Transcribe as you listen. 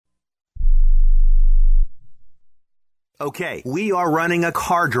Okay, we are running a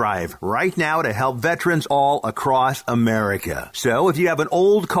car drive right now to help veterans all across America. So if you have an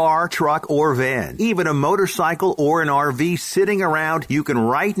old car, truck, or van, even a motorcycle or an RV sitting around, you can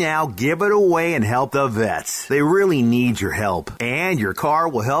right now give it away and help the vets. They really need your help. And your car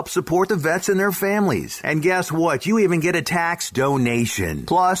will help support the vets and their families. And guess what? You even get a tax donation.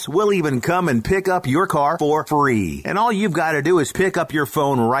 Plus, we'll even come and pick up your car for free. And all you've got to do is pick up your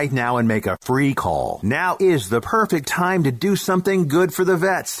phone right now and make a free call. Now is the perfect time to do something good for the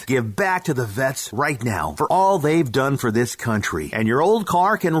vets. Give back to the vets right now for all they've done for this country. And your old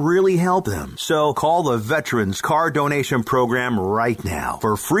car can really help them. So call the Veterans Car Donation Program right now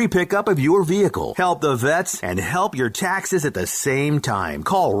for free pickup of your vehicle. Help the vets and help your taxes at the same time.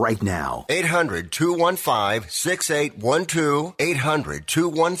 Call right now. 800-215-6812.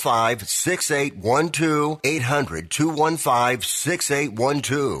 800-215-6812.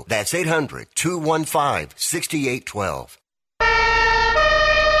 800-215-6812. That's 800-215-6812.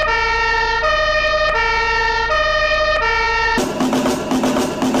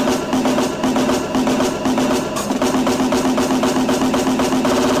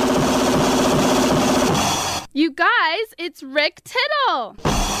 You guys, it's Rick Tittle.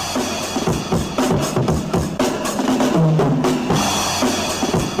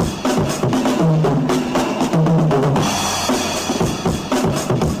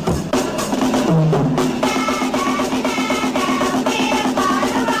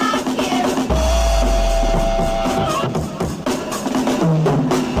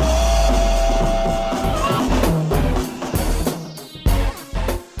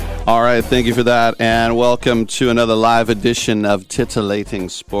 All right, thank you for that, and welcome to another live edition of Titillating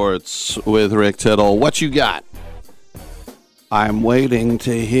Sports with Rick Tittle. What you got? I'm waiting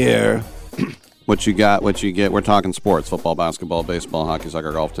to hear what you got, what you get. We're talking sports: football, basketball, baseball, hockey,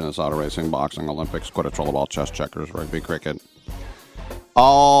 soccer, golf, tennis, auto racing, boxing, Olympics, quidditch, rollerball, chess, checkers, rugby, cricket.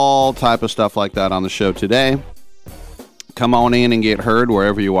 All type of stuff like that on the show today. Come on in and get heard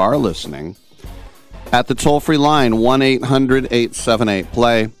wherever you are listening. At the toll-free line,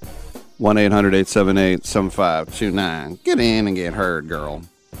 1-800-878-PLAY. 1-800-878-7529. Get in and get heard, girl.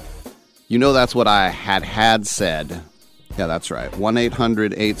 You know that's what I had said. Yeah, that's right.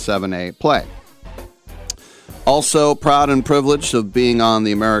 1-800-878-PLAY. Also, proud and privileged of being on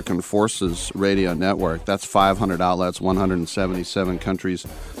the American Forces Radio Network. That's 500 outlets, 177 countries,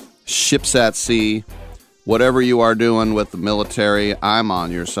 ships at sea. Whatever you are doing with the military, I'm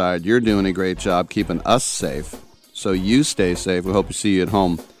on your side. You're doing a great job keeping us safe. So you stay safe. We hope to see you at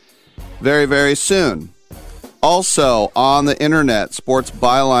home very, very soon. Also, on the internet,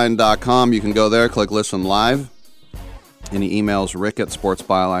 sportsbyline.com. You can go there, click listen live. Any emails,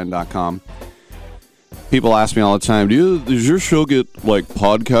 rick@sportsbyline.com. People ask me all the time, does your show get,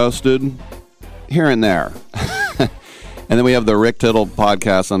 podcasted? Here and there. And then we have the Rick Tittle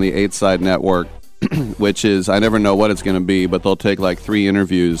podcast on the 8 Side Network, which is, I never know what it's going to be, but they'll take 3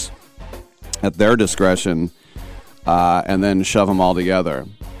 interviews at their discretion and then shove them all together.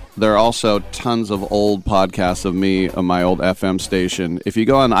 There are also tons of old podcasts of me on my old FM station. If you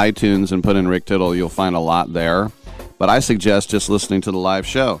go on iTunes and put in Rick Tittle, you'll find a lot there. But I suggest just listening to the live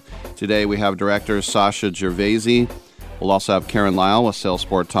show. Today we have director Sasha Gervasi. We'll also have Karen Lyle with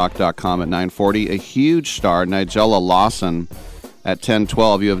SailSportTalk.com at 9:40. A huge star, Nigella Lawson, at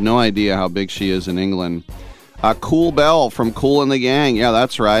 10:12. You have no idea how big she is in England. Cool Bell from Kool and the Gang. Yeah,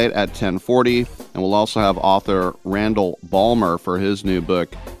 that's right, at 10:40. And we'll also have author Randall Balmer for his new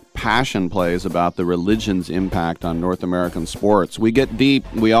book, Passion Plays, about the religion's impact on North American sports. We get deep.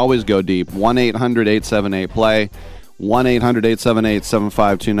 We always go deep. 1-800-878-PLAY.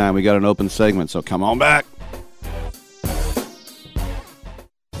 1-800-878-7529. We got an open segment, so come on back.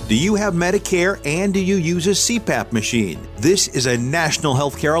 Do you have Medicare and do you use a CPAP machine? This is a national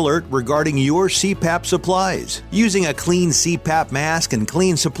healthcare alert regarding your CPAP supplies. Using a clean CPAP mask and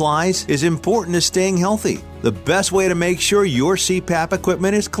clean supplies is important to staying healthy. The best way to make sure your CPAP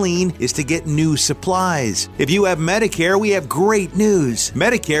equipment is clean is to get new supplies. If you have Medicare, we have great news.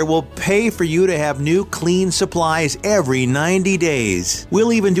 Medicare will pay for you to have new clean supplies every 90 days.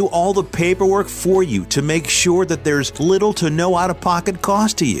 We'll even do all the paperwork for you to make sure that there's little to no out-of-pocket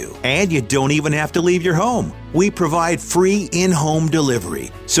cost to you. And you don't even have to leave your home. We provide free in-home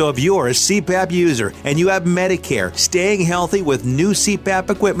delivery. So if you're a CPAP user and you have Medicare, staying healthy with new CPAP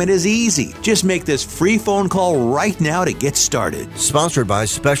equipment is easy. Just make this free phone call right now to get started. Sponsored by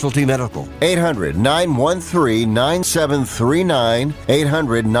Specialty Medical. 800-913-9739.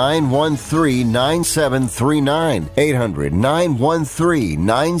 800-913-9739.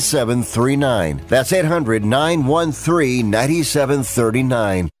 800-913-9739. That's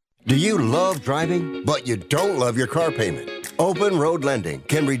 800-913-9739. Do you love driving, but you don't love your car payment? Open Road Lending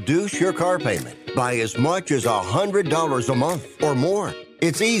can reduce your car payment by as much as $100 a month or more.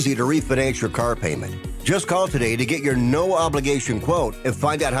 It's easy to refinance your car payment. Just call today to get your no-obligation quote and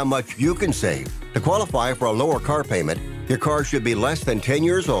find out how much you can save. To qualify for a lower car payment, your car should be less than 10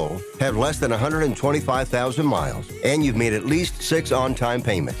 years old, have less than 125,000 miles, and you've made at least 6 on-time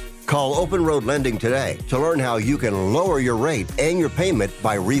payments. Call Open Road Lending today to learn how you can lower your rate and your payment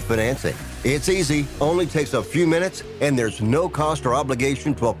by refinancing. It's easy, only takes a few minutes, and there's no cost or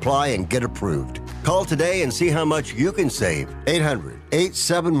obligation to apply and get approved. Call today and see how much you can save.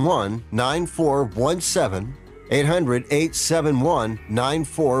 800-871-9417.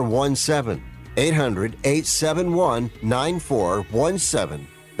 800-871-9417. 800-871-9417.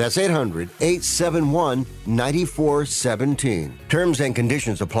 That's 800-871-9417. Terms and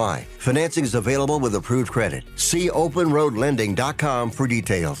conditions apply. Financing is available with approved credit. See openroadlending.com for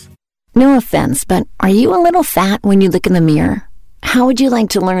details. No offense, but are you a little fat when you look in the mirror? How would you like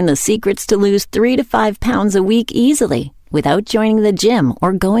to learn the secrets to lose 3 to 5 pounds a week easily without joining the gym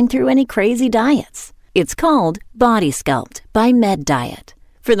or going through any crazy diets? It's called Body Sculpt by Med Diet.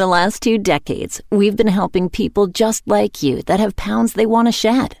 For the last 2 decades, we've been helping people just like you that have pounds they want to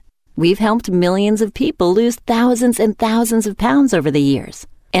shed. We've helped millions of people lose thousands and thousands of pounds over the years.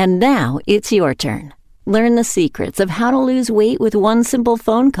 And now it's your turn. Learn the secrets of how to lose weight with one simple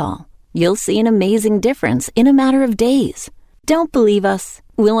phone call. You'll see an amazing difference in a matter of days. Don't believe us?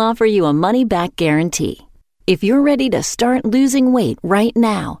 We'll offer you a money-back guarantee. If you're ready to start losing weight right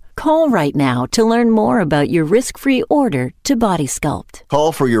now, call right now to learn more about your risk-free order to Body Sculpt.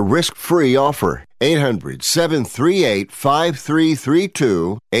 Call for your risk-free offer.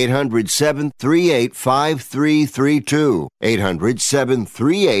 800-738-5332. 800-738-5332.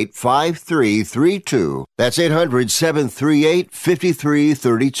 800-738-5332. That's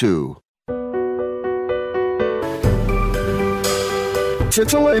 800-738-5332.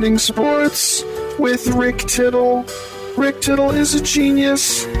 Titillating Sports with Rick Tittle. Rick Tittle is a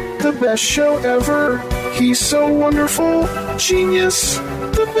genius, the best show ever. He's so wonderful, genius,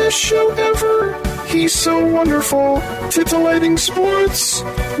 the best show ever. He's so wonderful. Titillating Sports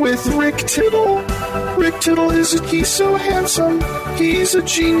with Rick Tittle. Rick Tittle he's so handsome, he's a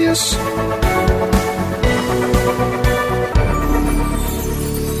genius.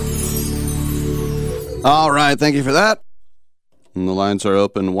 All right, thank you for that. And the lines are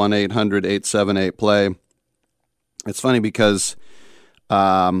open, 1-800-878-PLAY. It's funny because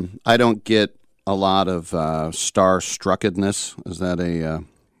I don't get a lot of star-struckedness. Is that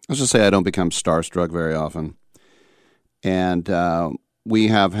let's just say I don't become starstruck very often. And we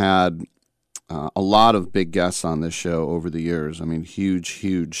have had a lot of big guests on this show over the years. I mean, huge,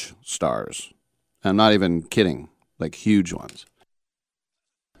 huge stars. I'm not even kidding, like huge ones.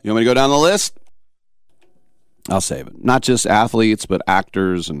 You want me to go down the list? I'll save it. Not just athletes, but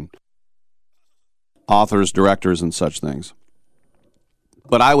actors and authors, directors, and such things.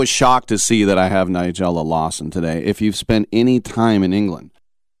 But I was shocked to see that I have Nigella Lawson today. If you've spent any time in England,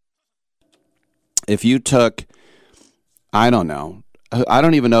 if you took, I don't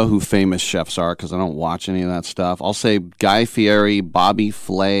even know who famous chefs are because I don't watch any of that stuff. I'll say Guy Fieri, Bobby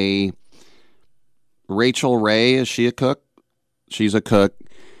Flay, Rachel Ray, is she a cook? She's a cook.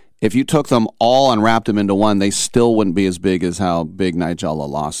 If you took them all and wrapped them into one, they still wouldn't be as big as how big Nigella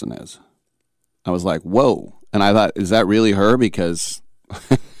Lawson is. I was like, whoa. And I thought, is that really her? Because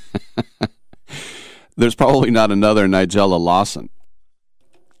there's probably not another Nigella Lawson.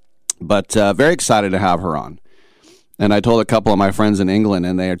 But very excited to have her on. And I told a couple of my friends in England,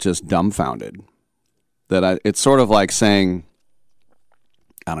 and they are just dumbfounded. It's sort of like saying,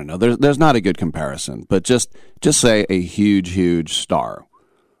 I don't know, there's not a good comparison, but just say a huge, huge star.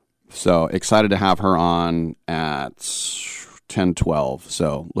 So excited to have her on at 10:12,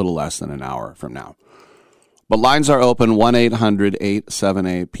 so a little less than an hour from now. But lines are open,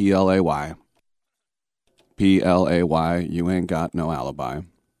 1-800-878-PLAY. P-L-A-Y, you ain't got no alibi.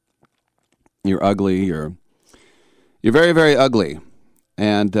 You're ugly, you're very, very ugly.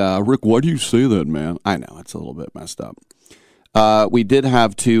 And Rick, why do you say that, man? I know, it's a little bit messed up. We did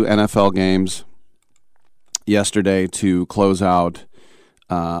have 2 NFL games yesterday to close out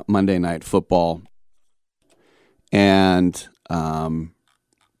Monday Night Football. And,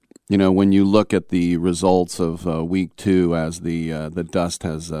 when you look at the results of week 2 as the dust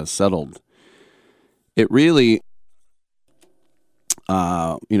has settled, it really,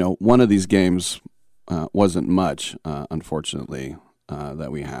 one of these games wasn't much, unfortunately,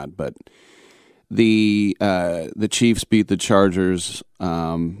 that we had. But The Chiefs beat the Chargers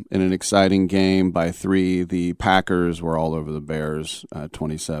in an exciting game by 3. The Packers were all over the Bears,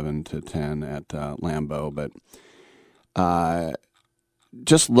 27-10 at Lambeau. But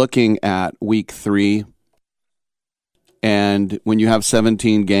just looking at Week 3, and when you have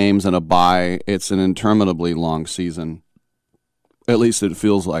 17 games and a bye, it's an interminably long season. At least it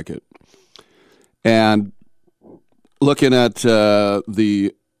feels like it. And looking at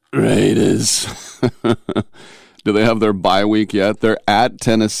the Raiders, do they have their bye week yet? They're at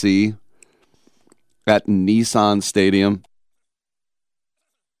Tennessee, at Nissan Stadium,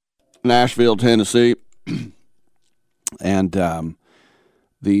 Nashville, Tennessee. And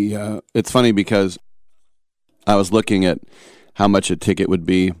it's funny because I was looking at how much a ticket would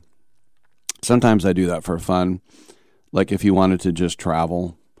be. Sometimes I do that for fun, like if you wanted to just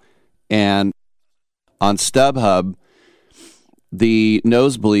travel. And on StubHub, the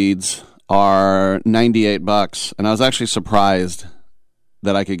nosebleeds are $98, and I was actually surprised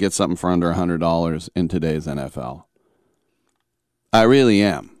that I could get something for under $100 in today's NFL. I really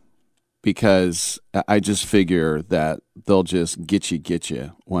am, because I just figure that they'll just get you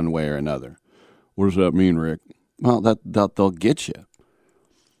one way or another. What does that mean, Rick? Well, that they'll get you.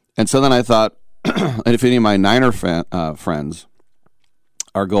 And so then I thought, and if any of my Niner friends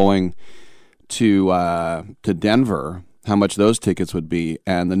are going to Denver, how much those tickets would be,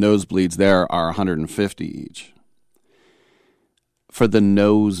 and the nosebleeds there are $150 each for the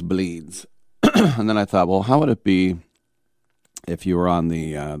nosebleeds. And then I thought, well, how would it be if you were on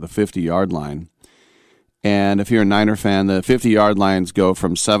the 50-yard line? And if you're a Niner fan, the 50-yard lines go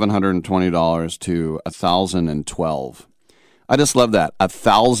from $720 to $1,012. I just love that,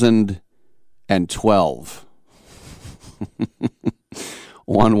 $1,012,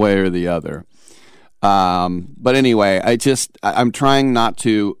 one way or the other. But anyway, I'm trying not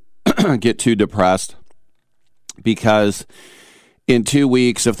to get too depressed, because in 2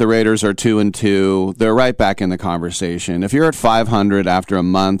 weeks, if the Raiders are 2-2, they're right back in the conversation. If you're at 500 after a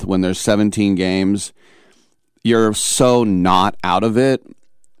month when there's 17 games, you're so not out of it.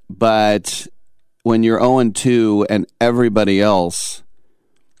 But when you're 0-2 and everybody else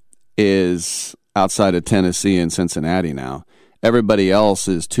is outside of Tennessee and Cincinnati now, everybody else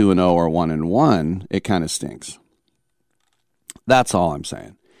is 2-0 or 1-1, it kind of stinks. That's all I'm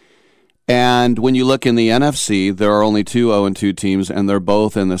saying. And when you look in the NFC, there are only 2 0-2 teams, and they're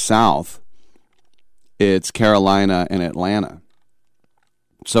both in the South. It's Carolina and Atlanta.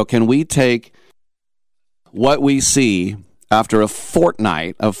 So can we take what we see after a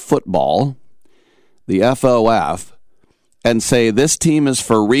fortnight of football, the FOF, and say this team is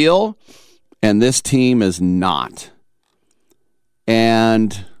for real and this team is not?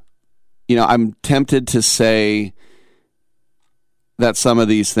 And, I'm tempted to say that some of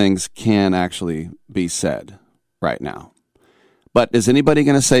these things can actually be said right now. But is anybody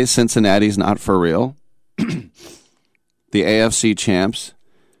going to say Cincinnati's not for real? The AFC champs,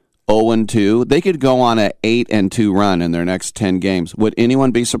 0-2. They could go on an 8-2 run in their next 10 games. Would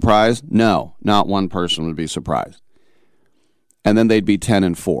anyone be surprised? No, not one person would be surprised. And then they'd be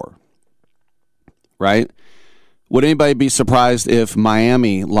 10-4, right? Would anybody be surprised if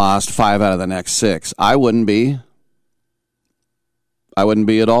Miami lost 5 out of the next 6? I wouldn't be. I wouldn't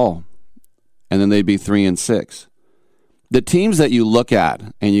be at all. And then they'd be 3-6. The teams that you look at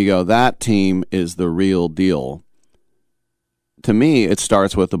and you go, that team is the real deal. To me, it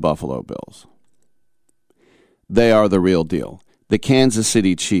starts with the Buffalo Bills. They are the real deal. The Kansas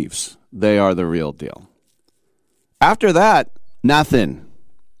City Chiefs, they are the real deal. After that, nothing.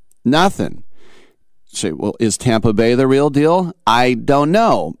 Nothing. Say, well, is Tampa Bay the real deal? I don't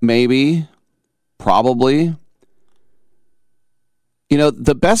know. Maybe. Probably.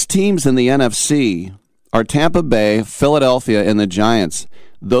 The best teams in the NFC are Tampa Bay, Philadelphia, and the Giants.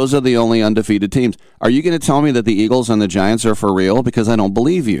 Those are the only undefeated teams. Are you going to tell me that the Eagles and the Giants are for real? Because I don't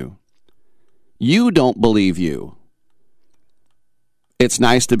believe you. You don't believe you. It's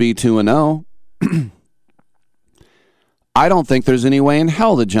nice to be 2-0. I don't think there's any way in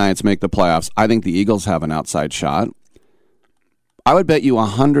hell the Giants make the playoffs. I think the Eagles have an outside shot. I would bet you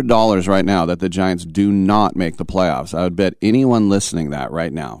 $100 right now that the Giants do not make the playoffs. I would bet anyone listening that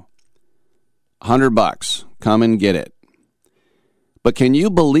right now. $100. Come and get it. But can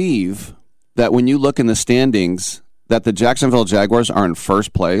you believe that when you look in the standings that the Jacksonville Jaguars are in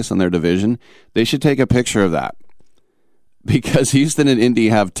first place in their division? They should take a picture of that, because Houston and Indy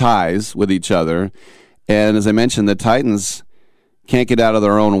have ties with each other. And as I mentioned, the Titans can't get out of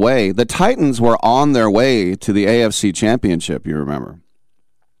their own way. The Titans were on their way to the AFC Championship, you remember.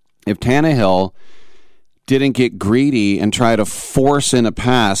 If Tannehill didn't get greedy and try to force in a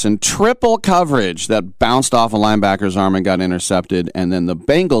pass and triple coverage that bounced off a linebacker's arm and got intercepted. And then the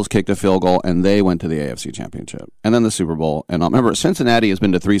Bengals kicked a field goal and they went to the AFC Championship and then the Super Bowl. And remember, Cincinnati has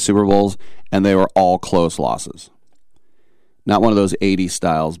been to 3 Super Bowls and they were all close losses. Not one of those 80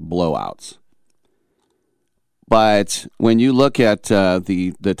 styles blowouts. But when you look at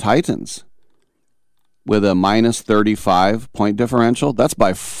the Titans with a minus 35 point differential, that's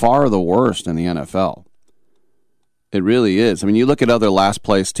by far the worst in the NFL. It really is. I mean, you look at other last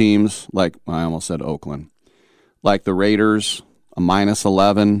place teams, like I almost said Oakland, like the Raiders, a minus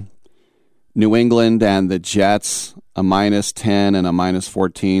 11, New England and the Jets, a minus 10 and a minus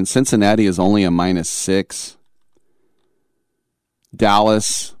 14. Cincinnati is only a minus 6.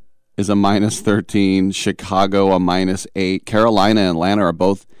 Dallas is a minus 13. Chicago, a minus 8. Carolina and Atlanta are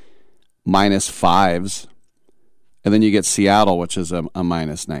both minus 5s. And then you get Seattle, which is a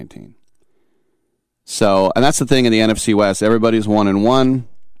minus 19. So, and that's the thing in the NFC West. Everybody's 1-1.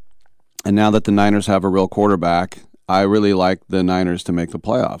 And now that the Niners have a real quarterback, I really like the Niners to make the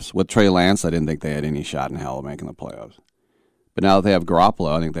playoffs. With Trey Lance, I didn't think they had any shot in hell of making the playoffs. But now that they have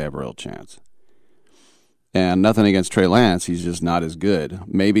Garoppolo, I think they have a real chance. And nothing against Trey Lance. He's just not as good.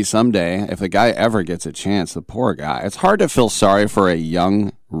 Maybe someday, if the guy ever gets a chance, the poor guy. It's hard to feel sorry for a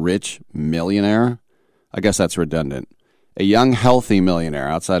young, rich millionaire. I guess that's redundant. A young, healthy millionaire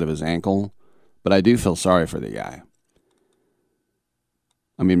outside of his ankle. But I do feel sorry for the guy.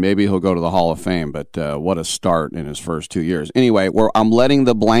 I mean, maybe he'll go to the Hall of Fame, but what a start in his first 2 years. Anyway, I'm letting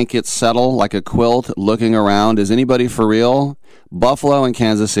the blanket settle like a quilt, looking around. Is anybody for real? Buffalo and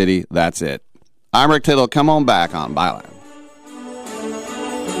Kansas City, that's it. I'm Rick Tittle. Come on back on Byline.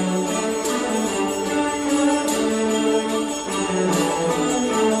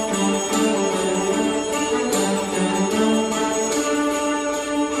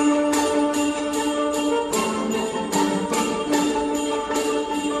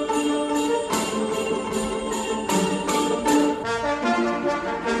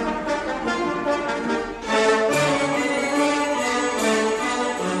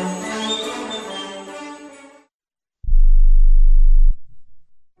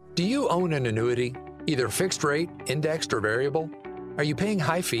 Do you own an annuity, either fixed rate, indexed, or variable? Are you paying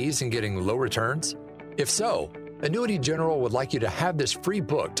high fees and getting low returns? If so, Annuity General would like you to have this free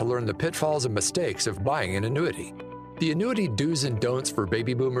book to learn the pitfalls and mistakes of buying an annuity. The Annuity Do's and Don'ts for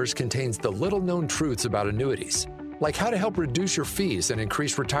Baby Boomers contains the little-known truths about annuities, like how to help reduce your fees and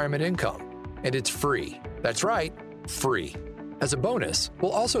increase retirement income. And it's free. That's right, free. As a bonus,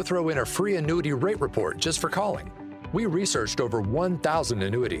 we'll also throw in a free annuity rate report just for calling. We researched over 1,000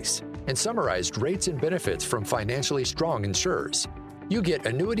 annuities and summarized rates and benefits from financially strong insurers. You get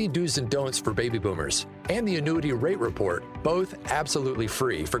Annuity Do's and Don'ts for Baby Boomers and the Annuity Rate Report, both absolutely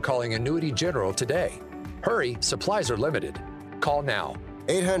free for calling Annuity General today. Hurry, supplies are limited. Call now.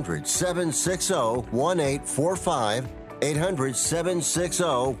 800-760-1845.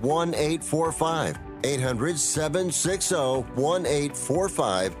 800-760-1845.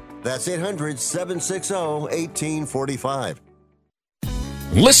 800-760-1845. That's 800-760-1845.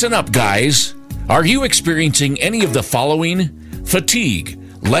 Listen up, guys. Are you experiencing any of the following? Fatigue,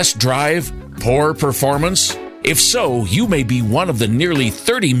 less drive, poor performance? If so, you may be one of the nearly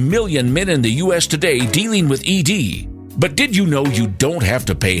 30 million men in the U.S. today dealing with ED. But did you know you don't have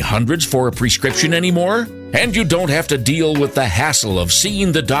to pay hundreds for a prescription anymore? And you don't have to deal with the hassle of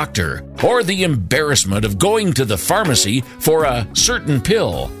seeing the doctor or the embarrassment of going to the pharmacy for a certain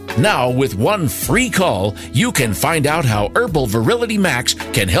pill. Now, with one free call, you can find out how Herbal Virility Max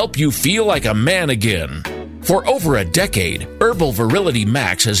can help you feel like a man again. For over a decade, Herbal Virility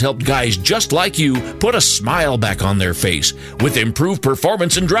Max has helped guys just like you put a smile back on their face with improved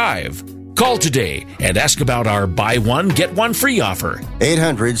performance and drive. Call today and ask about our buy one, get one free offer.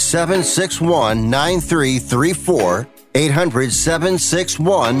 800-761-9334.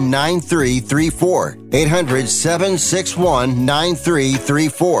 800-761-9334.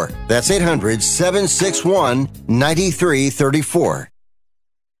 800-761-9334. That's 800-761-9334.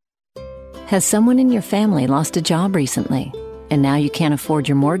 Has someone in your family lost a job recently, and now you can't afford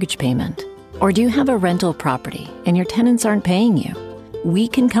your mortgage payment? Or do you have a rental property and your tenants aren't paying you? We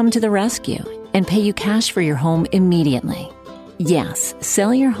can come to the rescue and pay you cash for your home immediately. Yes,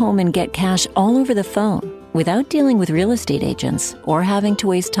 sell your home and get cash all over the phone without dealing with real estate agents or having to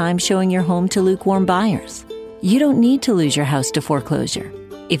waste time showing your home to lukewarm buyers. You don't need to lose your house to foreclosure.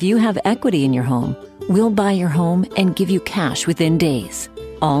 If you have equity in your home, we'll buy your home and give you cash within days,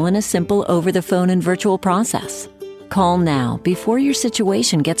 all in a simple over-the-phone and virtual process. Call now before your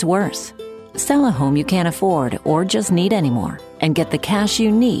situation gets worse. Sell a home you can't afford or just need anymore and get the cash you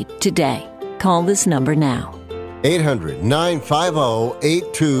need today. Call this number now.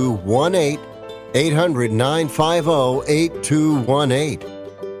 800-950-8218.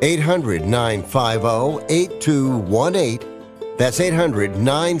 800-950-8218. 800-950-8218. That's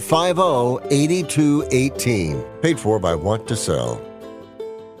 800-950-8218. Paid for by Want to Sell.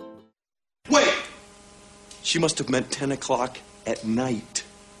 Wait! She must have meant 10 o'clock at night.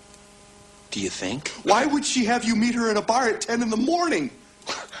 Do you think? Why would she have you meet her in a bar at 10 in the morning?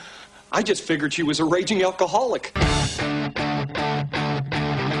 I just figured she was a raging alcoholic.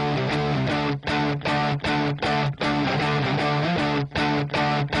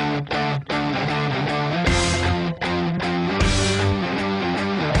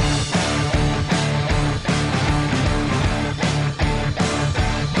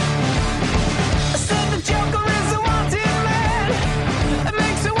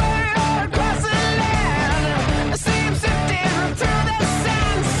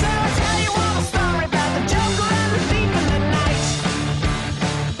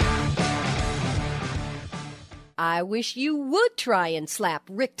 I wish you would try and slap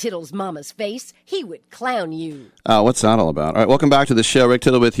Rick Tittle's mama's face. He would clown you. What's that all about? All right, welcome back to the show. Rick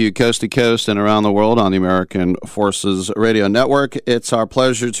Tittle with you coast to coast and around the world on the American Forces Radio Network. It's our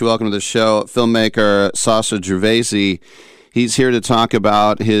pleasure to welcome to the show filmmaker Sasha Gervasi. He's here to talk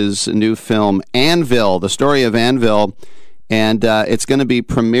about his new film, Anvil, the story of Anvil. And it's going to be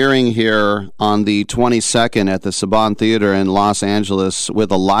premiering here on the 22nd at the Saban Theater in Los Angeles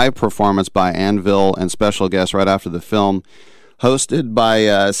with a live performance by Anvil and special guests right after the film, hosted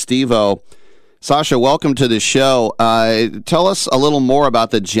by Steve-O. Sasha, welcome to the show. Tell us a little more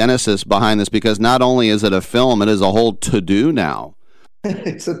about the genesis behind this, because not only is it a film, it is a whole to-do now.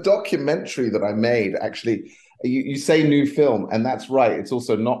 It's a documentary that I made, actually. You say new film, and that's right. It's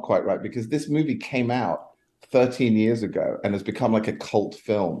also not quite right, because this movie came out 13 years ago and has become like a cult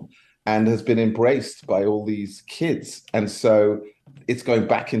film and has been embraced by all these kids. And so it's going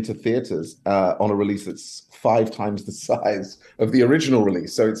back into theaters on a release that's 5 times the size of the original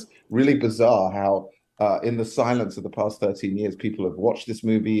release. So it's really bizarre how in the silence of the past 13 years, people have watched this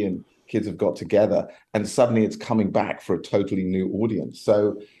movie and kids have got together, and suddenly it's coming back for a totally new audience.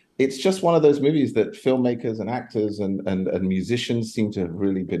 So it's just one of those movies that filmmakers and actors and musicians seem to have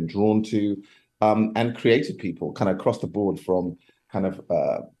really been drawn to. And creative people kind of across the board, from kind of,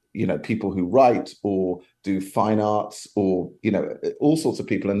 people who write or do fine arts, or, all sorts of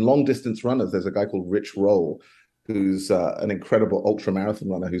people. And long distance runners, there's a guy called Rich Roll, who's an incredible ultra marathon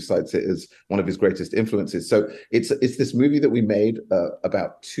runner who cites it as one of his greatest influences. So it's this movie that we made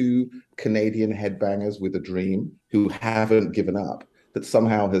about 2 Canadian headbangers with a dream who haven't given up, that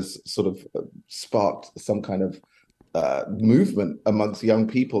somehow has sort of sparked some kind of movement amongst young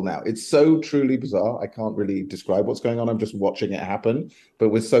people now. It's so truly bizarre. I can't really describe what's going on. I'm just watching it happen. But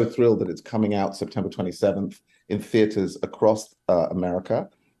we're so thrilled that it's coming out September 27th in theaters across America.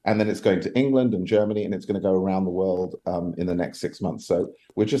 And then it's going to England and Germany, and it's going to go around the world in the next 6 months. So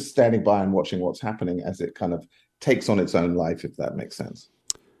we're just standing by and watching what's happening as it kind of takes on its own life, if that makes sense.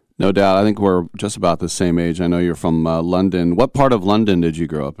 No doubt. I think we're just about the same age. I know you're from London. What part of London did you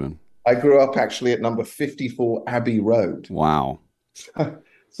grow up in? I grew up actually at number 54 Abbey Road. Wow.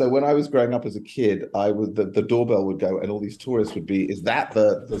 So when I was growing up as a kid, the doorbell would go and all these tourists would be, is that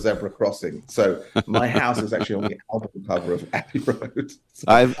the zebra crossing? So my house is actually on the album cover of Abbey Road. So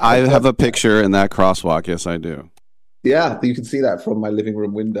I have a picture in that crosswalk. Yes, I do. Yeah, you can see that from my living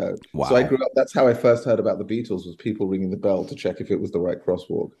room window. Wow. So I grew up, that's how I first heard about the Beatles, was people ringing the bell to check if it was the right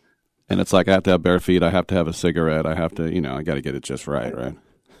crosswalk. And it's like, I have to have bare feet. I have to have a cigarette. I have to, I got to get it just right?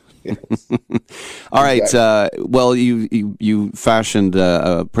 Yes. All right. Well, you fashioned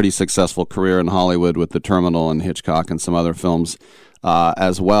a pretty successful career in Hollywood with The Terminal and Hitchcock and some other films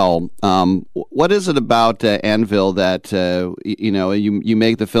as well. What is it about Anvil that you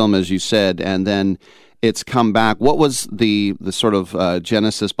make the film, as you said, and then it's come back? What was the sort of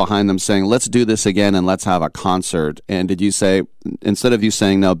genesis behind them saying, let's do this again and let's have a concert? And did you say, instead of you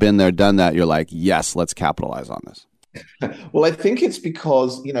saying, no, been there, done that, you're like, yes, let's capitalize on this? Well, I think it's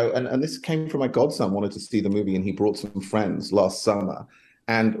because, and this came from my godson, wanted to see the movie, and he brought some friends last summer,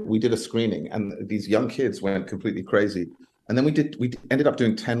 and we did a screening, and these young kids went completely crazy. And then we ended up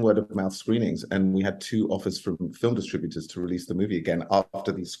doing 10 word of mouth screenings, and we had 2 offers from film distributors to release the movie again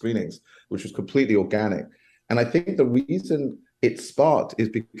after these screenings, which was completely organic. And I think the reason it sparked is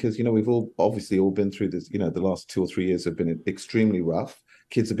because, we've obviously all been through this, the last 2 or 3 years have been extremely rough.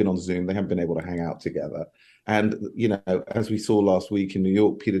 Kids have been on Zoom. They haven't been able to hang out together. And, as we saw last week in New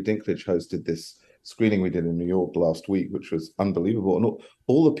York, Peter Dinklage hosted this screening we did in New York last week, which was unbelievable. And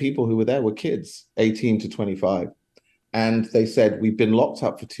all the people who were there were kids, 18 to 25. And they said, we've been locked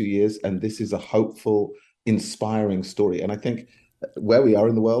up for 2 years, and this is a hopeful, inspiring story. And I think where we are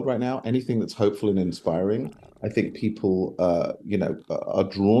in the world right now, anything that's hopeful and inspiring, I think people, are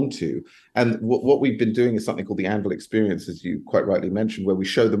drawn to. And what we've been doing is something called the Anvil Experience, as you quite rightly mentioned, where we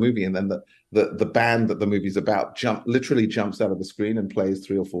show the movie, and then the band that the movie's about literally jumps out of the screen and plays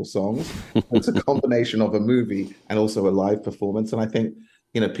 3 or 4 songs. It's a combination of a movie and also a live performance. And I think,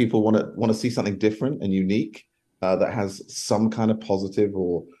 people want to see something different and unique that has some kind of positive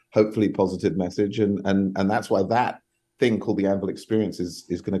or hopefully positive message. And that's why that thing called the Anvil Experience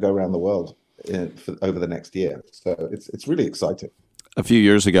is going to go around the world over the next year. So it's really exciting. A few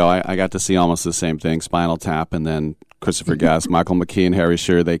years ago, I got to see almost the same thing, Spinal Tap, and then Christopher Guest, Michael McKean, Harry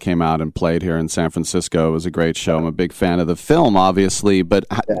Shearer, they came out and played here in San Francisco. It was a great show. I'm a big fan of the film, obviously, but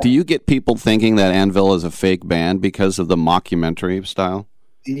do you get people thinking that Anvil is a fake band because of the mockumentary style?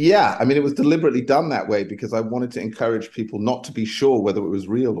 Yeah, I mean, it was deliberately done that way because I wanted to encourage people not to be sure whether it was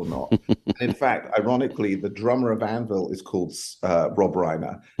real or not. And in fact, ironically, the drummer of Anvil is called Rob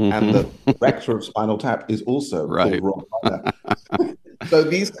Reiner, and the director of Spinal Tap is also called Rob Reiner. So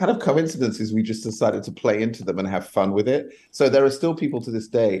these kind of coincidences, we just decided to play into them and have fun with it. So there are still people to this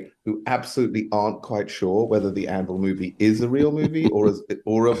day who absolutely aren't quite sure whether the Anvil movie is a real movie or a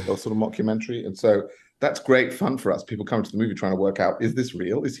sort of mockumentary. And so that's great fun for us. People come to the movie trying to work out, is this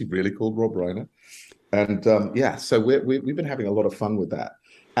real? Is he really called Rob Reiner? And so we've been having a lot of fun with that.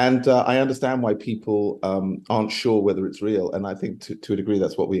 And I understand why people aren't sure whether it's real. And I think to a degree,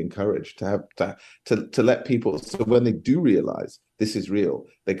 that's what we encourage, to let people, so when they do realize this is real,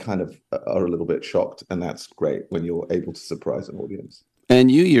 they kind of are a little bit shocked. And that's great when you're able to surprise an audience. And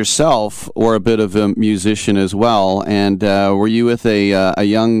you yourself were a bit of a musician as well. And were you with a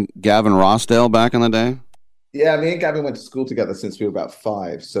young Gavin Rossdale back in the day? Yeah, me and Gavin went to school together since we were about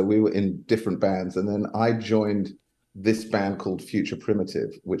 5. So we were in different bands. And then I joined this band called Future Primitive,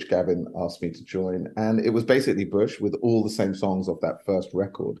 which Gavin asked me to join. And it was basically Bush with all the same songs off that first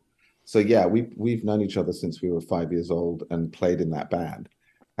record. So yeah, we've known each other since we were 5 years old and played in that band.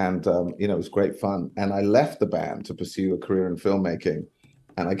 And, it was great fun. And I left the band to pursue a career in filmmaking.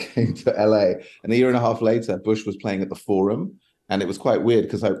 And I came to LA, and a year and a half later, Bush was playing at the Forum. And it was quite weird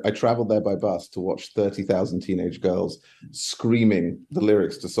because I traveled there by bus to watch 30,000 teenage girls screaming the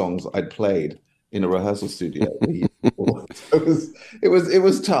lyrics to songs I'd played in a rehearsal studio. It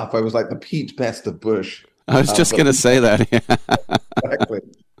was tough. I was like the Pete Best of Bush. I was just going to say that. Exactly.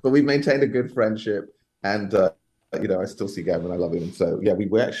 But we maintained a good friendship, and I still see Gavin. I love him. So yeah, we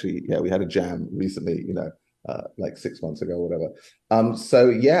had a jam recently. Like 6 months ago, or whatever. So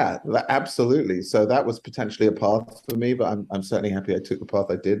yeah, absolutely. So that was potentially a path for me, but I'm certainly happy I took the path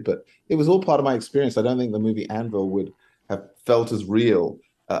I did. But it was all part of my experience. I don't think the movie Anvil would have felt as real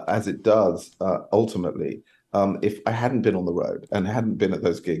as it does ultimately if I hadn't been on the road and hadn't been at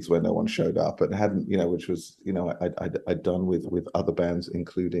those gigs where no one showed up, and hadn't, which was, I'd done with other bands,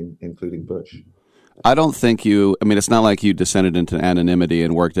 including Bush. I don't think it's not like you descended into anonymity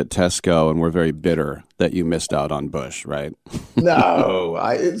and worked at Tesco and were very bitter that you missed out on Bush, right? No,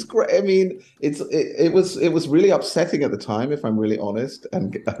 it's great. I mean, it was really upsetting at the time, if I'm really honest.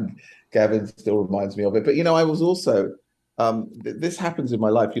 And Gavin still reminds me of it. But, I was also, this happens in my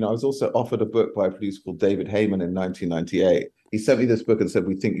life. I was also offered a book by a producer called David Heyman in 1998. He sent me this book and said,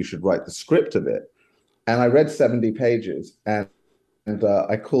 we think you should write the script of it. And I read 70 pages and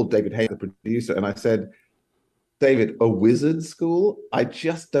I called David Heyman, the producer, and I said, David, a wizard school? I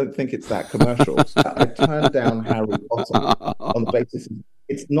just don't think it's that commercial. So I turned down Harry Potter on the basis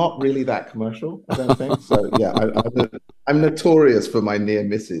it's not really that commercial, I don't think. So yeah, I'm notorious for my near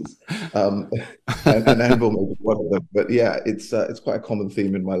misses. And Anvil may be one of them. But yeah, it's quite a common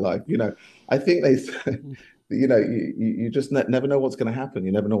theme in my life. I think they you just never know what's going to happen.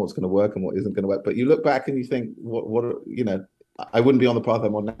 You never know what's going to work and what isn't going to work. But you look back and you think, what I wouldn't be on the path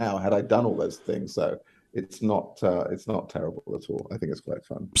I'm on now had I done all those things. So it's not terrible at all. I think it's quite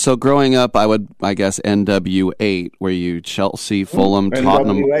fun. So growing up, I guess NW8, where you Chelsea, Fulham,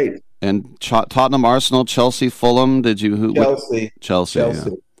 Tottenham, NW8. and Tottenham, Arsenal, Chelsea, Fulham. Did you Chelsea? Yeah.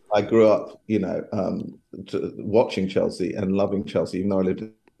 I grew up, watching Chelsea and loving Chelsea, even though I lived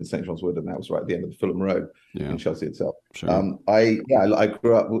in St. John's Wood, and that was right at the end of the Fulham Road in Chelsea itself. Sure. I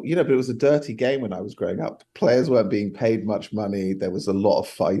grew up, but it was a dirty game when I was growing up. Players weren't being paid much money. There was a lot of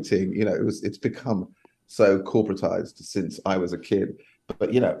fighting. It's become so corporatized since I was a kid.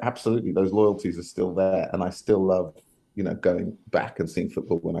 But absolutely, those loyalties are still there, and I still love going back and seeing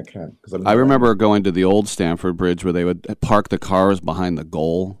football when I can. I remember going to the old Stamford Bridge where they would park the cars behind the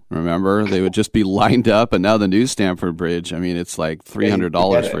goal. Remember? They would just be lined up, and now the new Stamford Bridge, it's like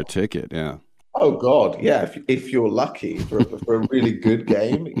 $300 for a ticket. Yeah. Oh God, yeah. If you're lucky for a really good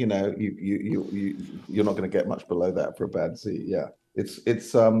game, you're not going to get much below that for a bad seat. Yeah,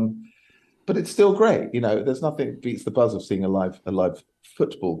 but it's still great. There's nothing beats the buzz of seeing a live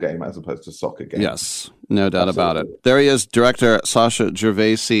football game as opposed to soccer game. Yes, no doubt about it. There he is, director Sasha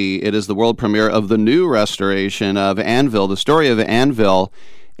Gervasi. It is the world premiere of the new restoration of Anvil, the story of Anvil,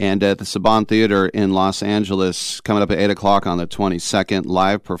 and at the Saban Theater in Los Angeles, coming up at 8 o'clock on the 22nd,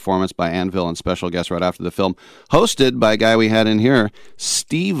 live performance by Anvil and special guest right after the film, hosted by a guy we had in here,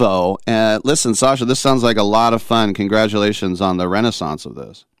 Steve-O. Listen, Sasha, this sounds like a lot of fun. Congratulations on the renaissance of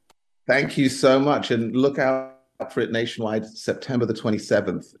this. Thank you so much, and look out for it nationwide, September the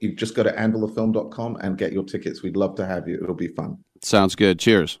 27th. You've just go to anvilthefilm.com and get your tickets. We'd love to have you. It'll be fun. Sounds good.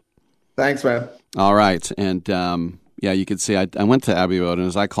 Cheers. Thanks, man. All right, and... yeah, you could see I went to Abbey Road, and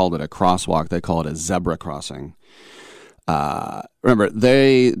as I called it a crosswalk, they call it a zebra crossing. Remember,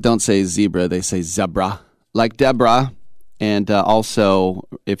 they don't say zebra, they say zebra, like Deborah. And also,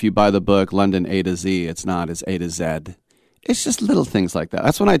 if you buy the book London A to Z, it's not, it's A to Z. It's just little things like that.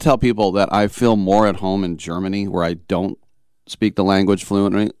 That's when I tell people that I feel more at home in Germany, where I don't speak the language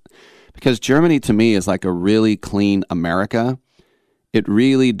fluently. Because Germany, to me, is like a really clean America. It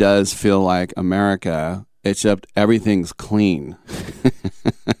really does feel like America, except everything's clean.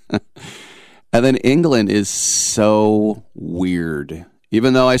 And then England is so weird.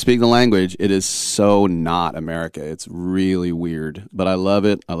 Even though I speak the language, it is so not America. It's really weird. But I love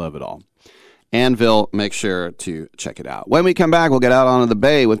it. I love it all. Anvil, make sure to check it out. When we come back, we'll get out onto the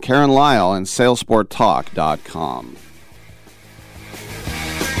bay with Karen Lyle and SailSportTalk.com.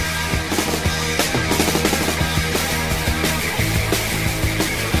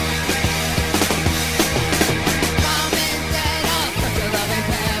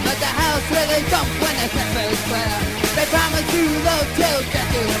 They promise you love till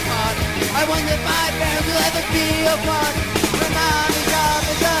death do us part. I wonder if my parents will ever be apart. When mommy's job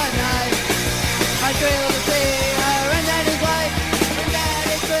is the night, I thrill to see her and daddy's life, and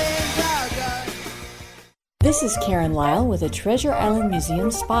daddy screams our gun. This is Karen Lyle with a Treasure Island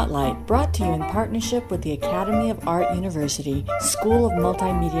Museum Spotlight, brought to you in partnership with the Academy of Art University, School of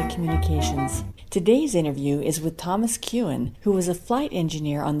Multimedia Communications. Today's interview is with Thomas Kewen, who was a flight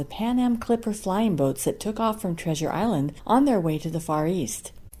engineer on the Pan Am Clipper flying boats that took off from Treasure Island on their way to the Far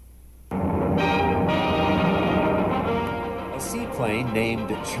East. A seaplane named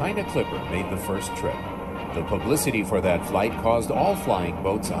China Clipper made the first trip. The publicity for that flight caused all flying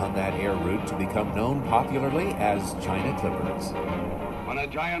boats on that air route to become known popularly as China Clippers. When a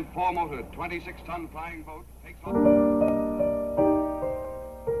giant four-motor, 26-ton flying boat takes off...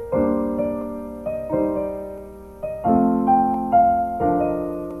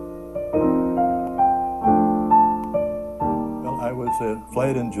 I was a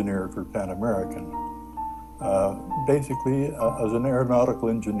flight engineer for Pan American, basically as an aeronautical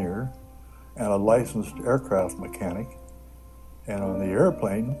engineer and a licensed aircraft mechanic. And on the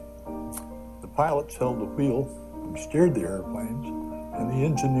airplane, the pilots held the wheel and steered the airplanes, and the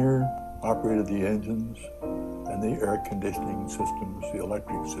engineer operated the engines and the air conditioning systems, the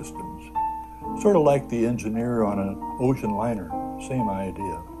electric systems. Sort of like the engineer on an ocean liner, same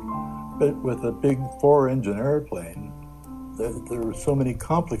idea. But with a big 4-engine airplane, there were so many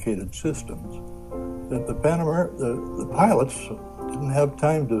complicated systems that the pilots didn't have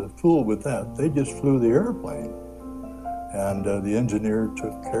time to fool with that. They just flew the airplane, and the engineer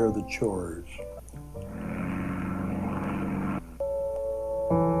took care of the chores.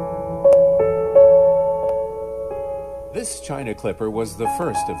 This China Clipper was the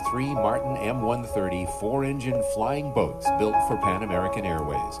first of 3 Martin M130 4-engine flying boats built for Pan American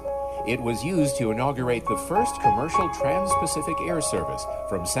Airways. It was used to inaugurate the first commercial trans-Pacific air service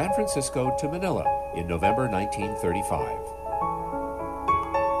from San Francisco to Manila in November 1935.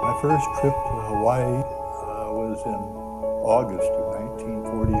 My first trip to Hawaii was in August of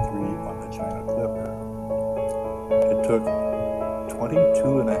 1943 on the China Clipper. It took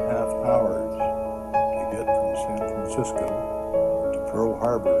 22 and a half hours to get from San Francisco to Pearl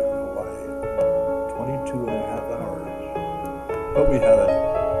Harbor in Hawaii. 22 and a half hours. But we had a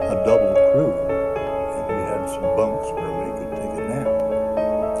double crew, and we had some bunks where we could take a nap.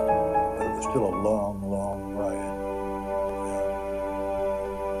 But it was still a long, long ride.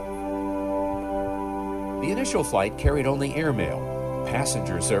 The initial flight carried only airmail.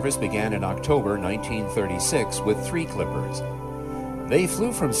 Passenger service began in October 1936 with 3 Clippers. They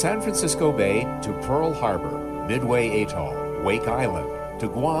flew from San Francisco Bay to Pearl Harbor, Midway Atoll, Wake Island, to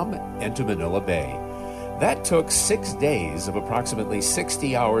Guam, and to Manila Bay. That took 6 days of approximately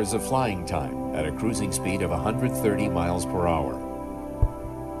 60 hours of flying time at a cruising speed of 130 miles per hour.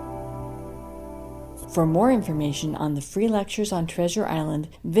 For more information on the free lectures on Treasure Island,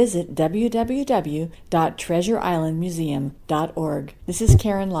 visit www.treasureislandmuseum.org. This is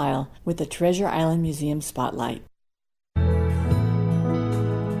Karen Lyle with the Treasure Island Museum Spotlight.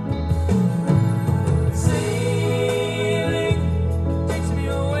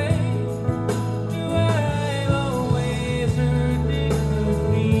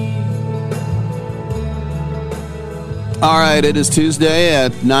 All right, it is Tuesday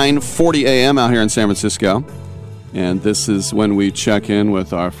at 9:40 a.m. out here in San Francisco, and this is when we check in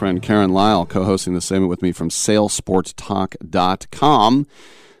with our friend Karen Lyle, co-hosting the segment with me from SailSportsTalk.com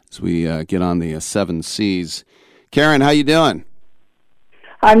as we get on the 7 Cs. Karen, how you doing?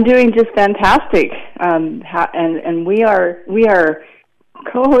 I'm doing just fantastic, and we are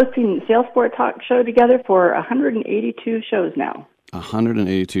co-hosting SailSport Talk show together for 182 shows now.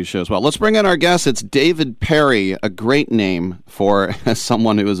 182 shows. Well, let's bring in our guest. It's David Perry, a great name for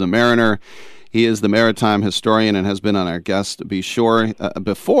someone who is a mariner. He is the maritime historian and has been on our guest before.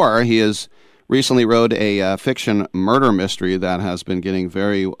 He has recently wrote a fiction murder mystery that has been getting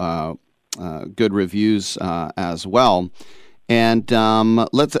very good reviews as well. And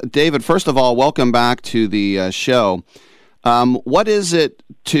David, first of all, welcome back to the show. What is it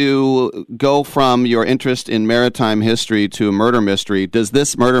to go from your interest in maritime history to a murder mystery? Does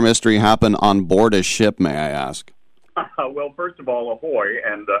this murder mystery happen on board a ship, may I ask? Well, first of all, ahoy,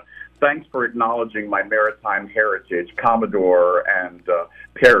 and thanks for acknowledging my maritime heritage, Commodore and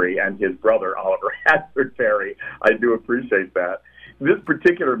Perry and his brother, Oliver Hazard Perry. I do appreciate that. This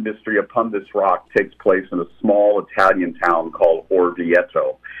particular mystery, Upon This Rock, takes place in a small Italian town called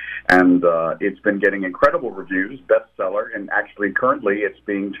Orvieto. And it's been getting incredible reviews, bestseller, and actually currently it's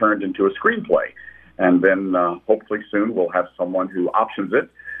being turned into a screenplay. And then hopefully soon we'll have someone who options it,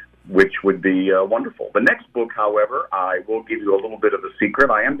 which would be wonderful. The next book, however, I will give you a little bit of a secret.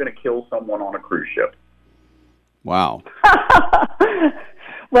 I am going to kill someone on a cruise ship. Wow.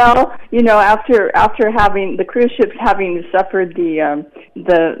 Well, after having the cruise ships having suffered the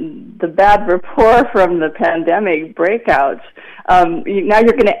bad rapport from the pandemic breakouts, now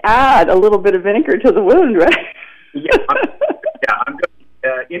you're going to add a little bit of vinegar to the wound, right? I'm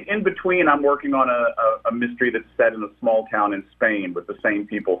in between. I'm working on a mystery that's set in a small town in Spain with the same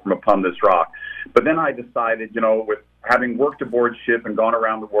people from Upon This Rock. But then I decided, with having worked aboard ship and gone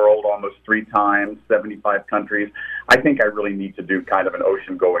around the world almost 3 times, 75 countries, I think I really need to do kind of an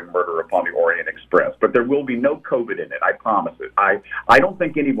ocean-going murder upon the Orient Express. But there will be no COVID in it, I promise it. I don't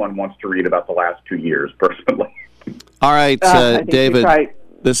think anyone wants to read about the last 2 years, personally. All right, David, right.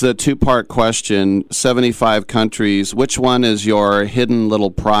 This is a 2-part question. 75 countries. Which one is your hidden little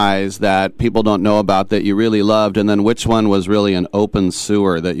prize that people don't know about that you really loved? And then which one was really an open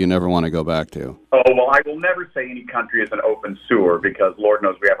sewer that you never want to go back to? Oh, well, I will never say any country is an open sewer because Lord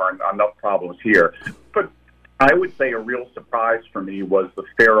knows we have enough problems here. But I would say a real surprise for me was the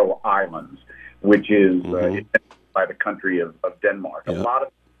Faroe Islands, which is by the country of Denmark. Yeah. A lot of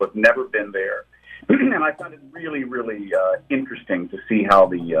people have never been there. And I found it really, really interesting to see how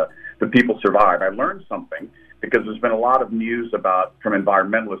the people survive. I learned something because there's been a lot of news from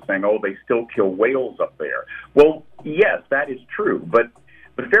environmentalists saying, they still kill whales up there. Well, yes, that is true. But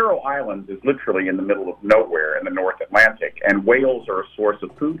the Faroe Islands is literally in the middle of nowhere in the North Atlantic, and whales are a source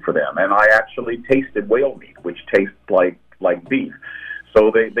of food for them. And I actually tasted whale meat, which tastes like beef. So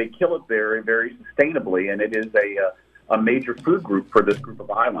they kill it very, very sustainably, and it is a major food group for this group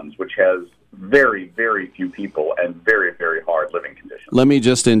of islands, which has very, very few people and very, very hard living conditions. Let me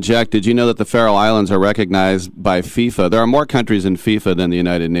just inject. Did you know that the Faroe Islands are recognized by FIFA? There are more countries in FIFA than the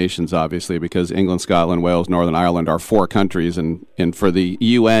United Nations, obviously, because England, Scotland, Wales, Northern Ireland are 4 countries, and for the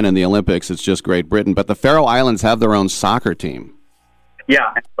UN and the Olympics, it's just Great Britain. But the Faroe Islands have their own soccer team.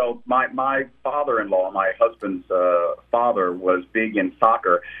 Yeah, and so my father-in-law, my husband's father, was big in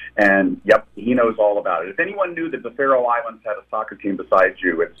soccer, and yep, he knows all about it. If anyone knew that the Faroe Islands had a soccer team besides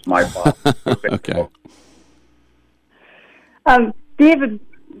you, it's my father. Okay. David,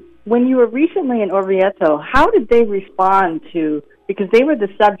 when you were recently in Orvieto, how did they respond to, because they were the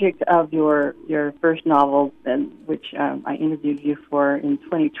subject of your first novel, which I interviewed you for in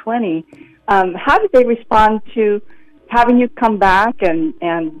 2020, how did they respond to having you come back and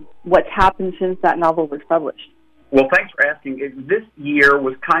what's happened since that novel was published? Well, thanks for asking. This year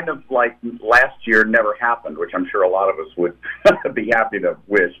was kind of like last year never happened, which I'm sure a lot of us would be happy to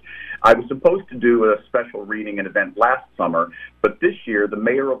wish. I was supposed to do a special reading and event last summer, but this year the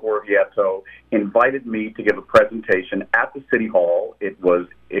mayor of Orvieto invited me to give a presentation at the City Hall. It was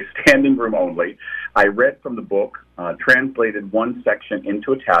a standing room only. I read from the book, translated one section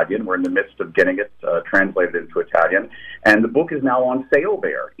into Italian. We're in the midst of getting it translated into Italian. And the book is now on sale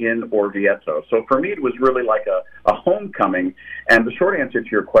there in Orvieto. So for me, it was really like a homecoming. And the short answer to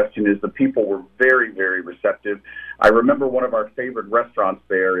your question is the people were very, very receptive. I remember one of our favorite restaurants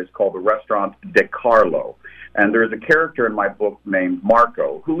there is called the Restaurant De Carlo. And there is a character in my book named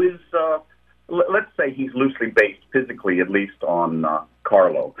Marco, who is, let's say he's loosely based physically, at least, on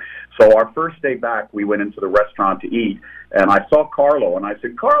Carlo. So our first day back, we went into the restaurant to eat, and I saw Carlo, and I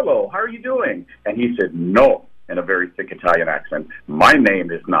said, "Carlo, how are you doing?" And he said, "No," in a very thick Italian accent, "My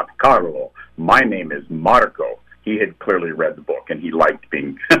name is not Carlo. My name is Marco." He had clearly read the book, and he liked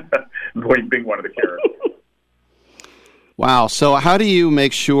being being one of the characters. Wow. So how do you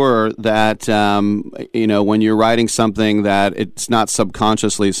make sure that, when you're writing something that it's not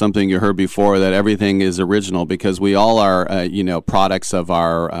subconsciously something you heard before, that everything is original? Because we all are, products of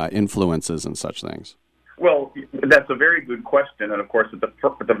our influences and such things. Well, that's a very good question. And, of course, at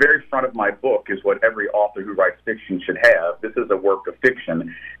the very front of my book is what every author who writes fiction should have. This is a work of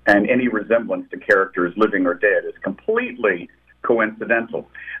fiction, and any resemblance to characters, living or dead, is completely coincidental.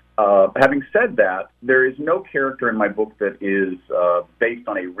 Having said that, there is no character in my book that is based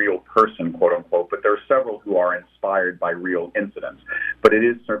on a real person, quote unquote, but there are several who are inspired by real incidents. But it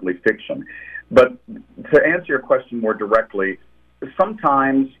is certainly fiction. But to answer your question more directly,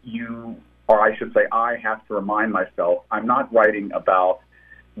 sometimes I have to remind myself I'm not writing about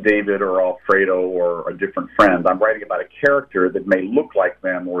David or Alfredo or a different friend. I'm writing about a character that may look like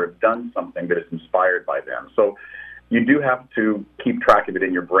them or have done something that is inspired by them. So you do have to keep track of it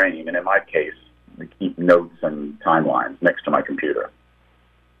in your brain, and in my case, I keep notes and timelines next to my computer.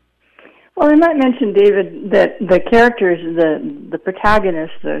 Well, I might mention, David, that the characters, the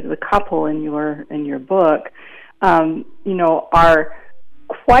protagonists, the couple in your book, are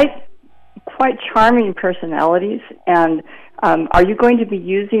quite charming personalities. And are you going to be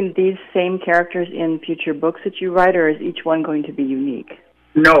using these same characters in future books that you write, or is each one going to be unique?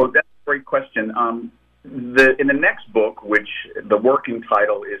 No, that's a great question. In the next book, which the working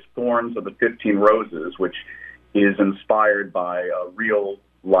title is Thorns of the 15 Roses, which is inspired by a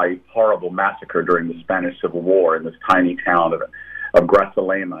real-life horrible massacre during the Spanish Civil War in this tiny town of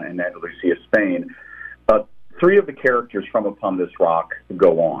Grazalema in Andalusia, Spain. 3 of the characters from Upon This Rock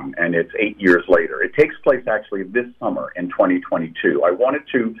go on, and it's 8 years later. It takes place actually this summer in 2022. I wanted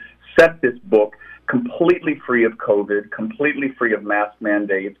to set this book completely free of COVID, completely free of mask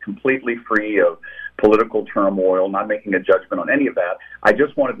mandates, completely free of political turmoil, not making a judgment on any of that. I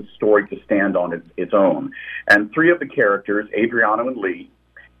just wanted the story to stand on its own. And 3 of the characters, Adriano and Lee,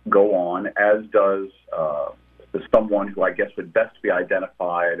 go on, as does someone who I guess would best be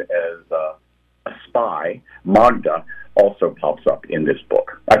identified as a spy, Magda, also pops up in this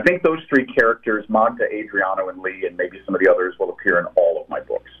book. I think those 3 characters, Magda, Adriano, and Lee, and maybe some of the others, will appear in all of my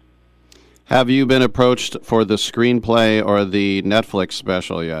books. Have you been approached for the screenplay or the Netflix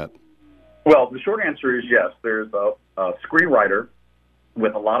special yet? Well, the short answer is yes. There's a screenwriter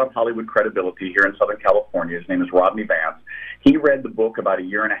with a lot of Hollywood credibility here in Southern California. His name is Rodney Vance. He read the book about a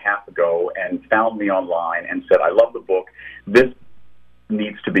year and a half ago and found me online and said, "I love the book. This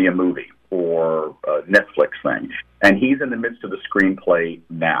needs to be a movie or a Netflix thing." And he's in the midst of the screenplay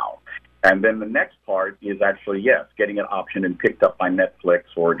now. And then the next part is actually, yes, getting it optioned and picked up by Netflix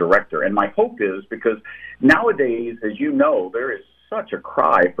or a director. And my hope is, because nowadays, as you know, there is such a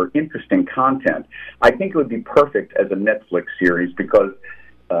cry for interesting content. I think it would be perfect as a Netflix series because,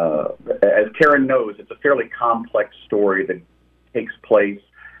 as Karen knows, it's a fairly complex story that takes place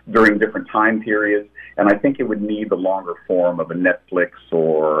during different time periods, and I think it would need the longer form of a Netflix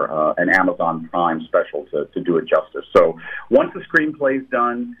or an Amazon Prime special to do it justice. So once the screenplay is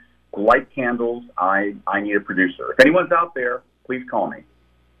done, light candles, I need a producer. If anyone's out there, please call me.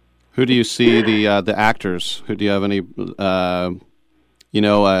 Who do you see the actors? Who do you have any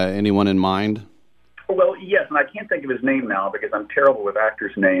anyone in mind? Well, yes, and I can't think of his name now because I'm terrible with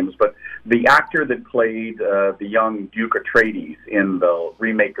actors' names, but the actor that played the young Duke Atreides in the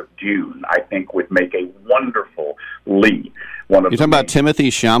remake of Dune, I think would make a wonderful Lee. You're talking about Timothée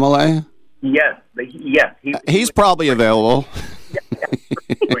Chalamet? Yes, yes. He's probably available.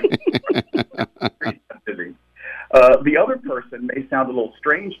 The other person may sound a little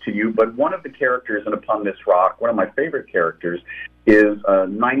strange to you, but one of the characters in Upon This Rock, one of my favorite characters, is a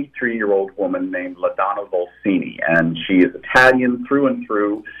 93-year-old woman named LaDonna Volsini, and she is Italian through and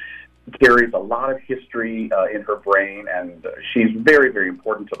through, carries a lot of history in her brain, and she's very, very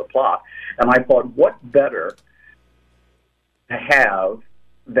important to the plot. And I thought, what better to have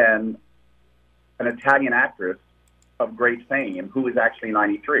than an Italian actress of great fame who is actually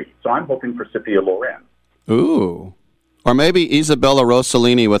 93. So I'm hoping for Sophia Loren. Ooh. Or maybe Isabella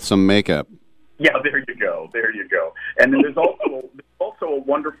Rossellini with some makeup. Yeah, there you go. There you go. And then there's also a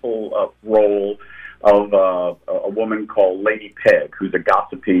wonderful role of a woman called Lady Peg, who's a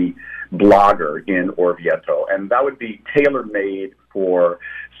gossipy blogger in Orvieto. And that would be tailor-made for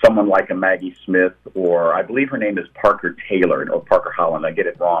someone like a Maggie Smith, or I believe her name is Parker Taylor, or Parker Holland. I get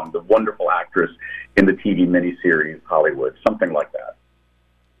it wrong. The wonderful actress in the TV miniseries Hollywood, something like that.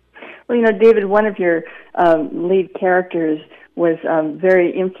 Well, David, one of your lead characters was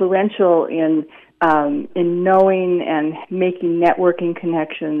very influential in knowing and making networking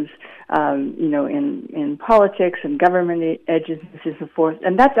connections, in politics and government agencies and so forth.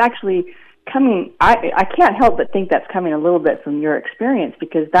 And that's actually coming, I can't help but think that's coming a little bit from your experience,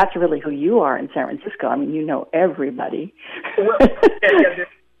 because that's really who you are in San Francisco. I mean, you know everybody. Well,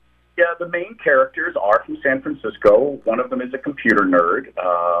 yeah, the main characters are from San Francisco. One of them is a computer nerd.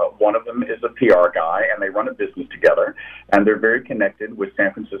 One of them is a PR guy, and they run a business together, and they're very connected with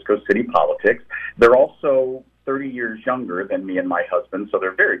San Francisco city politics. They're also 30 years younger than me and my husband, so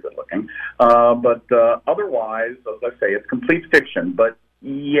they're very good looking. But otherwise, as I say, it's complete fiction. But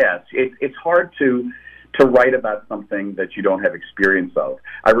yes, it's hard to write about something that you don't have experience of.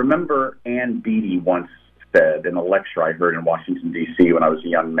 I remember Ann Beattie once said in a lecture I heard in Washington, D.C. when I was a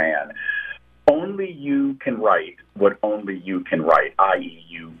young man, only you can write what only you can write, i.e.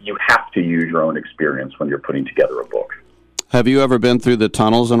 you have to use your own experience when you're putting together a book. Have you ever been through the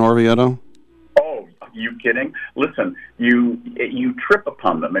tunnels in Orvieto? Oh, are you kidding? Listen, you trip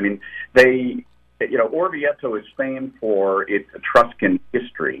upon them. I mean, Orvieto is famed for its Etruscan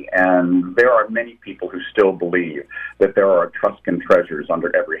history, and there are many people who still believe that there are Etruscan treasures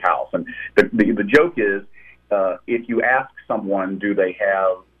under every house. And the joke is, if you ask someone, do they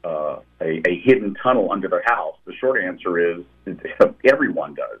have a hidden tunnel under their house, the short answer is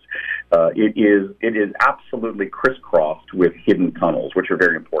everyone does. It is absolutely crisscrossed with hidden tunnels, which are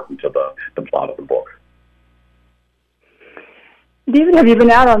very important to the plot of the book. David, have you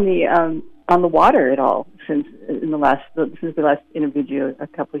been out on the water at all since we last interviewed you a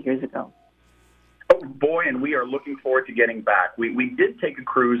couple of years ago? Oh, boy, and we are looking forward to getting back. We did take a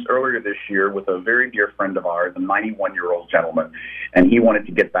cruise earlier this year with a very dear friend of ours, a 91-year-old gentleman, and he wanted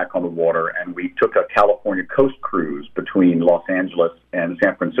to get back on the water, and we took a California coast cruise between Los Angeles and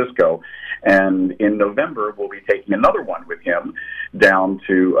San Francisco, and in November we'll be taking another one with him down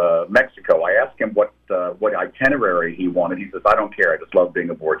to Mexico. I asked him what itinerary he wanted. He says, I don't care, I just love being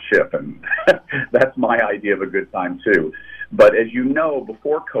aboard ship, and that's my idea of a good time, too. But as you know,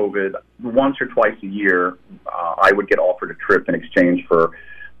 before COVID, once or twice a year, I would get offered a trip in exchange for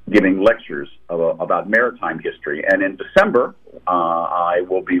giving lectures about maritime history. And in December, I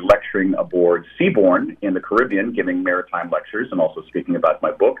will be lecturing aboard Seabourn in the Caribbean, giving maritime lectures and also speaking about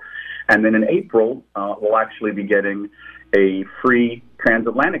my book. And then in April, we'll actually be getting a free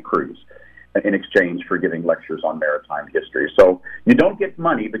transatlantic cruise in exchange for giving lectures on maritime history. So you don't get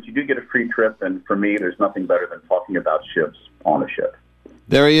money, but you do get a free trip, and for me, there's nothing better than talking about ships on a ship.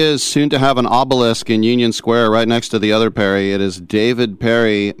 There he is, soon to have an obelisk in Union Square right next to the other Perry. It is David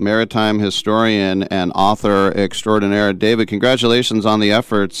Perry, maritime historian and author extraordinaire. David, congratulations on the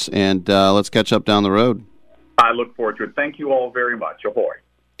efforts, and let's catch up down the road. I look forward to it. Thank you all very much. Ahoy.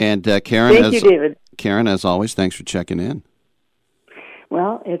 And Karen, thank you, David. Karen, as always, thanks for checking in.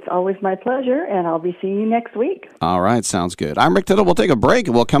 Well, it's always my pleasure, and I'll be seeing you next week. All right, sounds good. I'm Rick Tittle. We'll take a break,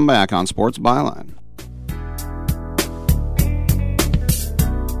 and we'll come back on Sports Byline.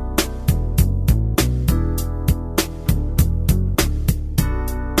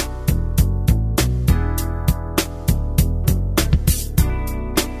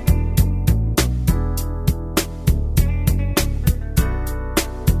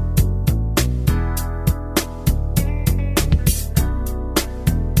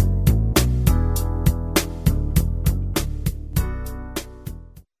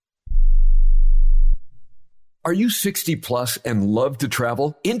 Are you 60 plus and love to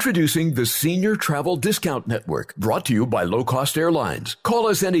travel? Introducing the Senior Travel Discount Network, brought to you by Low Cost Airlines. Call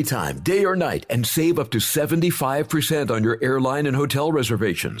us anytime, day or night, and save up to 75% on your airline and hotel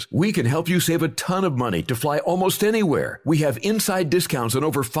reservations. We can help you save a ton of money to fly almost anywhere. We have inside discounts on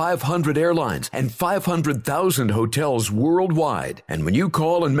over 500 airlines and 500,000 hotels worldwide. And when you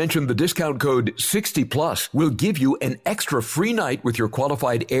call and mention the discount code 60 plus, we'll give you an extra free night with your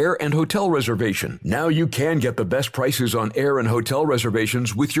qualified air and hotel reservation. Now you can get the best prices on air and hotel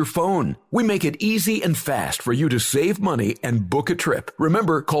reservations with your phone. We make it easy and fast for you to save money and book a trip.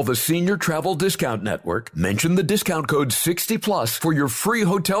 Remember, call the Senior Travel Discount Network, mention the discount code 60 plus for your free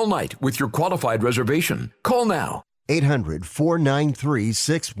hotel night with your qualified reservation. Call now.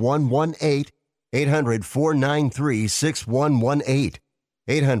 800-493-6118. 800-493-6118.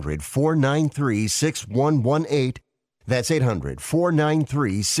 800-493-6118. That's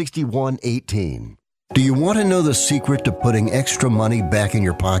 800-493-6118. Do you want to know the secret to putting extra money back in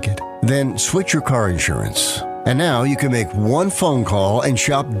your pocket? Then switch your car insurance. And now you can make one phone call and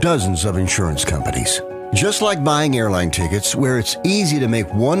shop dozens of insurance companies. Just like buying airline tickets, where it's easy to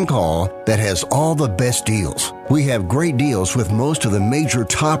make one call that has all the best deals. We have great deals with most of the major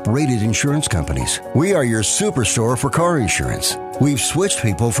top-rated insurance companies. We are your superstore for car insurance. We've switched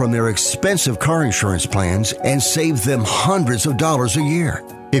people from their expensive car insurance plans and saved them hundreds of dollars a year.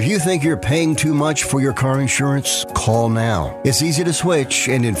 If you think you're paying too much for your car insurance, call now. It's easy to switch,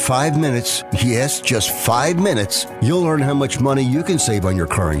 and in 5 minutes, yes, just 5 minutes, you'll learn how much money you can save on your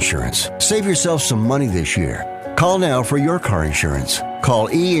car insurance. Save yourself some money this year. Call now for your car insurance.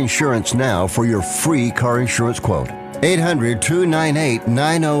 Call E-Insurance now for your free car insurance quote.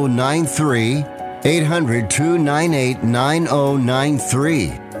 800-298-9093.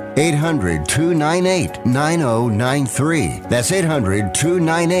 800-298-9093. 800-298-9093. That's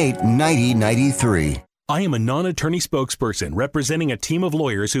 800-298-9093. I am a non-attorney spokesperson representing a team of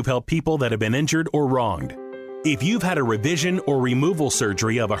lawyers who've helped people that have been injured or wronged. If you've had a revision or removal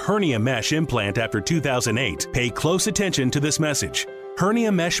surgery of a hernia mesh implant after 2008, pay close attention to this message.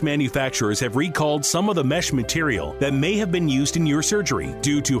 Hernia mesh manufacturers have recalled some of the mesh material that may have been used in your surgery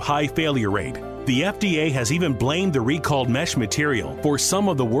due to high failure rate. The FDA has even blamed the recalled mesh material for some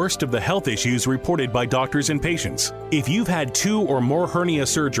of the worst of the health issues reported by doctors and patients. If you've had 2 or more hernia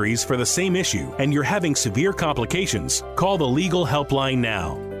surgeries for the same issue and you're having severe complications, call the legal helpline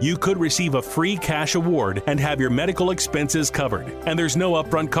now. You could receive a free cash award and have your medical expenses covered. And there's no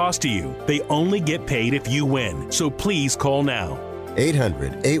upfront cost to you. They only get paid if you win. So please call now.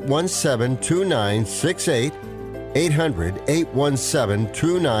 800-817-2968.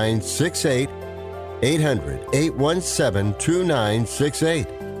 800-817-2968.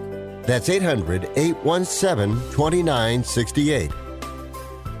 800-817-2968. That's 800-817-2968.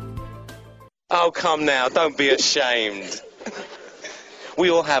 Oh, come now, don't be ashamed.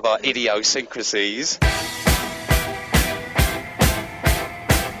 We all have our idiosyncrasies.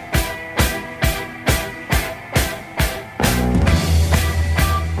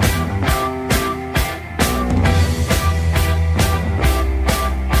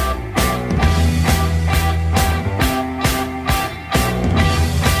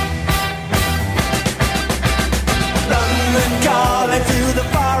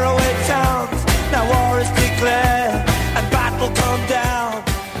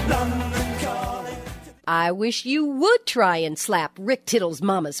 I wish you would try and slap Rick Tittle's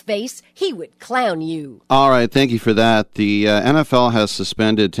mama's face. He would clown you. All right, thank you for that. The NFL has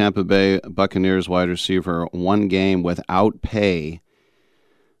suspended Tampa Bay Buccaneers wide receiver one game without pay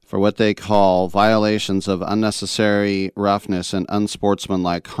for what they call violations of unnecessary roughness and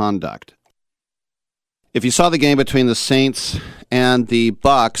unsportsmanlike conduct. If you saw the game between the Saints and the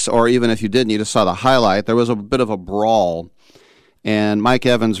Bucs, or even if you didn't, you just saw the highlight, there was a bit of a brawl. And Mike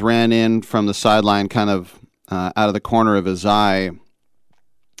Evans ran in from the sideline kind of out of the corner of his eye.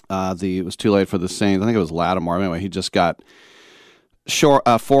 It was too late for the Saints. I think it was Lattimore. Anyway, he just got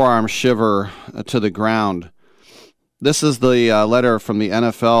forearm shiver to the ground. This is the letter from the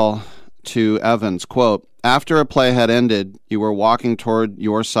NFL to Evans. Quote, after a play had ended, you were walking toward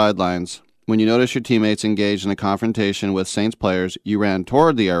your sidelines. When you noticed your teammates engaged in a confrontation with Saints players, you ran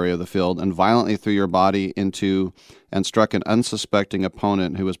toward the area of the field and violently threw your body into and struck an unsuspecting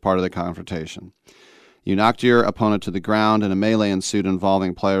opponent who was part of the confrontation. You knocked your opponent to the ground, and a melee ensued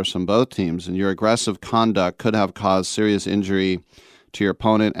involving players from both teams, and your aggressive conduct could have caused serious injury to your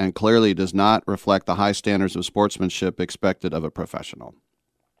opponent and clearly does not reflect the high standards of sportsmanship expected of a professional.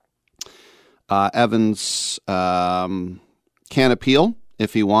 Evans can appeal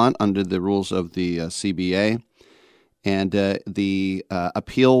if he wants under the rules of the CBA. And the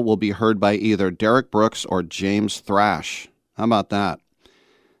appeal will be heard by either Derek Brooks or James Thrash. How about that?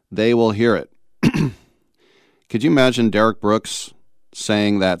 They will hear it. Could you imagine Derek Brooks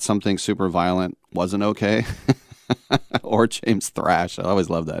saying that something super violent wasn't okay? Or James Thrash. I always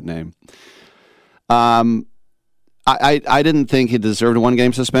love that name. I didn't think he deserved a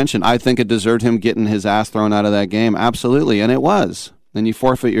one-game suspension. I think it deserved him getting his ass thrown out of that game. Absolutely. And it was. Then you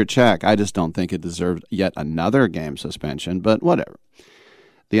forfeit your check. I just don't think it deserved yet another game suspension, but whatever.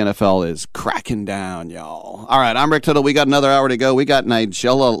 The NFL is cracking down, y'all. All right, I'm Rick Tittle. We got another hour to go. We got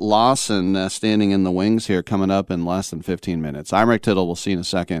Nigella Lawson standing in the wings here coming up in less than 15 minutes. I'm Rick Tittle. We'll see you in a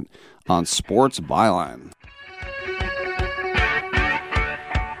second on Sports Byline.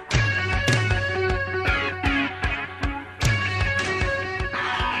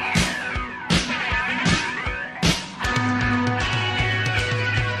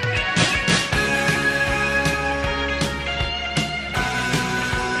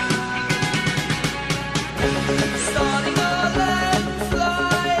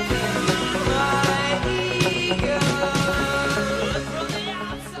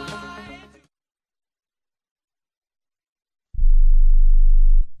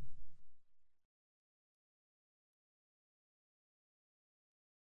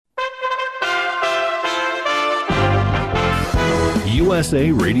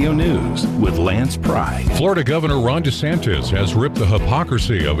 USA Radio News with Lance Pry. Florida Governor Ron DeSantis has ripped the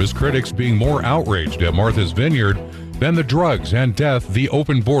hypocrisy of his critics being more outraged at Martha's Vineyard than the drugs and death the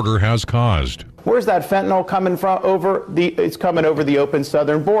open border has caused. Where's that fentanyl coming from? It's coming over the open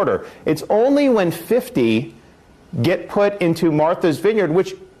southern border. It's only when 50 get put into Martha's Vineyard,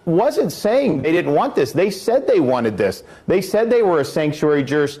 which wasn't saying they didn't want this. They said they wanted this. They said they were a sanctuary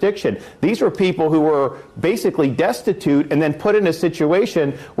jurisdiction. These were people who were basically destitute and then put in a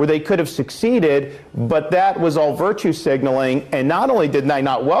situation where they could have succeeded, but that was all virtue signaling. And not only did they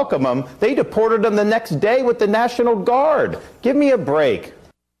not welcome them, they deported them the next day with the National Guard. Give me a break.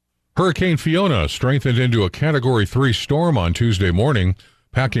 Hurricane Fiona strengthened into a Category 3 storm on Tuesday morning,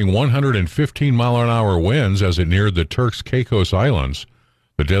 packing 115-mile-an-hour winds as it neared the Turks Caicos Islands.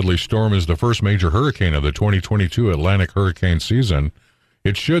 The deadly storm is the first major hurricane of the 2022 Atlantic hurricane season.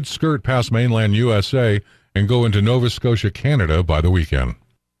 It should skirt past mainland USA and go into Nova Scotia, Canada by the weekend.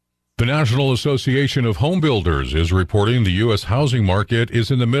 The National Association of Home Builders is reporting the U.S. housing market is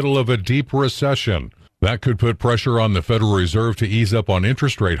in the middle of a deep recession. That could put pressure on the Federal Reserve to ease up on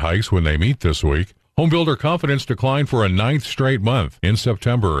interest rate hikes when they meet this week. Homebuilder confidence declined for a 9th straight month in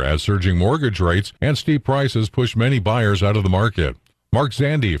September as surging mortgage rates and steep prices pushed many buyers out of the market. Mark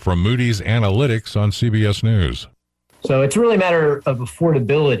Zandi from Moody's Analytics on CBS News. So it's really a matter of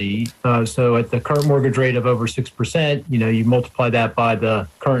affordability. So at the current mortgage rate of over 6%, you multiply that by the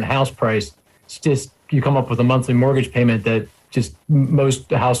current house price. It's just, you come up with a monthly mortgage payment that just most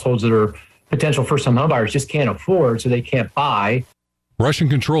households that are potential first-time homebuyers just can't afford, so they can't buy.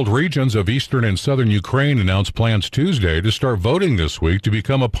 Russian-controlled regions of eastern and southern Ukraine announced plans Tuesday to start voting this week to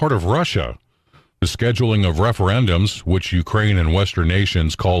become a part of Russia. The scheduling of referendums, which Ukraine and Western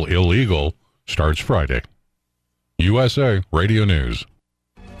nations call illegal, starts Friday. USA Radio News.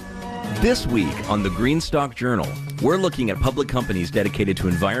 This week on the Greenstock Journal, we're looking at public companies dedicated to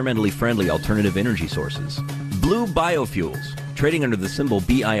environmentally friendly alternative energy sources. Blue Biofuels, trading under the symbol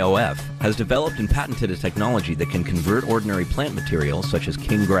BIOF, has developed and patented a technology that can convert ordinary plant materials such as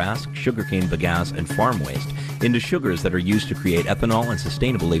king grass, sugarcane bagasse, and farm waste into sugars that are used to create ethanol and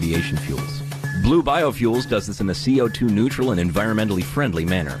sustainable aviation fuels. Blue Biofuels does this in a CO2 neutral and environmentally friendly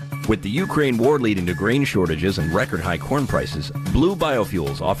manner. With the Ukraine war leading to grain shortages and record high corn prices, Blue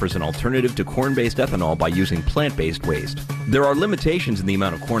Biofuels offers an alternative to corn-based ethanol by using plant-based waste. There are limitations in the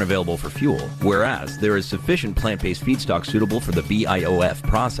amount of corn available for fuel, whereas there is sufficient plant-based feedstock suitable for the BIOF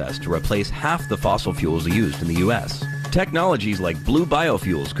process to replace half the fossil fuels used in the U.S. Technologies like Blue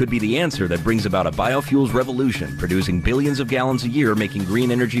Biofuels could be the answer that brings about a biofuels revolution, producing billions of gallons a year, making green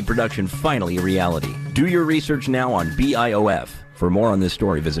energy production finally a reality. Do your research now on BIOF. For more on this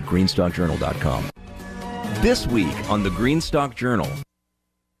story, visit greenstockjournal.com. This week on the Greenstock Journal.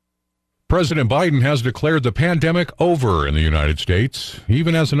 President Biden has declared the pandemic over in the United States,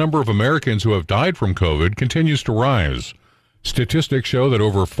 even as the number of Americans who have died from COVID continues to rise. Statistics show that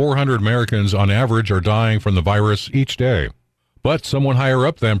over 400 Americans on average are dying from the virus each day. But someone higher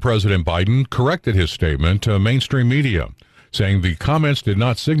up than President Biden corrected his statement to mainstream media, saying the comments did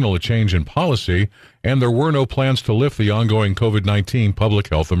not signal a change in policy and there were no plans to lift the ongoing COVID-19 public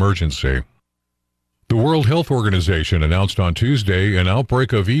health emergency. The World Health Organization announced on Tuesday an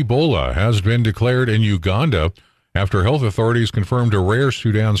outbreak of Ebola has been declared in Uganda after health authorities confirmed a rare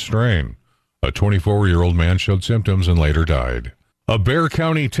Sudan strain. A 24-year-old man showed symptoms and later died. A Bexar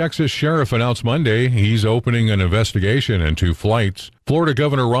County, Texas sheriff announced Monday he's opening an investigation into flights Florida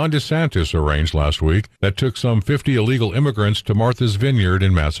Governor Ron DeSantis arranged last week that took some 50 illegal immigrants to Martha's Vineyard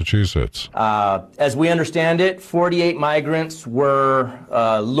in Massachusetts. As we understand it, 48 migrants were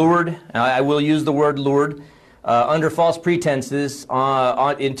lured, I will use the word lured, under false pretenses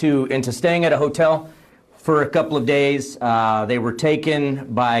into staying at a hotel for a couple of days. They were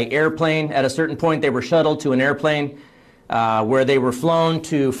taken by airplane. At a certain point, they were shuttled to an airplane where they were flown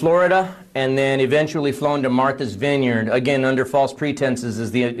to Florida and then eventually flown to Martha's Vineyard, again under false pretenses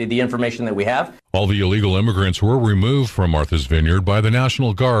is the information that we have. All the illegal immigrants were removed from Martha's Vineyard by the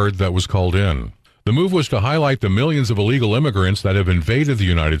National Guard that was called in. The move was to highlight the millions of illegal immigrants that have invaded the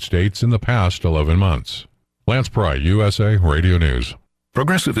United States in the past 11 months. Lance Pry, USA Radio News.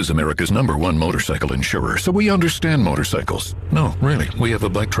 Progressive is America's #1 motorcycle insurer, so we understand motorcycles. No, really, we have a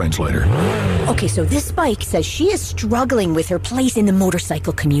bike translator. Okay, so this bike says she is struggling with her place in the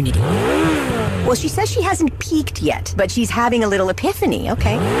motorcycle community. Well, she says she hasn't peaked yet, but she's having a little epiphany,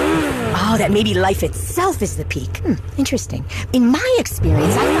 okay? Oh, that maybe life itself is the peak. Interesting. In my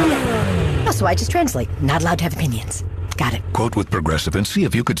experience, I found that... Oh, so I just translate. Not allowed to have opinions. Got it. Quote with Progressive and see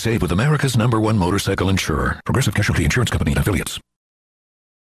if you could save with America's #1 motorcycle insurer. Progressive Casualty Insurance Company and Affiliates.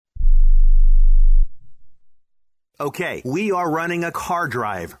 Okay, we are running a car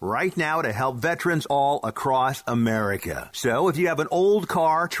drive right now to help veterans all across America. So if you have an old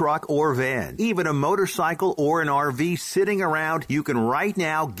car, truck, or van, even a motorcycle or an RV sitting around, you can right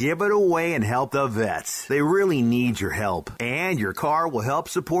now give it away and help the vets. They really need your help. And your car will help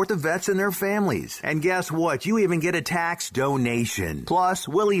support the vets and their families. And guess what? You even get a tax donation. Plus,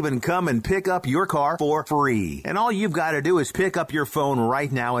 we'll even come and pick up your car for free. And all you've got to do is pick up your phone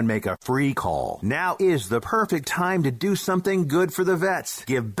right now and make a free call. Now is the perfect time to do something good for the vets.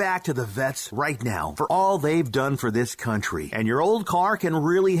 Give back to the vets right now for all they've done for this country. And your old car can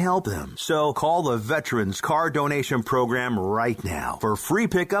really help them. So call the Veterans Car Donation Program right now for free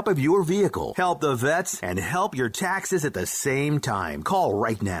pickup of your vehicle. Help the vets and help your taxes at the same time. Call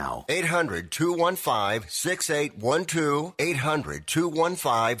right now. 800-215-6812.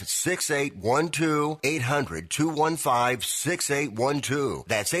 800-215-6812. 800-215-6812.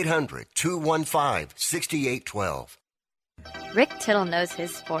 That's 800-215-6812. Rick Tittle knows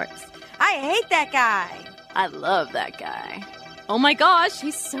his sports. I hate that guy. I love that guy. Oh my gosh,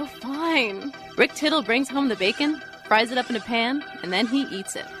 he's so fine. Rick Tittle brings home the bacon, fries it up in a pan, and then he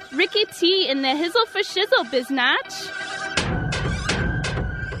eats it. Ricky T in the hizzle for shizzle, biznatch.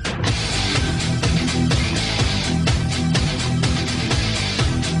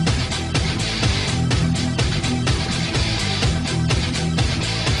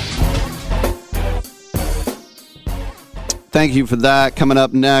 Thank you for that. Coming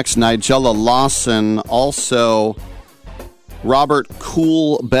up next, Nigella Lawson. Also, Robert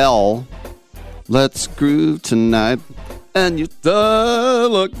Cool Bell. Let's groove tonight. And you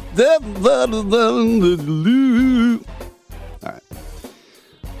look. All right.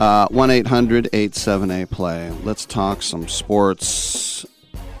 1-800-878-PLAY. Let's talk some sports.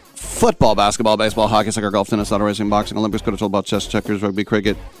 Football, basketball, baseball, hockey, soccer, golf, tennis, auto racing, boxing, Olympics, go to ball, chess, checkers, rugby,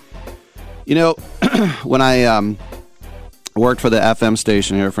 cricket. You know, when I worked for the FM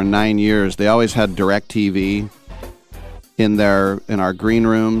station here for 9 years, they always had DirecTV in our green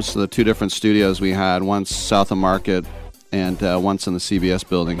rooms, the two different studios we had, once south of Market and once in the CBS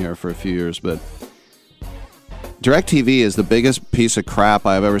building here for a few years. But DirecTV is the biggest piece of crap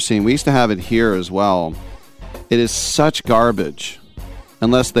I've ever seen. We used to have it here as well. It is such garbage,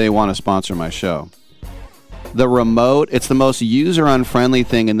 unless they want to sponsor my show. The remote, it's the most user-unfriendly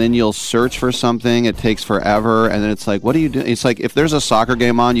thing, and then you'll search for something, it takes forever, and then it's like, what do you do? It's like, if there's a soccer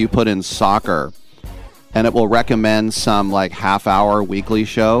game on, you put in soccer, and it will recommend some, like, half-hour weekly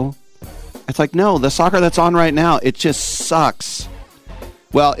show. It's like, no, the soccer that's on right now, it just sucks.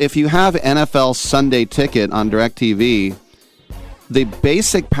 Well, if you have NFL Sunday Ticket on DirecTV, the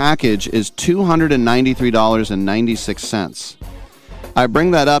basic package is $293.96. I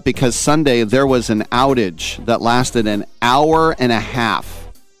bring that up because Sunday there was an outage that lasted an hour and a half.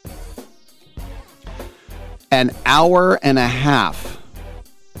 An hour and a half.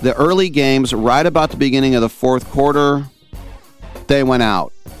 The early games, right about the beginning of the fourth quarter, they went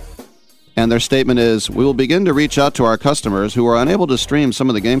out. And their statement is, we will begin to reach out to our customers who are unable to stream some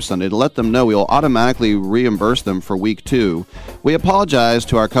of the games Sunday to let them know we will automatically reimburse them for week 2. We apologize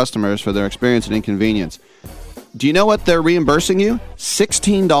to our customers for their experience and inconvenience. Do you know what they're reimbursing you?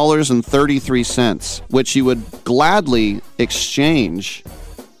 $16.33, which you would gladly exchange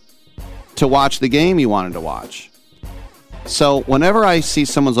to watch the game you wanted to watch. So whenever I see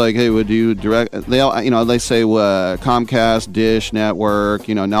someone's like, hey, would you direct, they say Comcast, Dish Network,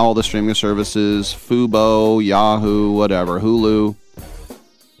 now all the streaming services, Fubo, Yahoo, whatever, Hulu.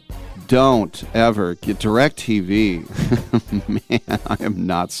 Don't ever get DirecTV. Man, I am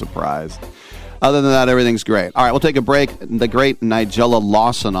not surprised. Other than that, everything's great. All right, we'll take a break. The great Nigella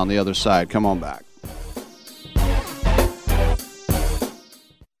Lawson on the other side. Come on back.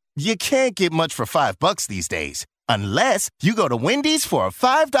 You can't get much for $5 these days. Unless you go to Wendy's for a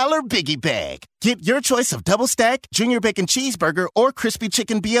 $5 Biggie Bag. Get your choice of Double Stack, Junior Bacon Cheeseburger, or Crispy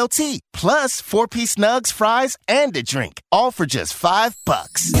Chicken BLT. Plus 4-piece nugs, fries, and a drink. All for just $5.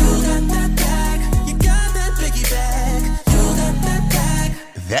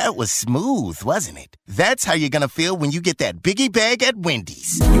 That was smooth, wasn't it? That's how you're going to feel when you get that Biggie Bag at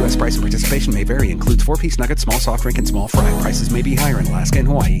Wendy's. U.S. price and participation may vary. Includes 4-piece nuggets, small soft drink, and small fry. Prices may be higher in Alaska and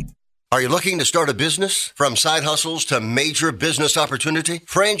Hawaii. Are you looking to start a business? From side hustles to major business opportunity?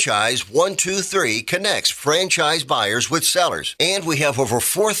 Franchise 123 connects franchise buyers with sellers. And we have over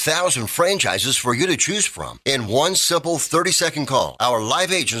 4,000 franchises for you to choose from. In one simple 30-second call, our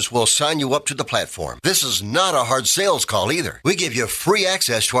live agents will sign you up to the platform. This is not a hard sales call either. We give you free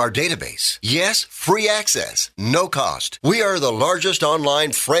access to our database. Yes, free access. No cost. We are the largest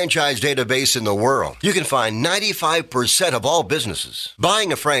online franchise database in the world. You can find 95% of all businesses.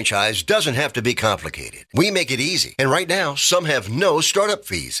 Buying a franchise franchise doesn't have to be complicated. We make it easy. And right now, some have no startup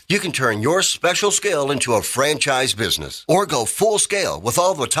fees. You can turn your special skill into a franchise business or go full scale with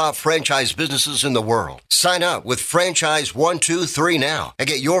all the top franchise businesses in the world. Sign up with Franchise 123 now and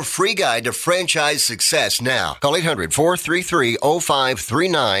get your free guide to franchise success now. Call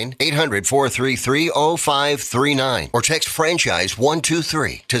 800-433-0539, 800-433-0539, or text Franchise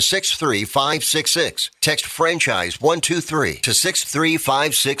 123 to 63566. Text Franchise 123 to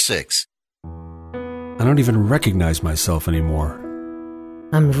 63566. I don't even recognize myself anymore.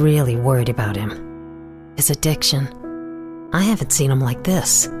 I'm really worried about him. His addiction. I haven't seen him like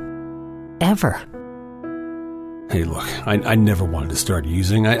this. Ever. Hey, look, I never wanted to start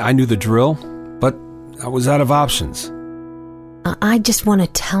using. I knew the drill, but I was out of options. I just want to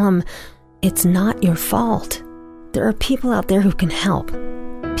tell him it's not your fault. There are people out there who can help.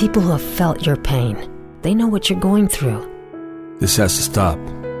 People who have felt your pain. They know what you're going through. This has to stop.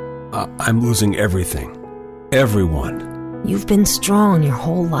 I'm losing everything. Everyone. You've been strong your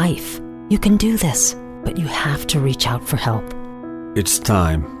whole life. You can do this, but you have to reach out for help. It's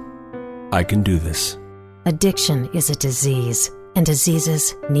time. I can do this. Addiction is a disease, and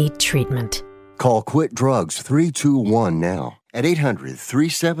diseases need treatment. Call Quit Drugs 321 now at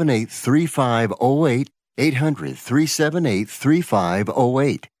 800-378-3508,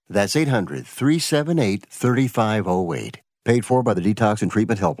 800-378-3508. That's 800-378-3508. Paid for by the Detox and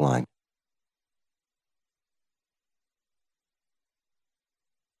Treatment Helpline.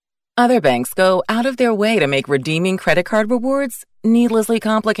 Other banks go out of their way to make redeeming credit card rewards needlessly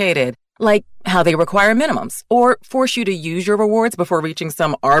complicated, like how they require minimums or force you to use your rewards before reaching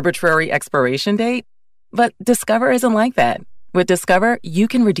some arbitrary expiration date. But Discover isn't like that. With Discover, you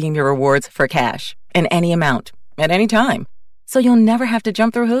can redeem your rewards for cash in any amount, at any time, so you'll never have to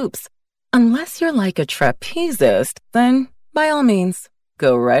jump through hoops. Unless you're like a trapezist, then by all means,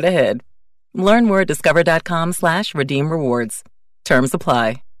 go right ahead. Learn more at discover.com/redeem rewards. Terms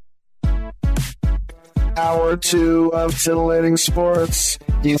apply. Hour 2 of titillating sports.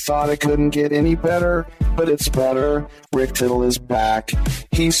 You thought it couldn't get any better, but it's better. Rick Tittle is back.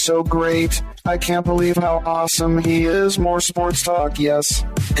 He's so great. I can't believe how awesome he is. More sports talk, yes.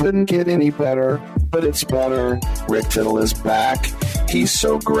 Couldn't get any better, but it's better. Rick Tittle is back. He's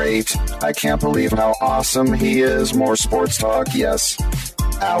so great. I can't believe how awesome he is. More sports talk, yes.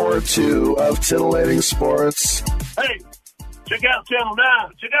 Hour 2 of titillating sports. Hey! Check out Channel 9.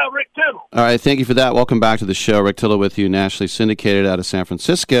 Check out Rick Tittle. All right, thank you for that. Welcome back to the show. Rick Tittle with you, nationally syndicated out of San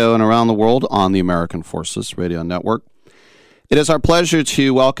Francisco and around the world on the American Forces Radio Network. It is our pleasure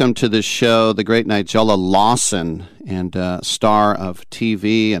to welcome to this show the great Nigella Lawson, and star of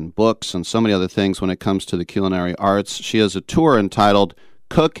TV and books and so many other things when it comes to the culinary arts. She has a tour entitled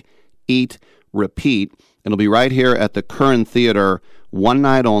Cook, Eat, Repeat. It'll be right here at the Curran Theater, one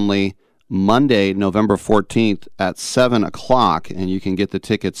night only, Monday, November 14th at 7 o'clock, and you can get the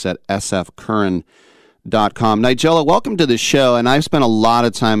tickets at sfcurran.com. Nigella, welcome to the show, and I've spent a lot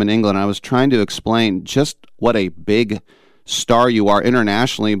of time in England. I was trying to explain just what a big star you are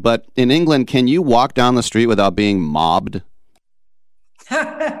internationally, but in England, can you walk down the street without being mobbed? Do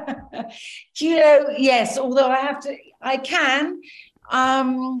you know, yes, although I can.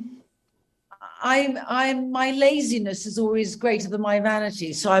 My laziness is always greater than my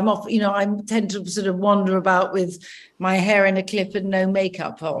vanity. So I'm off, I tend to sort of wander about with my hair in a clip and no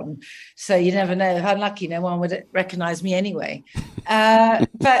makeup on. So you never know. How lucky no one would recognize me anyway.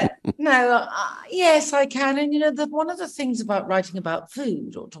 But no, yes, I can. And, one of the things about writing about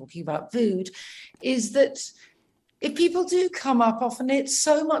food or talking about food is that if people do come up, often it's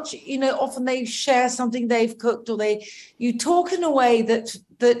so much, often they share something they've cooked, or you talk in a way that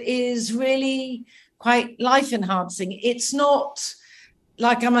is really quite life enhancing. It's not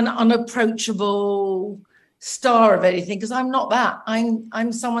like I'm an unapproachable star of anything, because I'm not that.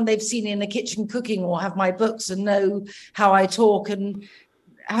 I'm someone they've seen in the kitchen cooking or have my books and know how I talk and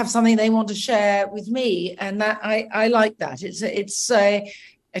have something they want to share with me. And that I like that. It's a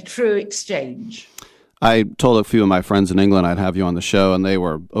true exchange. I told a few of my friends in England I'd have you on the show, and they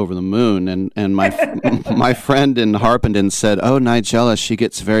were over the moon. And my my friend in Harpenden said, "Oh, Nigella, she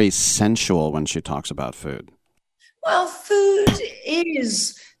gets very sensual when she talks about food." Well, food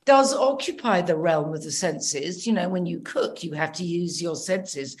does occupy the realm of the senses. When you cook, you have to use your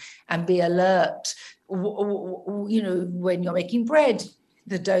senses and be alert. When you're making bread,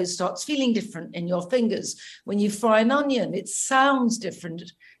 the dough starts feeling different in your fingers. When you fry an onion, it sounds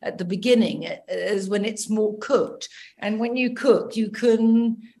different at the beginning as when it's more cooked. And when you cook, you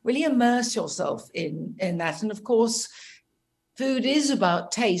can really immerse yourself in that. And of course, food is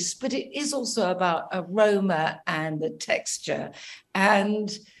about taste, but it is also about aroma and the texture.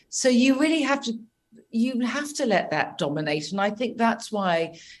 And So you really have to let that dominate. And I think that's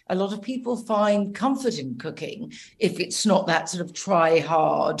why a lot of people find comfort in cooking, if it's not that sort of try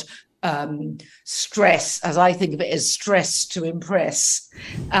hard stress, as I think of it, as stress to impress,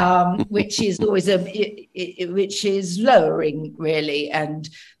 which is always which is lowering really, and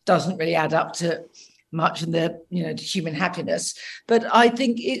doesn't really add up to much in the to human happiness. But I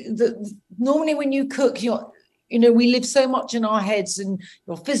think normally when you cook, we live so much in our heads, and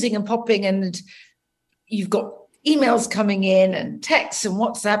you're fizzing and popping, and you've got emails coming in and texts and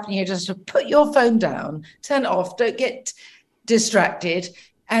WhatsApp, and you just have to put your phone down, turn it off, don't get distracted.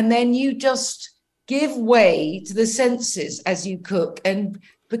 And then you just give way to the senses as you cook and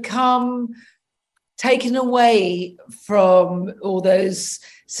become taken away from all those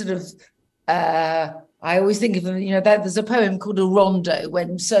sort of, I always think of them, there's a poem called a rondo,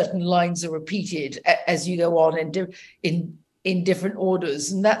 when certain lines are repeated as you go on in different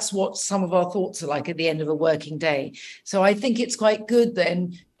orders. And that's what some of our thoughts are like at the end of a working day. So I think it's quite good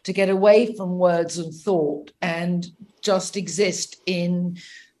then to get away from words and thought and just exist in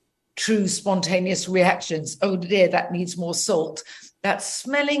true spontaneous reactions. Oh dear, that needs more salt. That's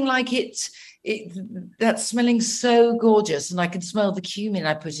smelling like that's smelling so gorgeous, and I can smell the cumin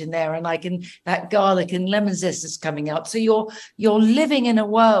I put in there, and that garlic and lemon zest is coming out. So you're living in a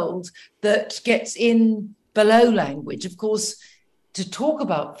world that gets in below language. Of course, to talk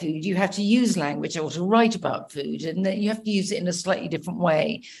about food, you have to use language, or to write about food, and then you have to use it in a slightly different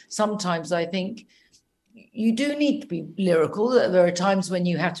way. Sometimes I think you do need to be lyrical. There are times when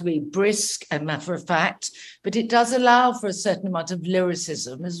you have to be brisk and matter of fact, but it does allow for a certain amount of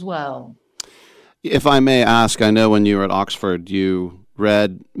lyricism as well. If I may ask, I know when you were at Oxford, you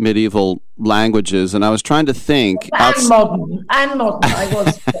read medieval languages, and I was trying to think. And modern. I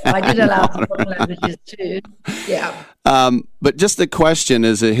did allow for modern languages too. Yeah. But just the question,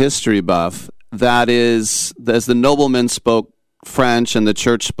 as a history buff, that is, as the noblemen spoke French and the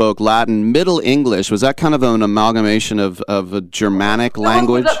church spoke Latin, Middle English, was that kind of an amalgamation of a Germanic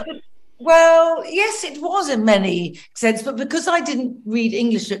language? Well, yes, it was in many sense, but because I didn't read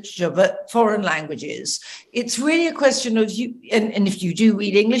English literature, but foreign languages, it's really a question of you, and if you do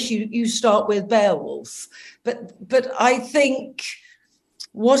read English, you start with Beowulf. But I think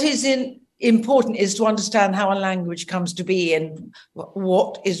what is important is to understand how a language comes to be and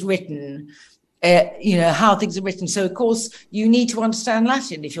what is written, how things are written. So, of course, you need to understand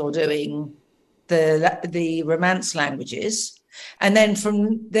Latin if you're doing the Romance languages. And then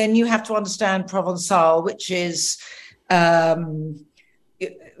you have to understand Provençal, which is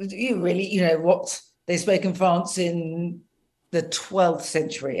what they spoke in France in the 12th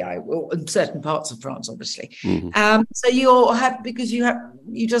century, in certain parts of France, obviously. Mm-hmm. So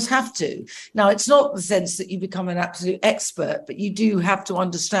you just have to. Now, it's not the sense that you become an absolute expert, but you do have to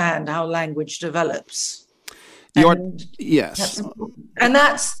understand how language develops. Yes. And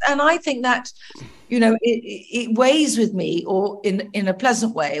I think that, it weighs with me, or in a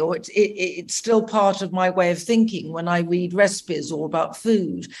pleasant way, or it's still part of my way of thinking when I read recipes or about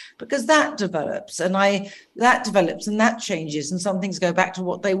food, because that develops and that changes, and some things go back to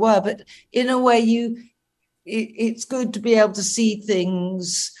what they were. But in a way, it's good to be able to see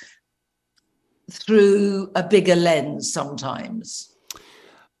things through a bigger lens sometimes.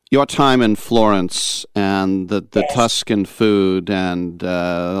 Your time in Florence and the yes. Tuscan food, and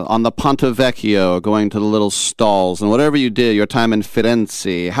on the Ponte Vecchio, going to the little stalls, and whatever you did, your time in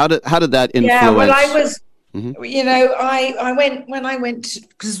Firenze, how did that influence? Yeah, well, I was, I went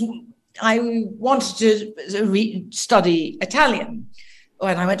because I wanted to study Italian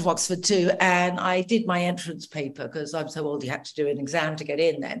when I went to Oxford too, and I did my entrance paper because I'm so old you had to do an exam to get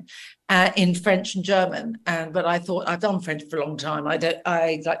in then, in French and German. But I thought, I've done French for a long time. I'd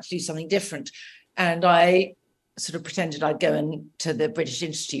like to do something different. And I sort of pretended I'd go into the British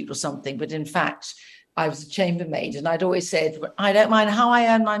Institute or something. But in fact, I was a chambermaid, and I'd always said, I don't mind how I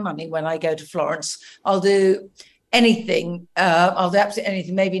earn my money when I go to Florence. I'll do anything. I'll do absolutely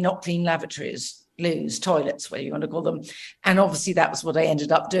anything, maybe not clean lavatories. Loos, toilets, whatever you want to call them. And obviously that was what I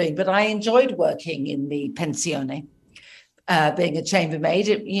ended up doing. But I enjoyed working in the pensione, being a chambermaid.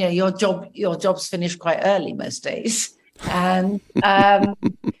 Your job's finished quite early most days. And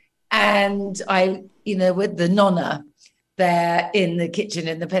and I, with the nonna there in the kitchen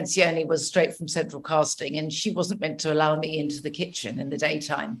in the pensione was straight from Central Casting, and she wasn't meant to allow me into the kitchen in the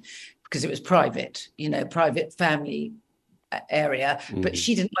daytime because it was private, private family area, but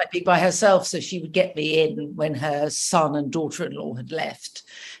she didn't like being by herself, so she would get me in when her son and daughter-in-law had left,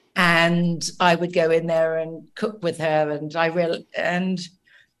 and I would go in there and cook with her, and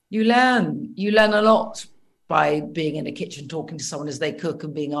you learn a lot by being in a kitchen, talking to someone as they cook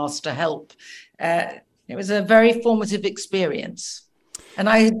and being asked to help. It was a very formative experience. And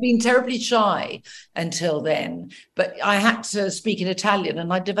I had been terribly shy until then, but I had to speak in Italian,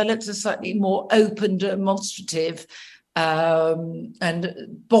 and I developed a slightly more open, demonstrative, and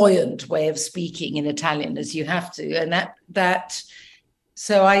buoyant way of speaking in Italian, as you have to, and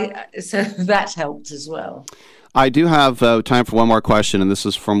so that helped as well. I do have time for one more question, and this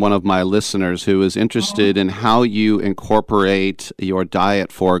is from one of my listeners who is interested in how you incorporate your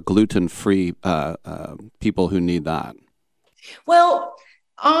diet for gluten-free people who need that. Well,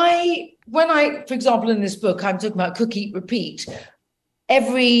 for example, in this book, I'm talking about Cook, Eat, Repeat.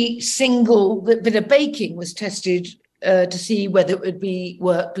 Every single bit of baking was tested to see whether it would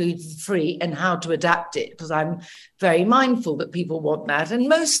work gluten-free and how to adapt it, because I'm very mindful that people want that, and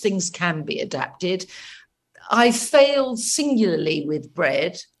most things can be adapted. I failed singularly with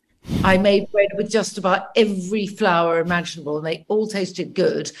bread. I made bread with just about every flour imaginable, and they all tasted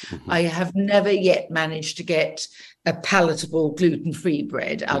good. Mm-hmm. I have never yet managed to get a palatable gluten-free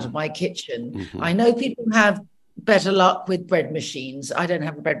bread out of my kitchen. Mm-hmm. I know people have better luck with bread machines. I don't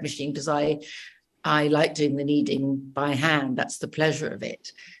have a bread machine because I like doing the kneading by hand. That's the pleasure of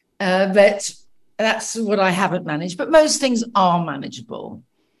it. But that's what I haven't managed. But most things are manageable.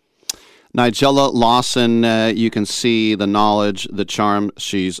 Nigella Lawson, you can see the knowledge, the charm.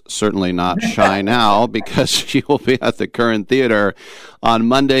 She's certainly not shy now because she will be at the Curran Theater on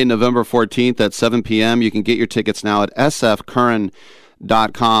Monday, November 14th at 7 p.m. You can get your tickets now at sfcurran.com.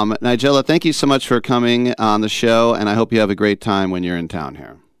 Nigella, thank you so much for coming on the show, and I hope you have a great time when you're in town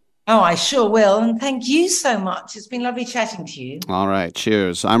here. Oh, I sure will, and thank you so much. It's been lovely chatting to you. All right,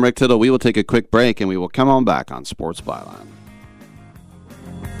 cheers. I'm Rick Tittle. We will take a quick break, and we will come on back on Sports Byline.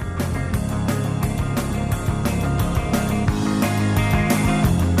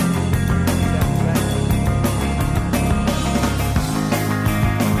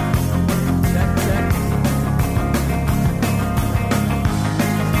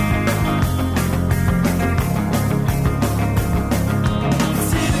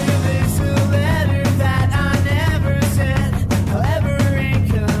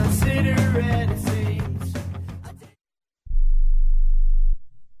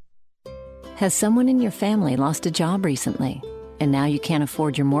 Has someone in your family lost a job recently, and now you can't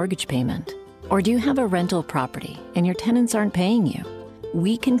afford your mortgage payment? Or do you have a rental property and your tenants aren't paying you?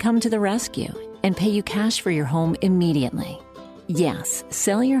 We can come to the rescue and pay you cash for your home immediately. Yes,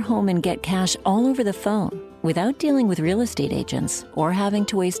 sell your home and get cash all over the phone without dealing with real estate agents or having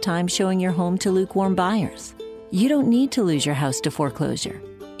to waste time showing your home to lukewarm buyers. You don't need to lose your house to foreclosure.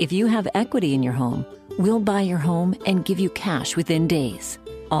 If you have equity in your home, we'll buy your home and give you cash within days.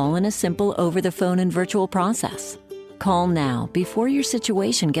 All in a simple over-the-phone and virtual process. Call now before your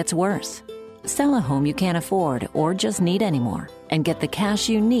situation gets worse. Sell a home you can't afford or just need anymore and get the cash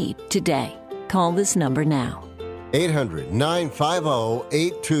you need today. Call this number now.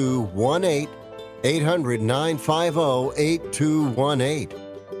 800-950-8218. 800-950-8218.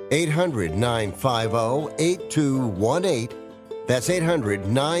 800-950-8218. That's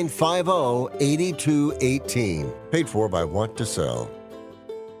 800-950-8218. Paid for by Want to Sell.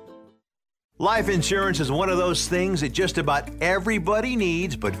 Life insurance is one of those things that just about everybody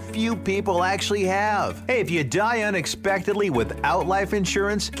needs, but few people actually have. Hey, if you die unexpectedly without life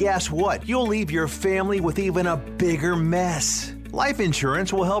insurance, guess what? You'll leave your family with even a bigger mess. Life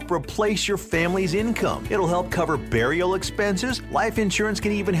insurance will help replace your family's income. It'll help cover burial expenses. Life insurance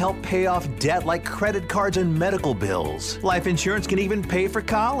can even help pay off debt like credit cards and medical bills. Life insurance can even pay for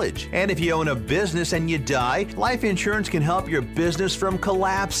college. And if you own a business and you die, life insurance can help your business from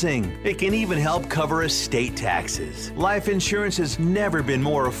collapsing. It can even help cover estate taxes. Life insurance has never been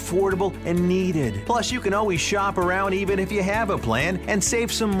more affordable and needed. Plus, you can always shop around even if you have a plan and save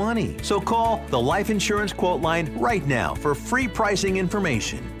some money. So call the Life Insurance Quote Line right now for free pricing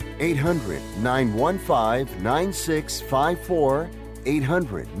information. 800-915-9654.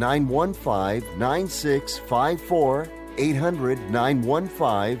 800-915-9654.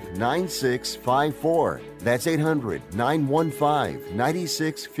 800-915-9654. That's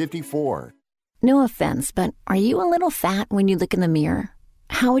 800-915-9654. No offense, but are you a little fat when you look in the mirror?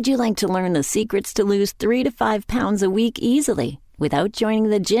 How would you like to learn the secrets to lose 3 to 5 pounds a week easily without joining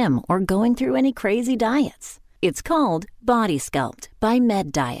the gym or going through any crazy diets? It's called Body Sculpt by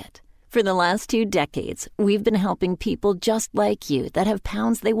Med Diet. For the last 2 decades, we've been helping people just like you that have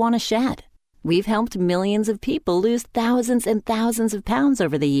pounds they want to shed. We've helped millions of people lose thousands and thousands of pounds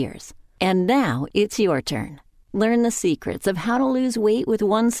over the years. And now it's your turn. Learn the secrets of how to lose weight with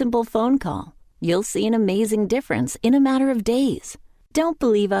one simple phone call. You'll see an amazing difference in a matter of days. Don't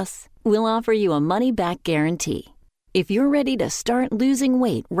believe us? We'll offer you a money-back guarantee. If you're ready to start losing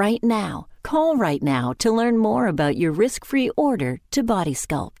weight right now, call right now to learn more about your risk-free order to Body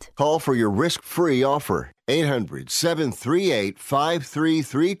Sculpt. Call for your risk-free offer.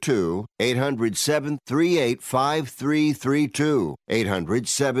 800-738-5332. 800-738-5332.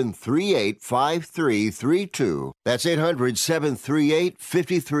 800-738-5332. That's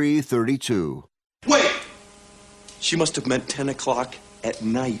 800-738-5332. Wait! She must have meant 10 o'clock at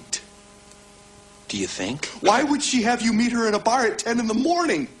night. Do you think? Why would she have you meet her at a bar at 10 in the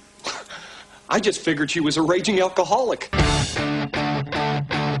morning? I just figured she was a raging alcoholic.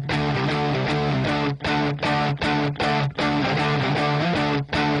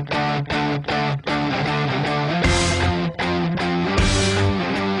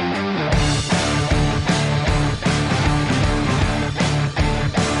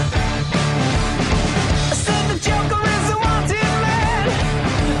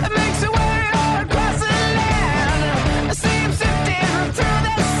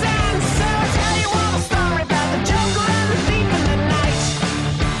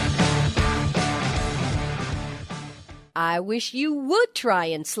 I wish you would try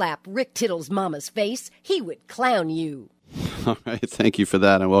and slap Rick Tittle's mama's face. He would clown you. All right, thank you for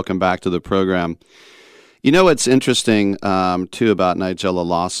that, and welcome back to the program. You know what's interesting, too, about Nigella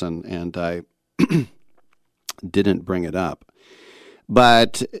Lawson, and I didn't bring it up,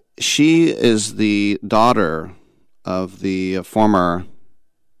 but she is the daughter of the former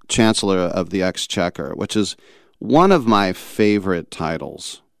Chancellor of the Exchequer, which is one of my favorite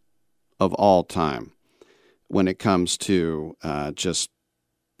titles of all time when it comes to just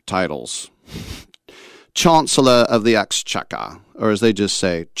titles. Chancellor of the Exchequer, or as they just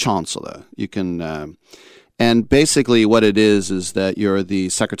say, Chancellor. You can, and basically what it is that you're the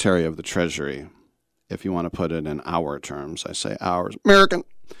Secretary of the Treasury, if you want to put it in our terms. I say ours. American.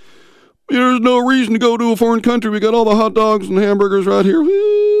 There's no reason to go to a foreign country. We got all the hot dogs and hamburgers right here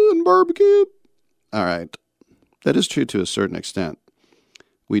and barbecue. All right. That is true to a certain extent.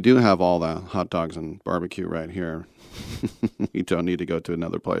 We do have all the hot dogs and barbecue right here. We don't need to go to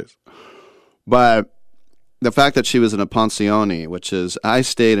another place. But the fact that she was in a pensione, which is, I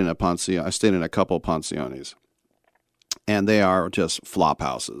stayed in a couple pensiones, and they are just flop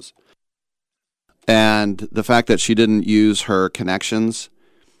houses. And the fact that she didn't use her connections,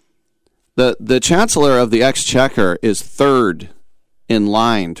 the Chancellor of the Exchequer is third in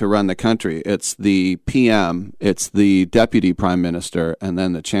line to run the country. It's the PM, it's the Deputy Prime Minister, and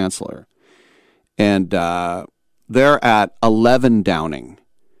then the Chancellor. And they're at 11 Downing.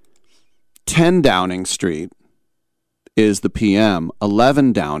 10 Downing Street is the PM.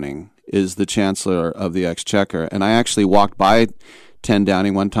 11 Downing is the Chancellor of the Exchequer. And I actually walked by 10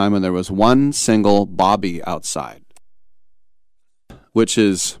 Downing one time, and there was one single Bobby outside, which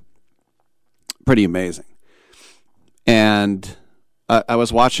is pretty amazing. And I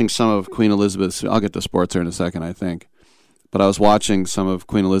was watching some of Queen Elizabeth's, I'll get to sports here in a second, I think, but I was watching some of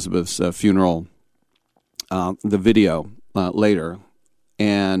Queen Elizabeth's funeral, the video later,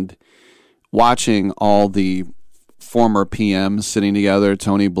 and watching all the former PMs sitting together,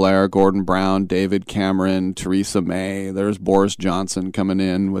 Tony Blair, Gordon Brown, David Cameron, Theresa May, there's Boris Johnson coming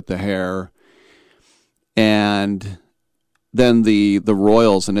in with the hair, and then the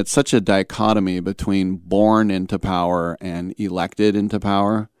royals, and it's such a dichotomy between born into power and elected into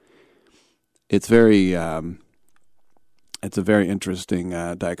power. It's very, it's a very interesting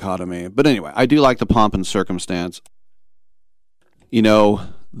dichotomy. But anyway, I do like the pomp and circumstance. You know,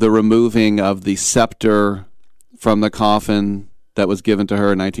 the removing of the scepter from the coffin that was given to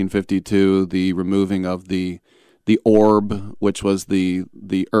her in 1952, the removing of the orb, which was the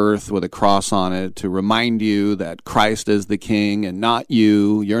earth with a cross on it, to remind you that Christ is the king and not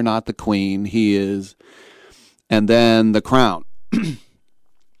you. You're not the queen. He is. And then the crown.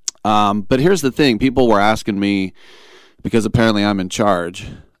 But here's the thing. People were asking me, because apparently I'm in charge,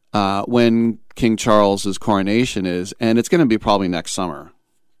 when King Charles's coronation is, and it's going to be probably next summer.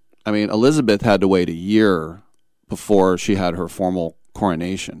 I mean, Elizabeth had to wait a year before she had her formal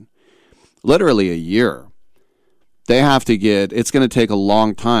coronation. Literally a year. They have to it's going to take a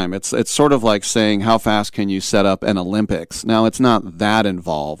long time. It's sort of like saying, how fast can you set up an Olympics? Now, it's not that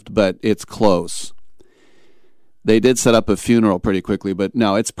involved, but it's close. They did set up a funeral pretty quickly, but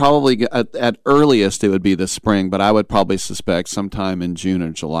no, it's probably, at earliest, it would be this spring, but I would probably suspect sometime in June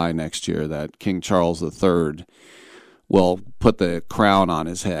or July next year that King Charles III will put the crown on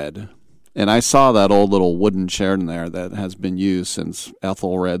his head. And I saw that old little wooden chair in there that has been used since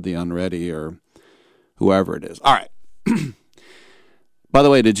Ethelred the Unready or whoever it is. All right. By the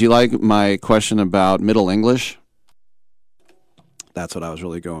way, did you like my question about Middle English? That's what I was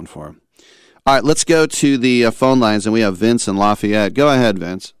really going for. All right, let's go to the phone lines, and we have Vince in Lafayette. Go ahead,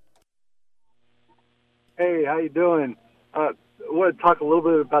 Vince. Hey, how you doing? I want to talk a little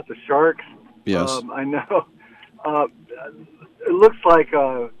bit about the Sharks. Yes. I know. It looks like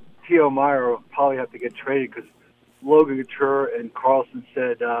T.O. Meyer will probably have to get traded because Logan Couture and Carlson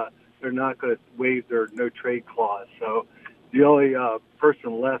said they're not going to waive their no-trade clause. So the only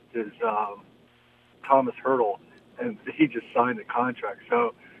person left is Thomas Hertl, and he just signed the contract.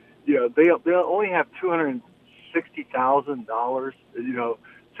 So, they only have $260,000,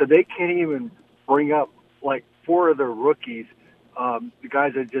 so they can't even bring up like 4 of their rookies, the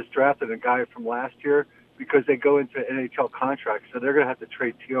guys that just drafted a guy from last year, because they go into NHL contracts. So they're going to have to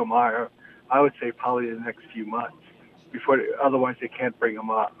trade T.O. Meyer, I would say probably in the next few months, otherwise they can't bring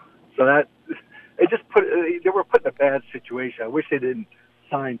him up. So they were put in a bad situation. I wish they didn't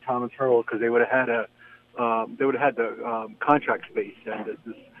sign Thomas Hertl because they would have had the contract space.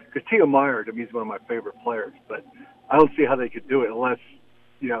 Because T.O. Meyer, to me, is one of my favorite players, but I don't see how they could do it unless,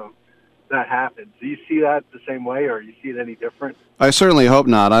 that happens. Do you see that the same way, or you see it any different? I certainly hope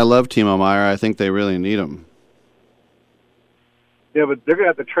not. I love Timo Meyer. I think they really need him. Yeah, but they're going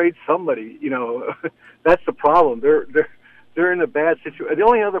to have to trade somebody. That's the problem. They're in a bad situation. The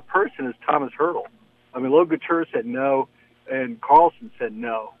only other person is Thomas Hertl. I mean, Logan Couture said no, and Carlson said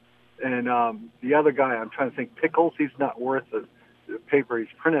no. And the other guy, I'm trying to think, Pickles, he's not worth the paper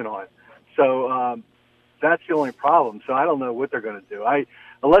he's printed on. So that's the only problem. So I don't know what they're going to do.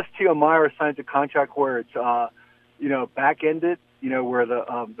 Unless T.O. Meyer signs a contract where it's, back-ended, where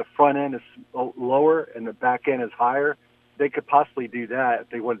the front end is lower and the back end is higher, they could possibly do that if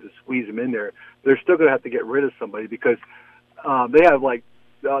they wanted to squeeze him in there. They're still going to have to get rid of somebody because they have, like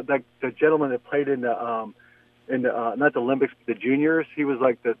the gentleman that played in the not the Olympics, but the juniors. He was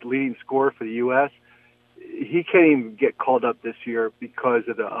like the leading scorer for the U.S. He can't even get called up this year because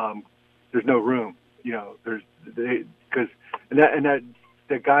of there's no room.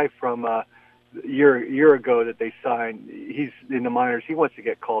 The guy from a year ago that they signed, he's in the minors. He wants to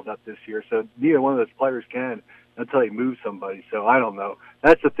get called up this year, so neither one of those players can until they move somebody. So I don't know.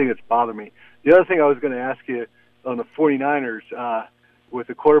 That's the thing that's bothering me. The other thing I was going to ask you on the 49ers with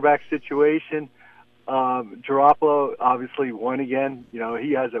the quarterback situation, Garoppolo obviously won again.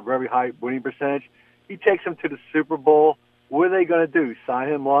 He has a very high winning percentage. He takes them to the Super Bowl. What are they going to do? Sign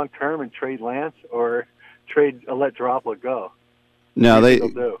him long term and trade Lance, or let Garoppolo go? No,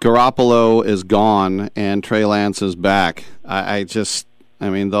 Garoppolo is gone and Trey Lance is back.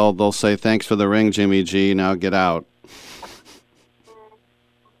 They'll say thanks for the ring, Jimmy G. Now get out.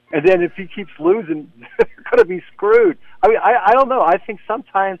 And then if he keeps losing, they're going to be screwed. I don't know. I think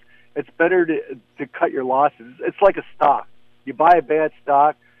sometimes it's better to cut your losses. It's like a stock. You buy a bad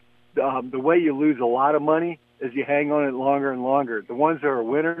stock. The way you lose a lot of money is you hang on it longer and longer. The ones that are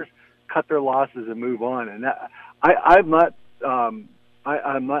winners cut their losses and move on. And I'm not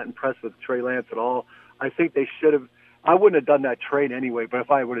impressed with Trey Lance at all. I think they should have. I wouldn't have done that trade anyway. But if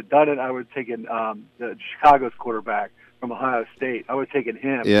I would have done it, I would have taken the Chicago's quarterback from Ohio State. I would have taken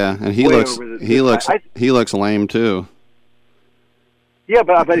him. Yeah, and he looks lame too. Yeah,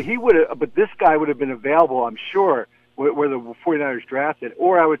 but he would have. But this guy would have been available, I'm sure, where the 49ers drafted.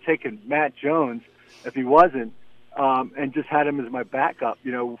 Or I would have taken Matt Jones if he wasn't, and just had him as my backup.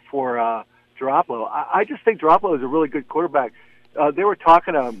 For Garoppolo. I just think Garoppolo is a really good quarterback. They were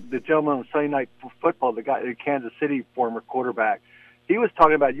talking to the gentleman on Sunday Night Football, the guy, the Kansas City former quarterback. He was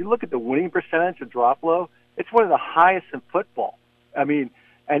talking about, you look at the winning percentage of Garoppolo, it's one of the highest in football. I mean,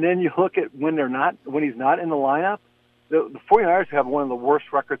 and then you look at when he's not in the lineup, the 49ers have one of the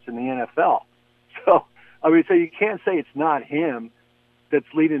worst records in the NFL. So you can't say it's not him that's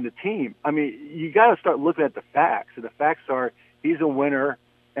leading the team. I mean, you got to start looking at the facts. And the facts are he's a winner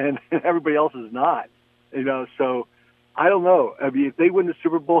and everybody else is not. So I don't know. I mean, if they win the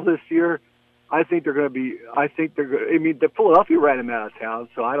Super Bowl this year, I think they're going to be. The Philadelphia ran him out of town,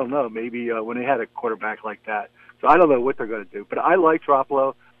 so I don't know. Maybe when they had a quarterback like that, so I don't know what they're going to do. But I like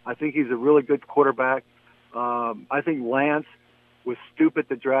Garoppolo. I think he's a really good quarterback. I think Lance was stupid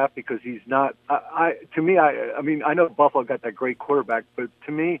to draft because he's not. I know Buffalo got that great quarterback, but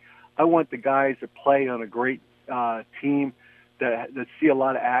to me, I want the guys that play on a great team that see a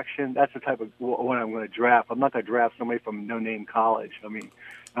lot of action. That's the type of one I'm going to draft. I'm not going to draft somebody from no-name college. And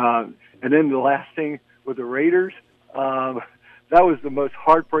then the last thing with the Raiders, that was the most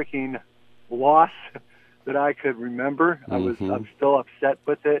heartbreaking loss that I could remember. Mm-hmm. I'm still upset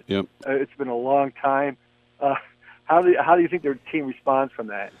with it. Yep. It's been a long time. How do you think their team responds from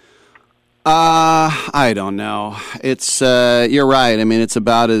that? I don't know. It's you're right. I mean, it's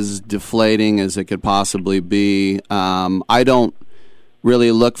about as deflating as it could possibly be. I don't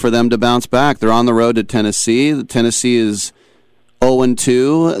really look for them to bounce back. They're on the road to Tennessee. Tennessee is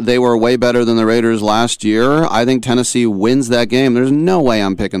 0-2. They were way better than the Raiders last year. I think Tennessee wins that game. There's no way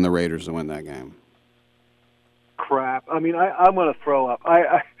I'm picking the Raiders to win that game. Crap. I mean, I'm going to throw up.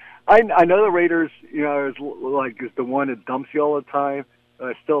 I know the Raiders, is the one that dumps you all the time.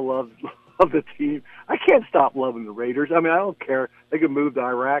 I still love the team. I can't stop loving the Raiders. I mean, I don't care. They can move to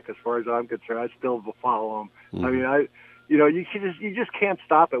Iraq as far as I'm concerned. I still follow them. Mm-hmm. I mean, you just can't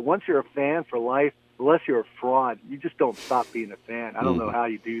stop it. Once you're a fan for life, unless you're a fraud, you just don't stop being a fan. I don't know how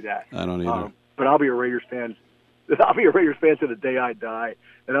you do that. I don't either. But I'll be a Raiders fan. I'll be a Raiders fan to the day I die.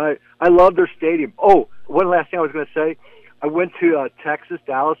 And I love their stadium. Oh, one last thing I was going to say. I went to Texas,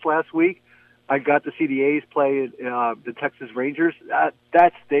 Dallas last week. I got to see the A's play the Texas Rangers.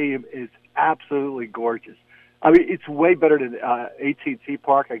 That stadium is absolutely gorgeous. I mean, it's way better than AT&T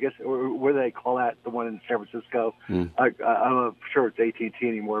Park, I guess, or what do they call that, the one in San Francisco? I'm not sure it's AT&T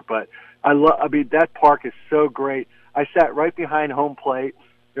anymore, but I mean, that park is so great. I sat right behind home plate.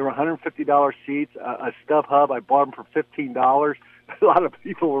 There were $150 seats, a StubHub. I bought them for $15. A lot of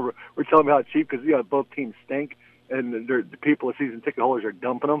people were telling me how cheap because both teams stink, and the people, the season ticket holders, are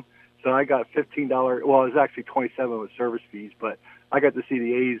dumping them. So I got $15. Well, it was actually $27 with service fees, but I got to see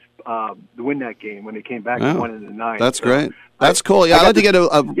the A's win that game when they came back and won in the ninth. That's great. That's cool. Yeah, I'd like to get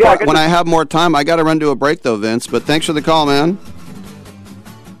when I have more time. I got to run to a break though, Vince. But thanks for the call, man.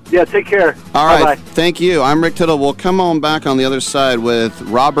 Yeah, take care. All right. Bye-bye. Thank you. I'm Rick Tittle. We'll come on back on the other side with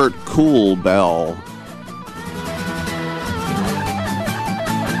Robert Coolbell.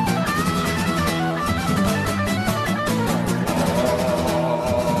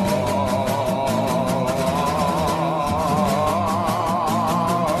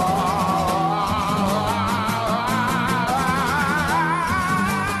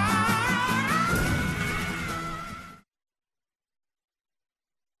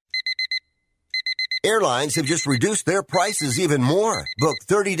 Airlines have just reduced their prices even more. Book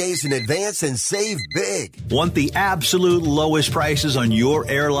 30 days in advance and save big. Want the absolute lowest prices on your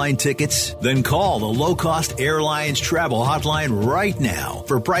airline tickets? Then call the Low Cost Airlines Travel Hotline right now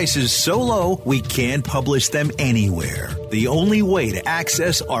for prices so low we can't publish them anywhere. The only way to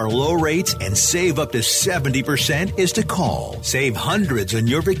access our low rates and save up to 70% is to call. Save hundreds on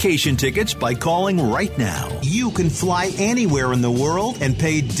your vacation tickets by calling right now. You can fly anywhere in the world and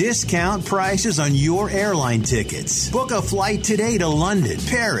pay discount prices on your airline tickets. Book a flight today to London,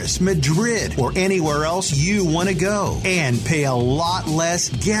 Paris, Madrid, or anywhere else you want to go and pay a lot less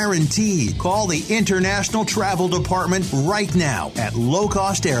guaranteed. Call the International Travel Department right now at Low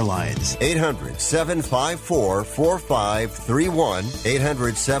Cost Airlines. 800-754-4531.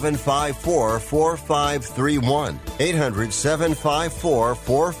 800-754-4531.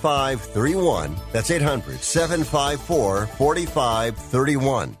 800-754-4531. That's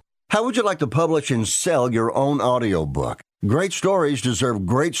 800-754-4531. How would you like to publish and sell your own audiobook? Great stories deserve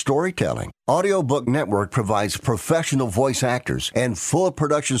great storytelling. Audiobook Network provides professional voice actors and full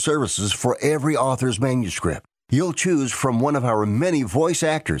production services for every author's manuscript. You'll choose from one of our many voice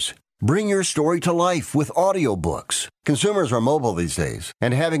actors. Bring your story to life with audiobooks. Consumers are mobile these days,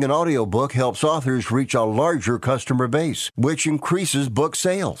 and having an audiobook helps authors reach a larger customer base, which increases book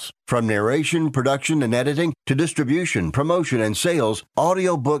sales. From narration, production, and editing to distribution, promotion, and sales,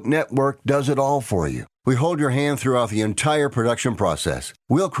 Audiobook Network does it all for you. We hold your hand throughout the entire production process.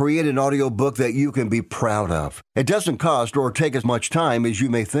 We'll create an audiobook that you can be proud of. It doesn't cost or take as much time as you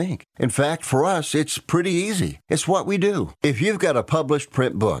may think. In fact, for us, it's pretty easy. It's what we do. If you've got a published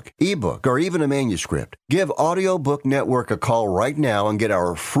print book, ebook, or even a manuscript, give Audiobook Network a call right now and get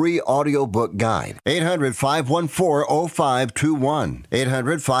our free audiobook guide. 800-514-0521.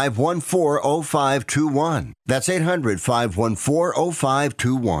 800-514-0521. That's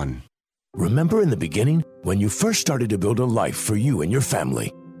 800-514-0521. Remember in the beginning, when you first started to build a life for you and your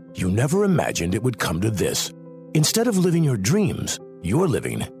family, you never imagined it would come to this. Instead of living your dreams, you're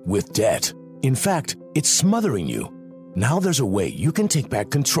living with debt. In fact, it's smothering you. Now there's a way you can take back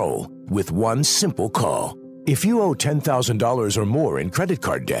control with one simple call. If you owe $10,000 or more in credit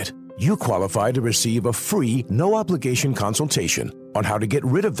card debt, you qualify to receive a free, no-obligation consultation on how to get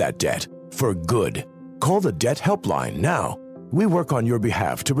rid of that debt for good. Call the Debt Helpline now. We work on your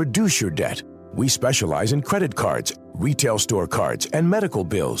behalf to reduce your debt. We specialize in credit cards, retail store cards, and medical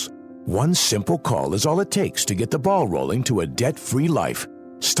bills. One simple call is all it takes to get the ball rolling to a debt-free life.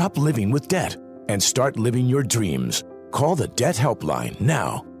 Stop living with debt and start living your dreams. Call the Debt Helpline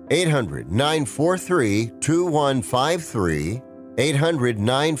now. 800-943-2153.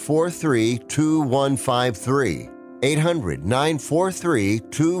 800-943-2153.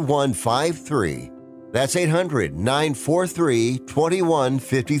 800-943-2153. That's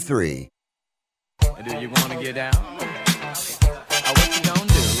 800-943-2153. Do you want to get out? What you gonna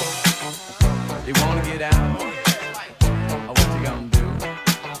do? You want to get out? What you gonna do?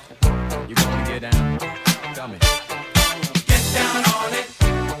 You gonna get out? Tell me. Get down on it.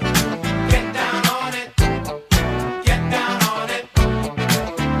 Get down on it. Get down on it.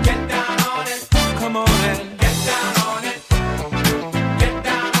 Get down on it. Come on and get down on it. Get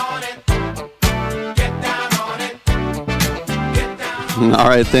down on it. Get down on it. Get down. All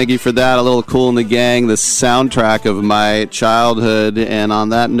right, thank you for that. A little Kool and the Gang, the soundtrack of my childhood. And on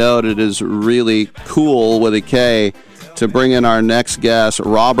that note, it is really cool with a K to bring in our next guest,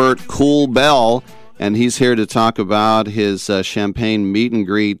 Robert Kool Bell. And he's here to talk about his champagne meet and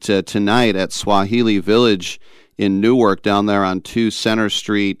greet tonight at Swahili Village in Newark down there on 2 Center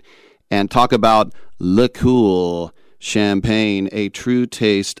Street, and talk about Le Kool Champagne, a true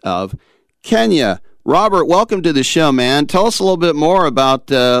taste of Kenya. Robert, welcome to the show, man. Tell us a little bit more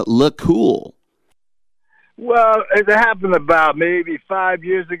about Le Kool. Well, it happened about maybe 5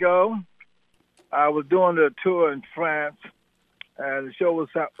 years ago. I was doing a tour in France, and the show was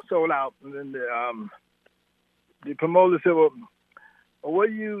sold out. And then the promoter said, well, what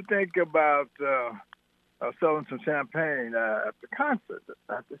do you think about selling some champagne at the concert,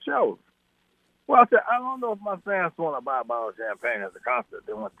 at the show? Well, I said, I don't know if my fans want to buy a bottle of champagne at the concert.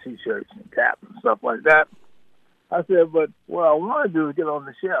 They want T-shirts and caps and stuff like that. I said, but what I want to do is get on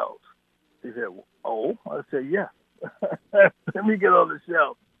the shelves. He said, oh? I said, yeah. Let me get on the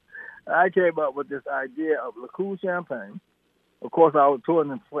shelf. I came up with this idea of Le Kool Champagne. Of course, I was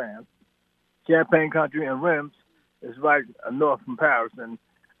touring in France. Champagne country and Reims is right north from Paris. And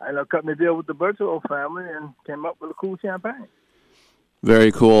I ended up cutting a deal with the Berthelot family and came up with Le Kool Champagne.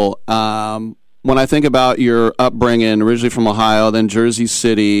 Very cool. When I think about your upbringing, originally from Ohio, then Jersey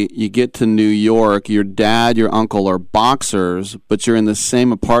City, you get to New York, your dad, your uncle are boxers, but you're in the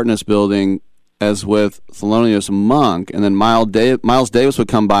same apartment building as with Thelonious Monk, and then Miles Davis would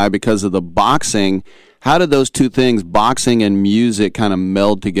come by because of the boxing. How did those two things, boxing and music, kind of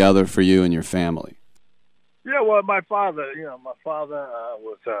meld together for you and your family? Yeah, well, my father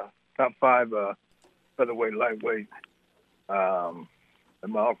was top 5 featherweight, lightweight.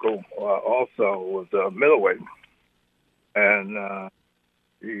 And my uncle also was middleweight, and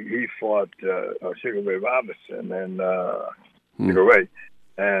he fought Sugar Ray Robinson and Sugar Ray,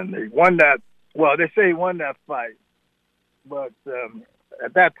 and he won that. Well, they say he won that fight, but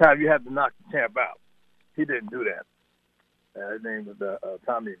at that time you had to knock the champ out. He didn't do that. His name was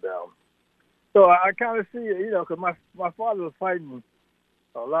Tommy Bell. So I kind of see it, because my father was fighting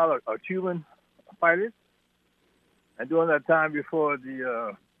a lot of Cuban fighters. And during that time before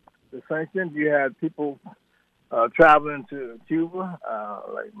the sanctions, you had people traveling to Cuba,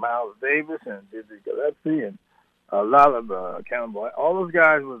 like Miles Davis and Dizzy Gillespie, and a lot of Cannonball. All those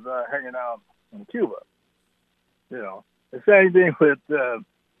guys was hanging out in Cuba. The same thing with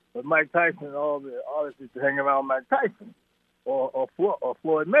Mike Tyson and all the artists used to hang around Mike Tyson or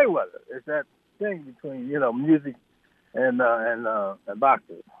Floyd Mayweather. It's that thing between music and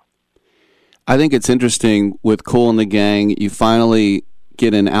boxers. I think it's interesting with Kool and the Gang, you finally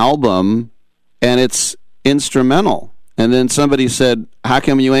get an album and it's instrumental. And then somebody said, how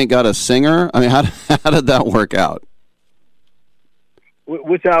come you ain't got a singer? I mean, how did that work out?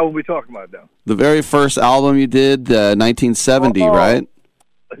 Which album are we talking about now? The very first album you did, 1970, right?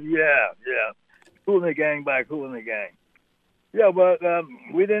 Yeah. Kool and the Gang by Kool and the Gang. Yeah, but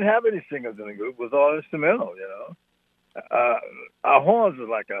we didn't have any singers in the group. It was all instrumental, Our horns are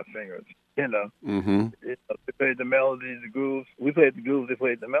like our singers. Mm-hmm. They played the melodies, the grooves. We played the grooves, they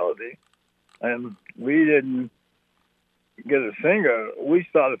played the melody. And we didn't get a singer. We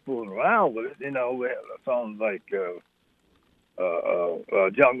started fooling around with it. We had songs like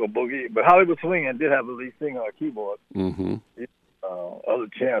Jungle Boogie. But Hollywood Swingin' did have a lead singer on keyboard. Mm-hmm. Other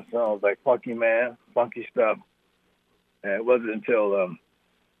chant songs like Funky Man, Funky Stuff. And it wasn't until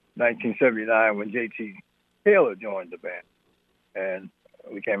 1979 when J.T. Taylor joined the band. And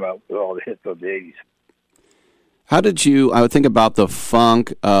we came out with all the hits of the 80s. How did I would think about the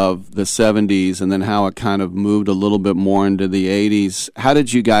funk of the 70s and then how it kind of moved a little bit more into the 80s. How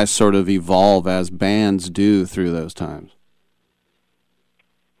did you guys sort of evolve as bands do through those times?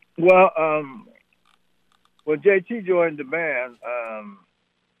 Well, when JT joined the band,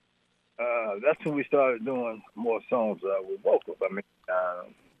 that's when we started doing more songs with vocals. I mean,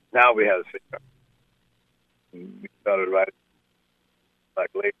 now we had a singer. We started writing like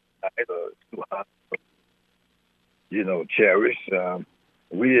Late Night or Too Hot, Cherish.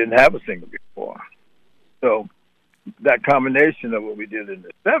 We didn't have a singer before. So that combination of what we did in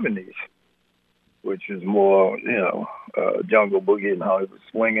the 70s which is more, jungle boogie and Hollywood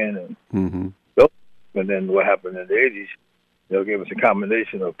swinging and Mm-hmm. and then what happened in the 80s, they'll give us a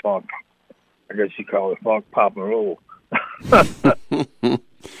combination of funk. I guess you call it funk, pop, and roll.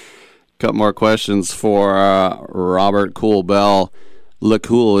 Couple more questions for Robert Cool Bell. Le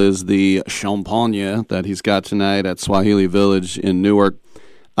Cool is the champagne that he's got tonight at Swahili Village in Newark.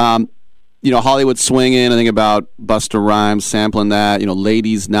 Hollywood swinging, I think about Busta Rhymes sampling that.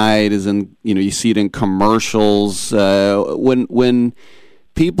 Ladies' Night is in, you see it in commercials. When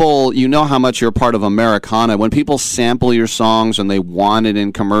people, how much you're a part of Americana. When people sample your songs and they want it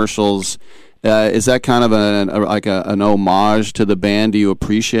in commercials, is that kind of an homage to the band? Do you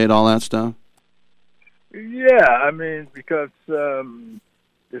appreciate all that stuff? Yeah, because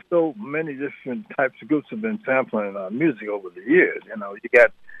there's so many different types of groups have been sampling music over the years. You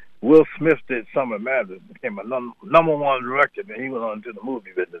got Will Smith did Summer Madness, became a number one record, and he went on to the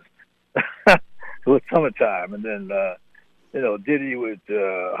movie business with Summertime, and then Diddy with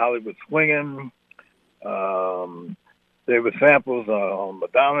Hollywood Swinging. There were samples on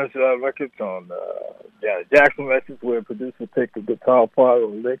Madonna's records, on Janet Jackson records, where producers take the guitar part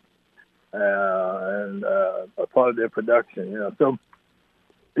of the lick and a part of their production. So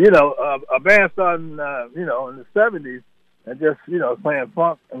a band starting in the 70s and just playing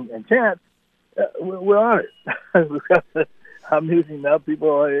funk and chant, we're on it because I'm using now. People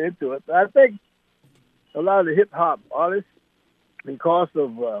are into it. I think a lot of the hip hop artists, because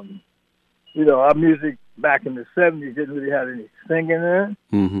of our music back in the 70s didn't really have any singing in it.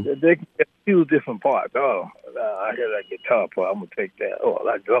 Mm-hmm. They can get a few different parts. Oh, I hear that guitar part. I'm gonna take that. Oh,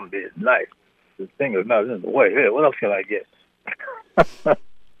 that drum beat is nice. The singer's not in the way. Hey, what else can I get?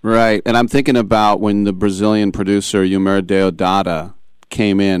 Right, and I'm thinking about when the Brazilian producer Eumir Deodato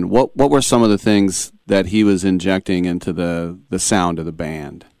came in. What were some of the things that he was injecting into the sound of the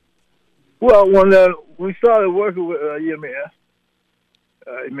band? Well, when we started working with Eumir,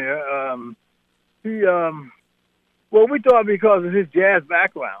 we thought because of his jazz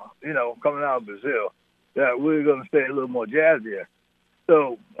background, coming out of Brazil, that we were going to stay a little more jazzier.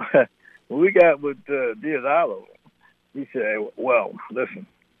 So when we got with Deodato, he said, well, listen,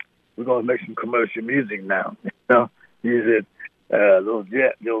 we're going to make some commercial music now. Use those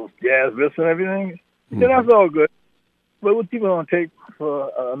jazz riffs and everything. He said, that's all good, but we'll keep it on tape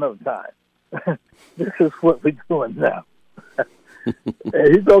for another time. This is what we're doing now.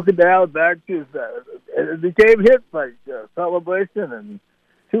 And he broke it down back to it became hits like Celebration and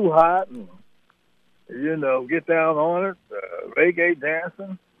Too Hot and Get Down on It, Reggae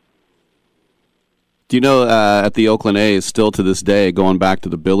Dancing. Do you know at the Oakland A's, still to this day, going back to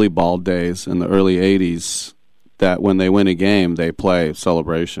the Billy Ball days in the early 80s, that when they win a game, they play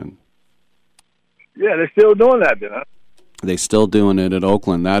Celebration? Yeah, they're still doing that, huh? They're still doing it at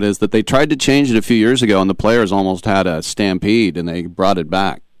Oakland. That is that they tried to change it a few years ago, and the players almost had a stampede, and they brought it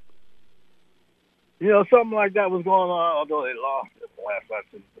back. Something like that was going on, although they lost the last night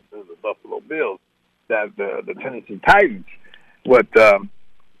to the Buffalo Bills, that the Tennessee Titans. But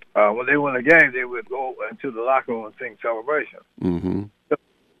when they won a game, they would go into the locker room and sing Celebration. Mm-hmm. So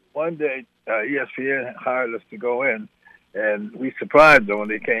one day, ESPN hired us to go in, and we surprised them when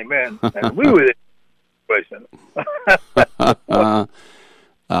they came in, and we were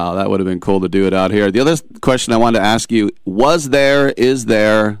Oh, that would have been cool to do it out here. The other question I wanted to ask you, is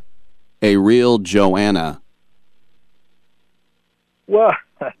there a real Joanna? Well,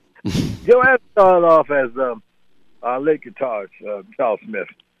 Joanna started off as our late guitarist, Charles Smith,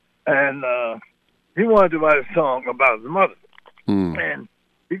 and he wanted to write a song about his mother, and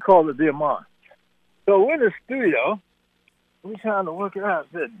he called it Dear Ma. So we're in the studio, we're trying to work it out.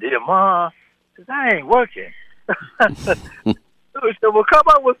 I said, Dear Ma, that ain't working. So we said, well, come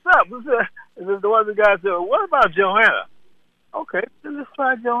on, what's up? And then the one of the guys said, well, what about Joanna? Okay, let's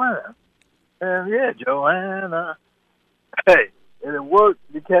try Joanna. And yeah, Joanna. Hey, and it worked.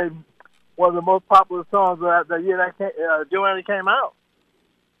 Became one of the most popular songs that year that Joanna came out.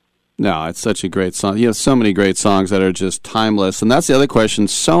 No, it's such a great song. You have so many great songs that are just timeless. And that's the other question.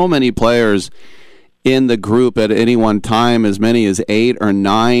 So many players in the group at any one time, as many as 8 or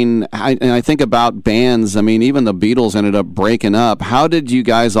 9. And I think about bands. I mean, even the Beatles ended up breaking up. How did you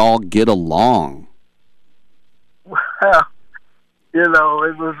guys all get along? Well, it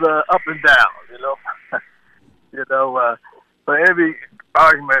was up and down, for every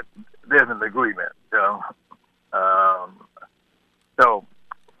argument, there's an agreement, So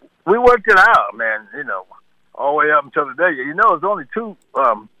we worked it out, man, all the way up until today. There's only 2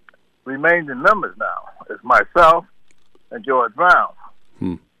 remaining members now. It's myself and George Brown.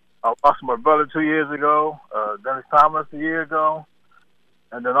 I lost my brother 2 years ago, Dennis Thomas a year ago,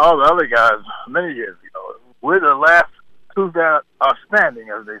 and then all the other guys many years ago. We're the last two that are standing,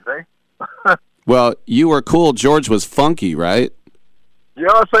 as they say. Well, you were cool. George was funky, right? You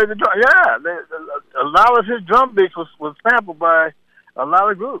always say the drum. Yeah, a lot of his drum beats was sampled by a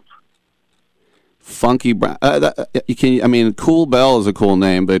lot of groups. Funky Brown. Cool Bell is a cool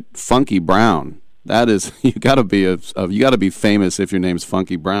name, but Funky Brown. That is, you got to be famous if your name's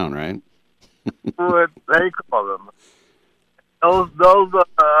Funky Brown, right? What they call them. Those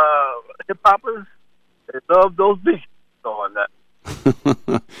hip hoppers, they love those beats on that.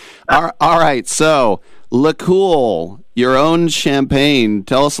 All right, so Le Cool, your own champagne.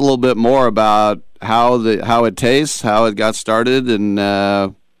 Tell us a little bit more about how it tastes, how it got started, and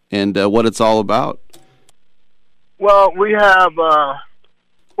what it's all about. Well, we have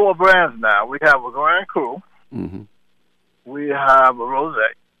 4 brands now. We have a Grand Cru. Mm-hmm. We have a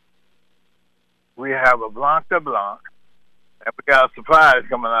Rosé. We have a Blanc de Blanc. And we got a surprise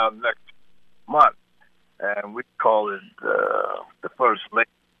coming out next month. And we call it the First Lady.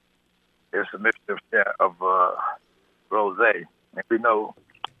 It's a mixture of Rosé. And we know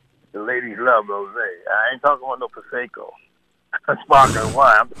the ladies love Rosé. I ain't talking about no Prosecco. Sparkling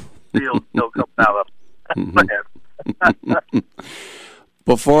wine. Still coming out of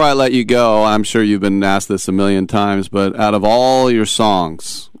Before I let you go, I'm sure you've been asked this a million times, but out of all your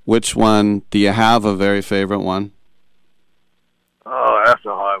songs, which one, do you have a very favorite one? Oh, that's a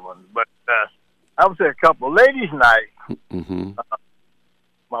hard one. But I would say a couple. Ladies' Night. Mm-hmm.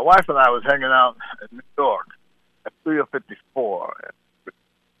 My wife and I was hanging out in New York at 354.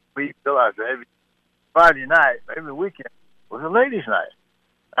 We realized that every Friday night, every weekend, was a ladies' night.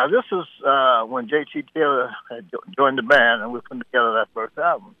 Now, this was when J.T. Taylor had joined the band, and we put together that first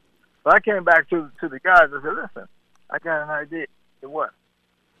album. So I came back to the guys and said, listen, I got an idea. I said, what?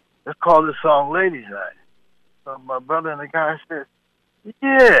 Let's call this song Ladies' Night. So my brother and the guy said,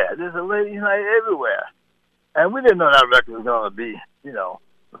 yeah, there's a ladies' night everywhere. And we didn't know that record was going to be, the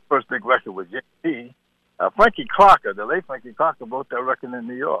first big record with J.T. Frankie Crocker, the late Frankie Crocker, wrote that record in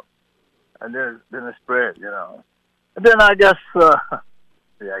New York. And then it spread, And then I guess...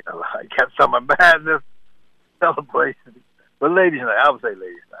 I got some of madness celebration. But ladies' night, I would say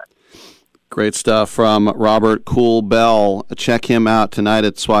ladies' night. Great stuff from Robert Cool Bell. Check him out tonight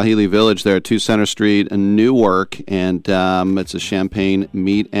at Swahili Village there at 2 Center Street in Newark. And it's a champagne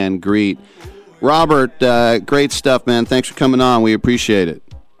meet and greet. Robert, great stuff, man. Thanks for coming on. We appreciate it.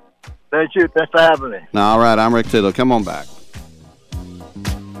 Thank you. Thanks for having me. All right, I'm Rick Tittle. Come on back.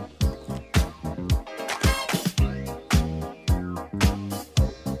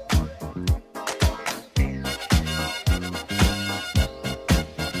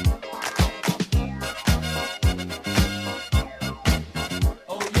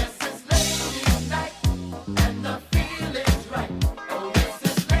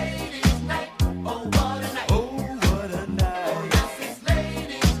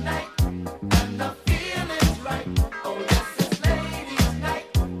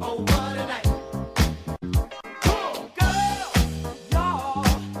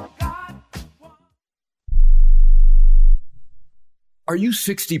 Are you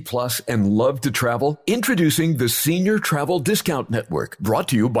 60 plus and love to travel? Introducing the Senior Travel Discount Network, brought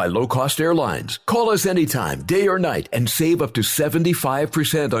to you by Low Cost Airlines. Call us anytime, day or night, and save up to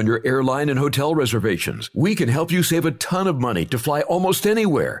 75% on your airline and hotel reservations. We can help you save a ton of money to fly almost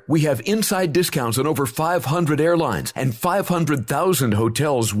anywhere. We have inside discounts on over 500 airlines and 500,000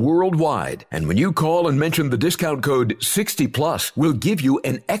 hotels worldwide. And when you call and mention the discount code 60 plus, we'll give you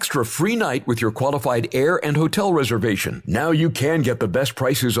an extra free night with your qualified air and hotel reservation. Now you can get the best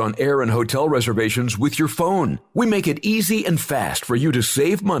prices on air and hotel reservations with your phone. We make it easy and fast for you to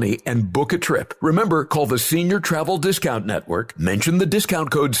save money and book a trip. Remember, call the Senior Travel Discount Network. Mention the discount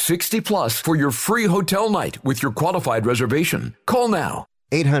code 60 plus for your free hotel night with your qualified reservation. Call now.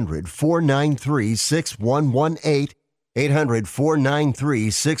 800-493-6118.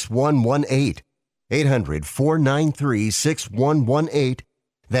 800-493-6118. 800-493-6118.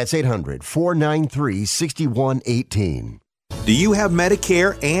 That's 800-493-6118. Do you have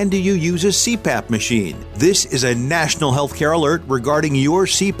Medicare and do you use a CPAP machine? This is a national healthcare alert regarding your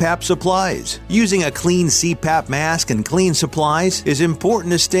CPAP supplies. Using a clean CPAP mask and clean supplies is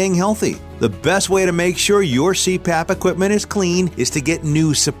important to staying healthy. The best way to make sure your CPAP equipment is clean is to get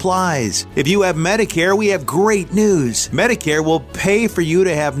new supplies. If you have Medicare, we have great news. Medicare will pay for you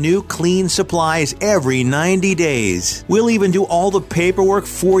to have new clean supplies every 90 days. We'll even do all the paperwork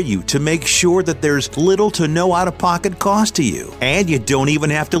for you to make sure that there's little to no out-of-pocket cost to you. And you don't even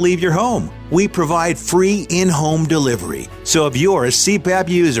have to leave your home. we provide free in-home delivery. So if you're a CPAP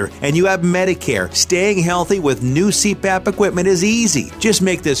user and you have Medicare, staying healthy with new CPAP equipment is easy. Just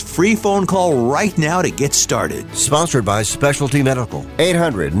make this free phone call right now to get started. Sponsored by Specialty Medical.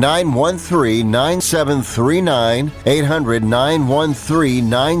 800-913-9739.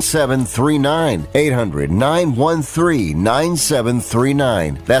 800-913-9739.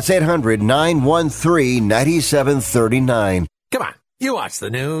 800-913-9739. That's 800-913-9739. Come on, you watch the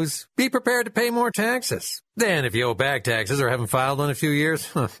news. Be prepared to pay more taxes. Then if you owe back taxes or haven't filed in a few years,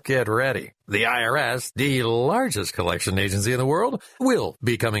 get ready. The IRS, the largest collection agency in the world, will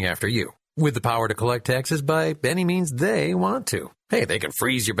be coming after you with the power to collect taxes by any means they want to. Hey, they can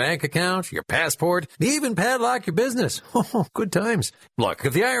freeze your bank account, your passport, even padlock your business. Oh, good times. Look,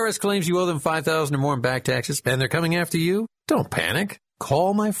 if the IRS claims you owe them $5,000 or more in back taxes and they're coming after you, don't panic.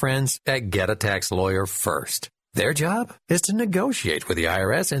 Call my friends at Get a Tax Lawyer first. Their job is to negotiate with the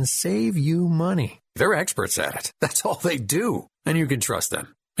IRS and save you money. They're experts at it. That's all they do. And you can trust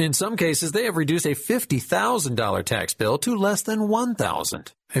them. In some cases, they have reduced a $50,000 tax bill to less than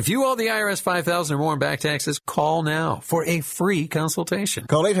 $1,000. If you owe the IRS $5,000 or more in back taxes, call now for a free consultation.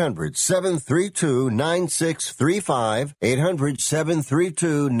 Call 800-732-9635.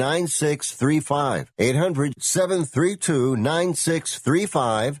 800-732-9635.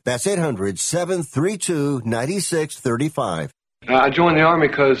 800-732-9635. That's 800-732-9635. I joined the Army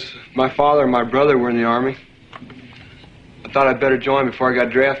because my father and my brother were in the Army. I thought I'd better join before I got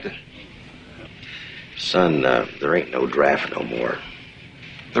drafted. Son, there ain't no draft no more.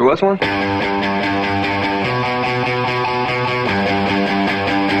 There was one?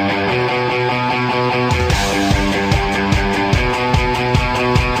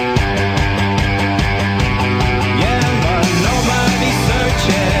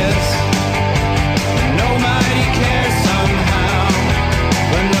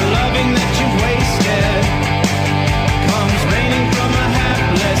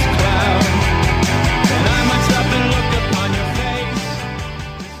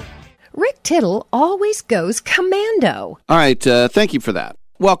 Tittle always goes commando. All right, thank you for that.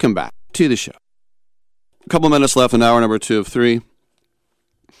 Welcome back to the show. A couple minutes left in hour number 2 of 3.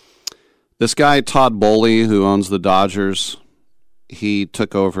 This guy, Todd Boehly, who owns the Dodgers, he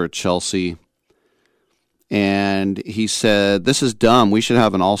took over Chelsea, and he said, this is dumb. We should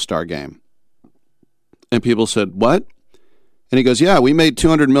have an all-star game. And people said, what? And he goes, yeah, we made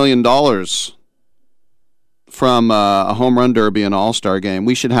 $200 million from a home run derby and all-star game.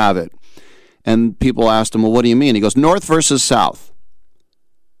 We should have it. And people asked him, well, what do you mean? He goes, North versus South.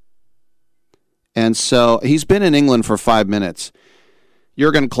 And so he's been in England for 5 minutes.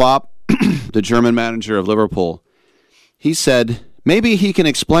 Jurgen Klopp, the German manager of Liverpool, he said, maybe he can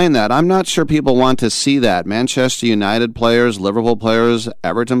explain that. I'm not sure people want to see that. Manchester United players, Liverpool players,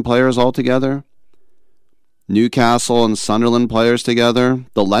 Everton players all together. Newcastle and Sunderland players together.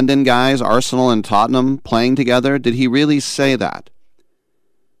 The London guys, Arsenal and Tottenham playing together. Did he really say that?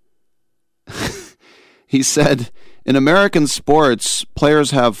 He said, in American sports, players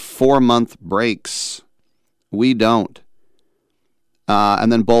have 4-month breaks. We don't.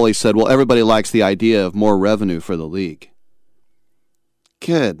 And then Boehly said, well, everybody likes the idea of more revenue for the league.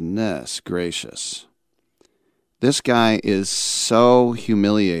 Goodness gracious. This guy is so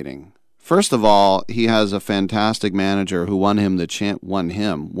humiliating. First of all, he has a fantastic manager who won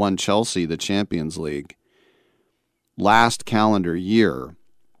Chelsea the Champions League last calendar year.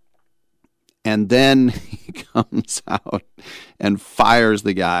 And then he comes out and fires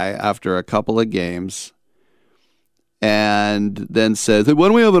the guy after a couple of games and then says, hey, why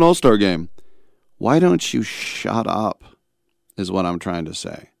don't we have an all-star game? Why don't you shut up, is what I'm trying to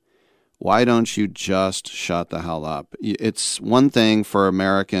say. Why don't you just shut the hell up? It's one thing for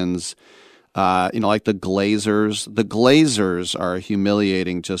Americans, like the Glazers. The Glazers are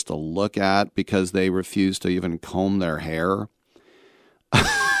humiliating just to look at because they refuse to even comb their hair.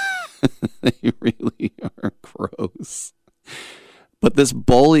 They really are gross. But this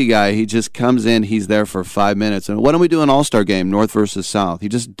Boehly guy, he just comes in, he's there for 5 minutes. And why don't we do an all-star game, North versus South? He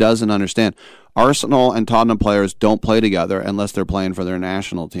just doesn't understand. Arsenal and Tottenham players don't play together unless they're playing for their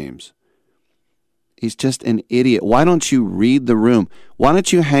national teams. He's just an idiot. Why don't you read the room? Why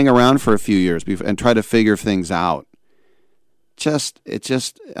don't you hang around for a few years and try to figure things out? I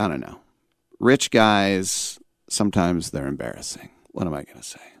don't know. Rich guys, sometimes they're embarrassing. What am I going to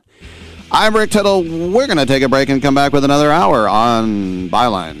say? I'm Rick Tittle. We're going to take a break and come back with another hour on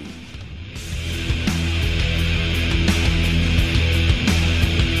Byline.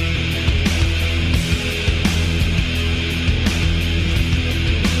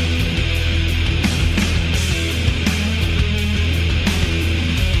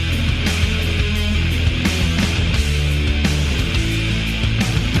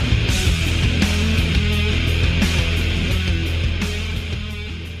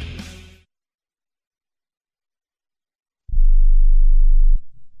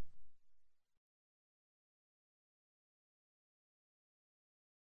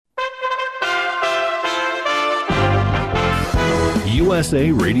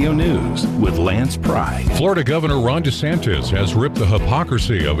 USA Radio News with Lance Pry. Florida Governor Ron DeSantis has ripped the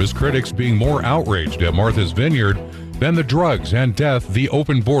hypocrisy of his critics being more outraged at Martha's Vineyard than the drugs and death the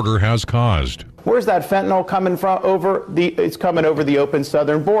open border has caused. Where's that fentanyl coming from? It's coming over the open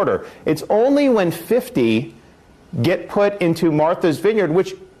southern border. It's only when 50 get put into Martha's Vineyard,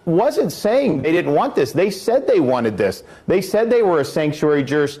 which wasn't saying they didn't want this. They said they wanted this. They said they were a sanctuary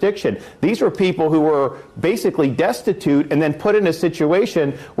jurisdiction. These were people who were basically destitute and then put in a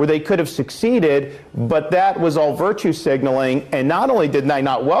situation where they could have succeeded, but that was all virtue signaling. And not only did they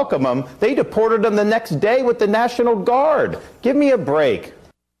not welcome them, they deported them the next day with the National Guard. Give me a break.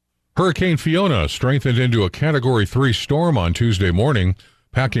 Hurricane Fiona strengthened into a Category 3 storm on Tuesday morning,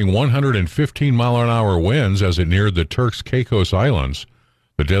 packing 115-mile-an-hour winds as it neared the Turks Caicos Islands.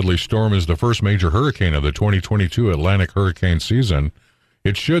 The deadly storm is the first major hurricane of the 2022 Atlantic hurricane season.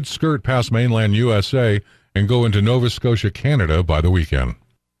 It should skirt past mainland USA and go into Nova Scotia, Canada by the weekend.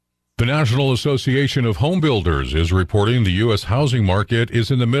 The National Association of Home Builders is reporting the U.S. housing market is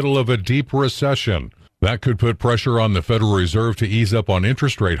in the middle of a deep recession. That could put pressure on the Federal Reserve to ease up on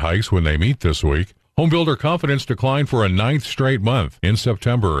interest rate hikes when they meet this week. Homebuilder confidence declined for a 9th straight month in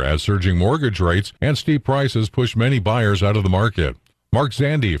September as surging mortgage rates and steep prices pushed many buyers out of the market. Mark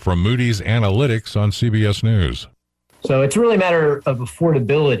Zandi from Moody's Analytics on CBS News. So it's really a matter of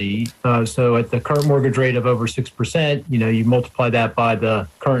affordability. So at the current mortgage rate of over 6%, you multiply that by the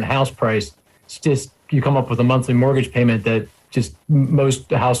current house price. It's just, you come up with a monthly mortgage payment that just most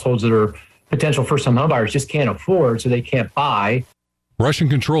households that are potential first-time homebuyers just can't afford, so they can't buy.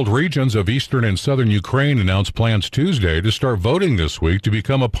 Russian-controlled regions of eastern and southern Ukraine announced plans Tuesday to start voting this week to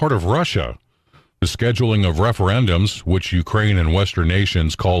become a part of Russia. The scheduling of referendums, which Ukraine and Western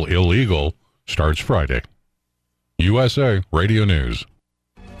nations call illegal, starts Friday. USA Radio News.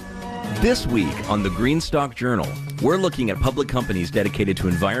 This week on the Greenstock Journal, we're looking at public companies dedicated to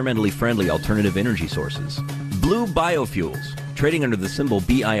environmentally friendly alternative energy sources. Blue Biofuels, trading under the symbol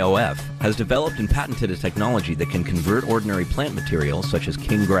BIOF, has developed and patented a technology that can convert ordinary plant materials such as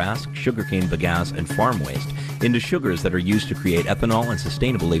king grass, sugarcane bagasse, and farm waste into sugars that are used to create ethanol and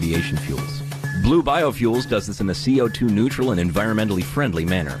sustainable aviation fuels. Blue Biofuels does this in a CO2 neutral and environmentally friendly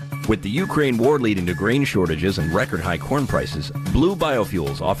manner. With the Ukraine war leading to grain shortages and record high corn prices, Blue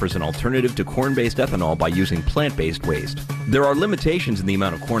Biofuels offers an alternative to corn-based ethanol by using plant-based waste. There are limitations in the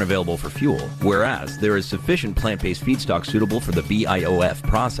amount of corn available for fuel, whereas there is sufficient plant-based feedstock suitable for the BIOF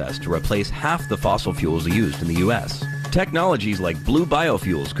process to replace half the fossil fuels used in the U.S. Technologies like Blue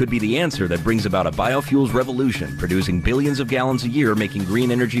Biofuels could be the answer that brings about a biofuels revolution, producing billions of gallons a year, making green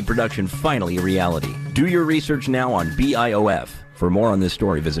energy production finally a reality. Do your research now on BIOF. For more on this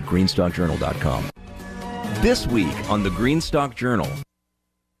story, visit greenstockjournal.com. This week on the Greenstock Journal.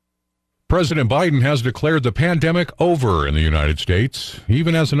 President Biden has declared the pandemic over in the United States,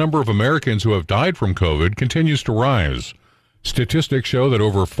 even as the number of Americans who have died from COVID continues to rise. Statistics show that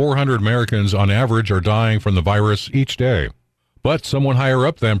over 400 Americans on average are dying from the virus each day. But someone higher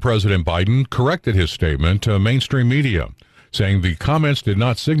up than President Biden corrected his statement to mainstream media, saying the comments did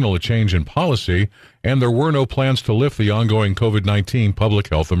not signal a change in policy and there were no plans to lift the ongoing COVID-19 public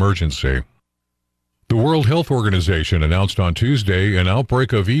health emergency. The World Health Organization announced on Tuesday an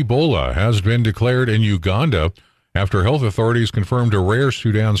outbreak of Ebola has been declared in Uganda after health authorities confirmed a rare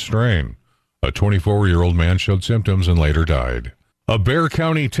Sudan strain. A 24-year-old man showed symptoms and later died. A Bexar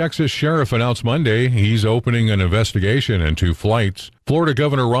County, Texas sheriff announced Monday he's opening an investigation into flights Florida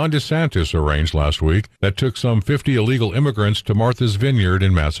Governor Ron DeSantis arranged last week that took some 50 illegal immigrants to Martha's Vineyard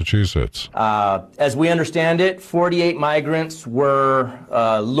in Massachusetts. As we understand it, 48 migrants were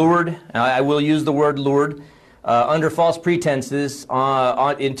lured, I will use the word lured, under false pretenses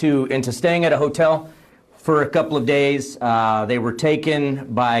into staying at a hotel for a couple of days. They were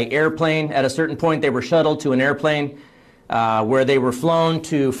taken by airplane. At a certain point, they were shuttled to an airplane where they were flown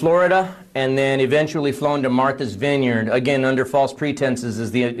to Florida and then eventually flown to Martha's Vineyard, again, under false pretenses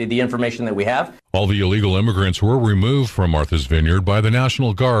is the information that we have. All the illegal immigrants were removed from Martha's Vineyard by the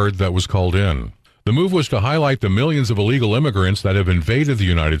National Guard that was called in. The move was to highlight the millions of illegal immigrants that have invaded the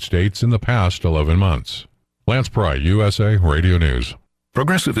United States in the past 11 months. Lance Pry, USA Radio News.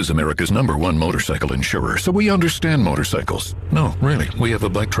 Progressive is America's #1 motorcycle insurer, so we understand motorcycles. No, really, we have a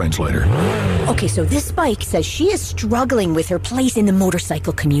bike translator. Okay, so this bike says she is struggling with her place in the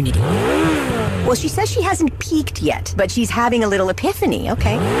motorcycle community. Well, she says she hasn't peaked yet, but she's having a little epiphany,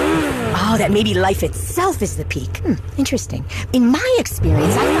 okay? Oh, that maybe life itself is the peak. Interesting. In my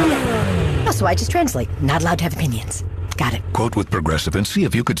experience, I found that... Oh, so I just translate. Not allowed to have opinions. Got it. Quote with Progressive and see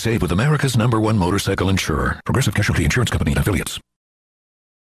if you could save with America's #1 motorcycle insurer. Progressive Casualty Insurance Company and Affiliates.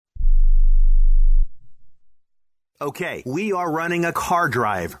 Okay, we are running a car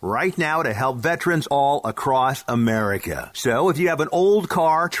drive right now to help veterans all across America. So if you have an old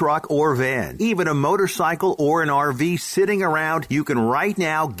car, truck, or van, even a motorcycle or an RV sitting around, you can right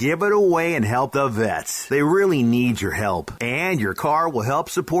now give it away and help the vets. They really need your help. And your car will help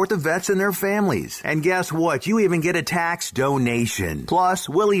support the vets and their families. And guess what? You even get a tax donation. Plus,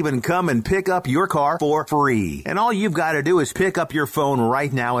 we'll even come and pick up your car for free. And all you've got to do is pick up your phone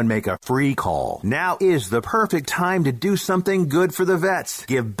right now and make a free call. Now is the perfect time to do something good for the vets.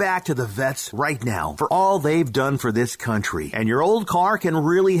 Give back to the vets right now for all they've done for this country. And your old car can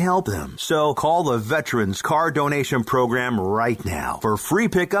really help them. So call the Veterans Car Donation Program right now for free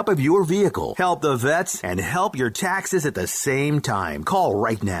pickup of your vehicle. Help the vets and help your taxes at the same time. Call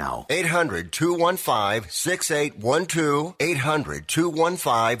right now. 800-215-6812.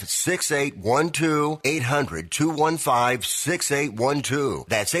 800-215-6812. 800-215-6812.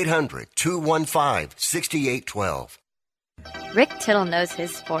 That's 800-215-6812. Rick Tittle knows his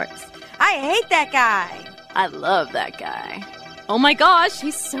sports. I hate that guy. I love that guy. Oh my gosh,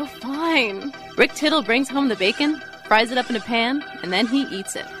 he's so fine. Rick Tittle brings home the bacon, fries it up in a pan, and then he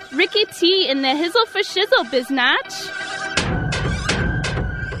eats it. Ricky T in the hizzle for shizzle, biznatch.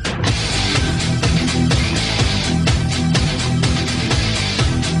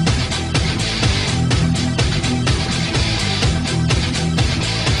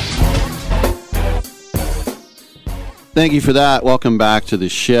 Thank you for that. Welcome back to the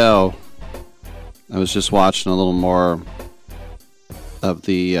show. I was just watching a little more of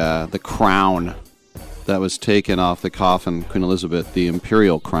the crown that was taken off the coffin, Queen Elizabeth, the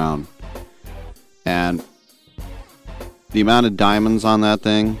imperial crown. And the amount of diamonds on that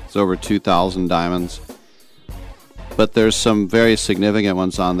thing is over 2,000 diamonds. But there's some very significant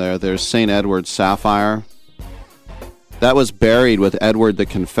ones on there. There's St. Edward's sapphire. That was buried with Edward the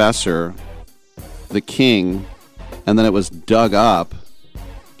Confessor, the king, and then it was dug up.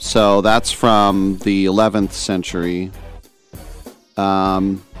 So that's from the 11th century.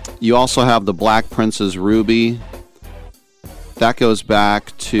 You also have the Black Prince's ruby. That goes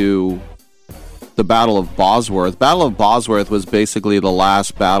back to the Battle of Bosworth. Battle of Bosworth was basically the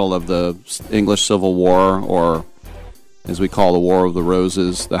last battle of the English Civil War, or as we call the War of the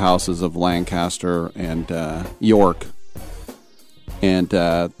Roses, the houses of Lancaster and York. And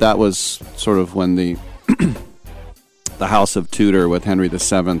that was sort of when the the House of Tudor with Henry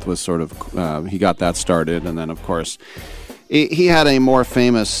VII was sort of, he got that started. And then, of course, he had a more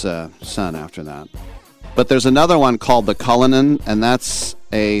famous son after that. But there's another one called the Cullinan, and that's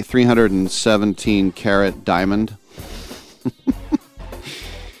a 317-carat diamond.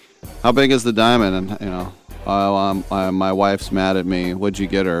 How big is the diamond? And, my wife's mad at me. What'd you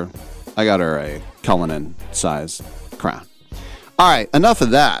get her? I got her a Cullinan-size crown. All right, enough of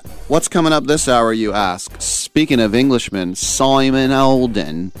that. What's coming up this hour, you ask? Speaking of Englishmen, Simon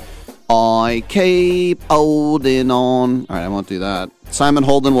Holden. I keep holding on. All right, I won't do that. Simon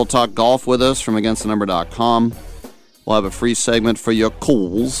Holden will talk golf with us from AgainstTheNumber.com. We'll have a free segment for your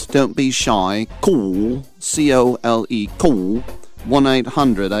calls. Don't be shy. Call, C-O-L-E, call,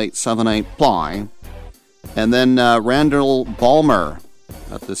 1-800-878-PLY. And then Randall Ballmer.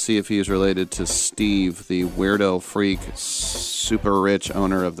 Have to see if he's related to Steve, the weirdo freak, super rich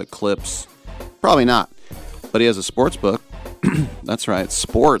owner of the Clips. Probably not. But he has a sports book. That's right,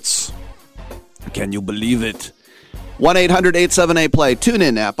 sports. Can you believe it? 1-800-878-PLAY,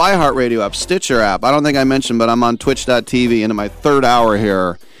 TuneIn app, iHeartRadio app, Stitcher app. I don't think I mentioned, but I'm on Twitch.tv into my third hour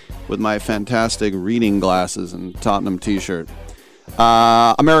here with my fantastic reading glasses and Tottenham t-shirt.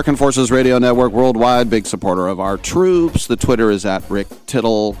 American Forces Radio Network worldwide, big supporter of our troops. The Twitter is at Rick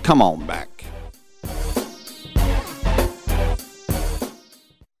Tittle. Come on back.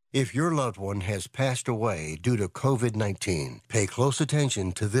 If your loved one has passed away due to COVID-19, pay close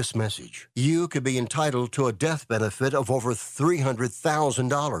attention to this message. You could be entitled to a death benefit of over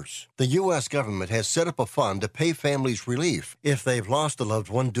 $300,000. The U.S. government has set up a fund to pay families relief if they've lost a loved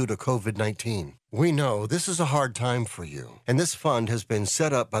one due to COVID-19. We know this is a hard time for you, and this fund has been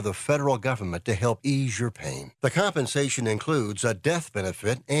set up by the federal government to help ease your pain. The compensation includes a death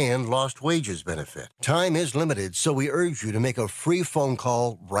benefit and lost wages benefit. Time is limited, so we urge you to make a free phone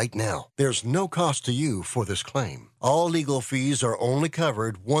call right now. There's no cost to you for this claim. All legal fees are only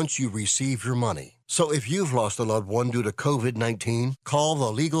covered once you receive your money. So if you've lost a loved one due to COVID-19, call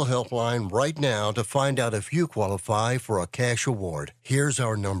the legal helpline right now to find out if you qualify for a cash award. Here's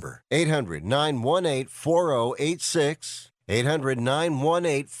our number, 800-918-4086.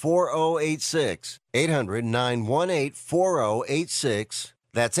 800-918-4086. 800-918-4086.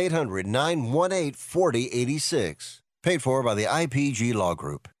 That's 800-918-4086. Paid for by the IPG Law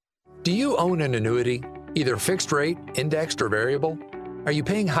Group. Do you own an annuity? Either fixed rate, indexed, or variable? Are you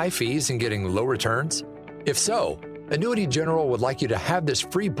paying high fees and getting low returns? If so, Annuity General would like you to have this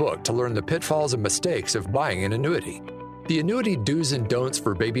free book to learn the pitfalls and mistakes of buying an annuity. The Annuity Do's and Don'ts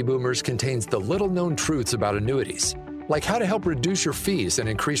for Baby Boomers contains the little-known truths about annuities, like how to help reduce your fees and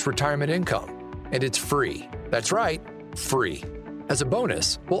increase retirement income. And it's free. That's right, free. As a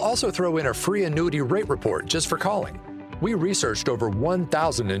bonus, we'll also throw in a free annuity rate report just for calling. We researched over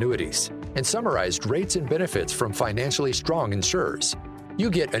 1,000 annuities and summarized rates and benefits from financially strong insurers. You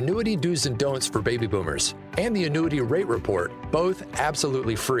get Annuity Do's and Don'ts for Baby Boomers and the Annuity Rate Report, both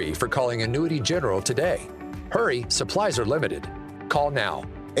absolutely free for calling Annuity General today. Hurry, supplies are limited. Call now.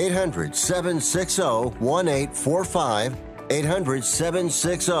 800-760-1845.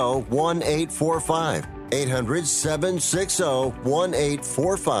 800-760-1845.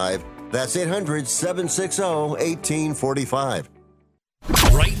 800-760-1845. That's 800-760-1845.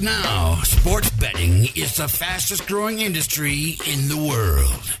 Right now, sports betting is the fastest growing industry in the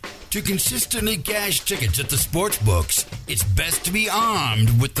world. To consistently cash tickets at the sports books, it's best to be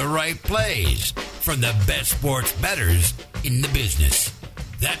armed with the right plays from the best sports bettors in the business.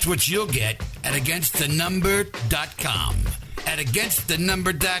 That's what you'll get at AgainstTheNumber.com. At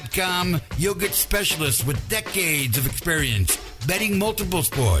AgainstTheNumber.com, you'll get specialists with decades of experience betting multiple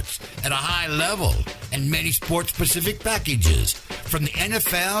sports at a high level and many sports-specific packages, from the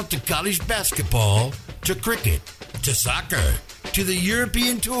NFL to college basketball to cricket to soccer to the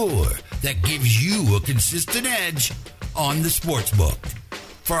European Tour, that gives you a consistent edge on the sportsbook.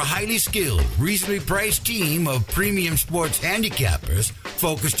 For a highly skilled, reasonably priced team of premium sports handicappers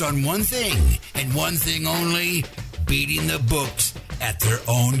focused on one thing and one thing only, beating the books at their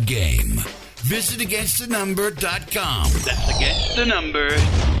own game. Visit AgainstTheNumber.com. That's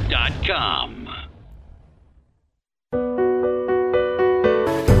AgainstTheNumber.com.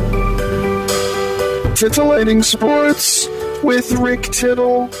 Titillating Sports with Rick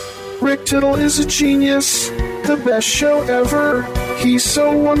Tittle. Rick Tittle is a genius, the best show ever. He's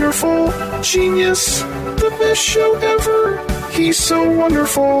so wonderful, genius, the best show ever. He's so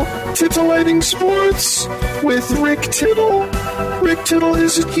wonderful. Titillating Sports with Rick Tittle. Rick Tittle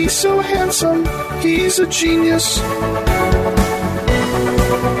he's so handsome, he's a genius.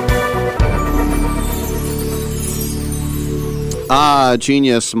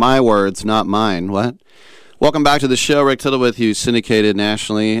 Genius, my words, not mine. What? Welcome back to the show. Rick Tittle with you, syndicated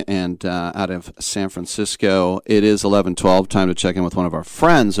nationally and out of San Francisco. It is 11:12. Time to check in with one of our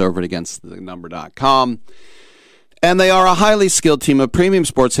friends over at AgainstTheNumber.com. And they are a highly skilled team of premium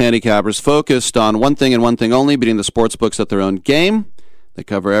sports handicappers focused on one thing and one thing only, beating the sports books at their own game. They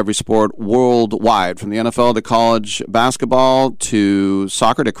cover every sport worldwide, from the NFL to college basketball to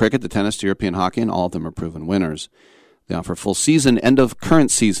soccer to cricket to tennis to European hockey, and all of them are proven winners. They offer full season, end of current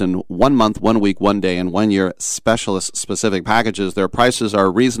season, 1 month, 1 week, 1 day, and 1 year specialist-specific packages. Their prices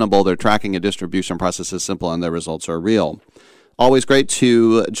are reasonable, their tracking and distribution process is simple, and their results are real. Always great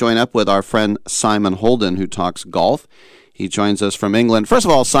to join up with our friend Simon Holden, who talks golf. He joins us from England. First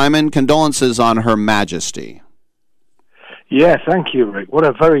of all, Simon, condolences on Her Majesty. Yeah, thank you, Rick. What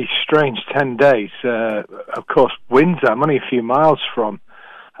a very strange 10 days. Of course, Windsor, I'm only a few miles from,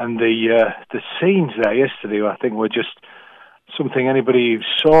 and the scenes there yesterday, I think, were just something anybody who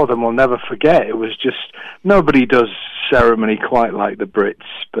saw them will never forget. It was just, nobody does ceremony quite like the Brits,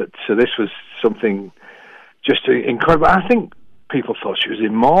 but so this was something just incredible. I think people thought she was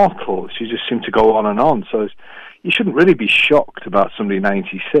immortal. She just seemed to go on and on. So you shouldn't really be shocked about somebody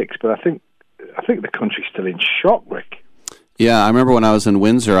 96, but I think the country's still in shock, Rick. Yeah, I remember when I was in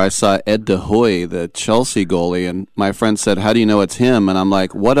Windsor, I saw Ed De Hoy, the Chelsea goalie, and my friend said, "How do you know it's him?" And I'm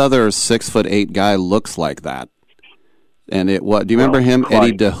like, "What other 6'8" guy looks like that?" And do you remember him, quite.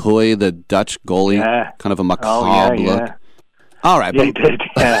 Eddie De Hoy, the Dutch goalie? Yeah. Kind of a macabre look. Yeah. All right, yeah, he did,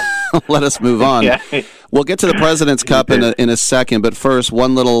 yeah. Let us move on. Yeah. We'll get to the President's Cup in a second, but first,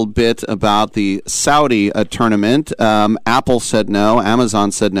 one little bit about the Saudi tournament. Apple said no,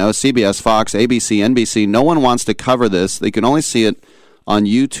 Amazon said no, CBS, Fox, ABC, NBC. No one wants to cover this. They can only see it on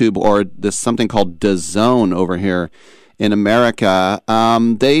YouTube or this something called DAZN over here in America.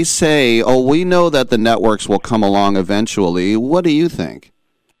 They say, we know that the networks will come along eventually. What do you think?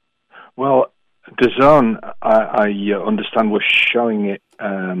 Well, DAZN, I understand, was showing it,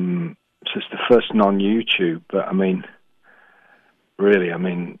 so it's the first non-YouTube, but I mean, really, I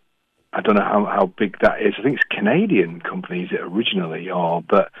don't know how big that is. I think it's Canadian companies it originally are,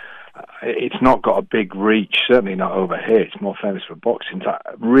 but it's not got a big reach, certainly not over here. It's more famous for boxing.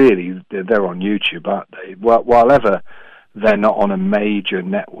 Really, they're on YouTube, aren't they? While ever they're not on a major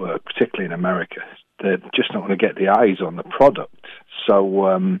network, particularly in America, they're just not going to get the eyes on the product.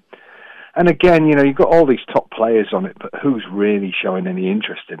 So, And again, you've got all these top players on it, but who's really showing any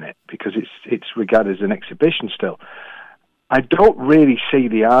interest in it? Because it's regarded as an exhibition still. I don't really see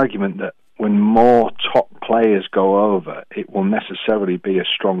the argument that when more top players go over, it will necessarily be a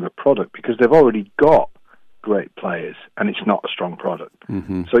stronger product, because they've already got great players, and it's not a strong product.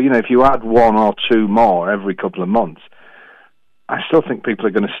 Mm-hmm. So, if you add one or two more every couple of months, I still think people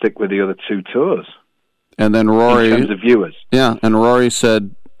are going to stick with the other two tours. And then Rory, in terms of viewers. Yeah, and Rory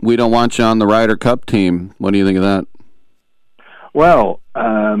said, "We don't want you on the Ryder Cup team." What do you think of that? Well,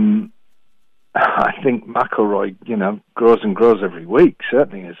 I think McIlroy, grows and grows every week,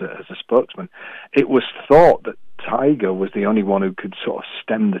 certainly as a spokesman. It was thought that Tiger was the only one who could sort of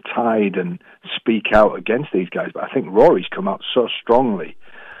stem the tide and speak out against these guys. But I think Rory's come out so strongly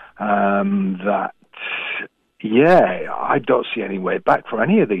that, I don't see any way back for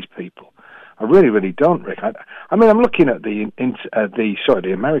any of these people. I really, really don't, Rick. I mean, I'm looking at the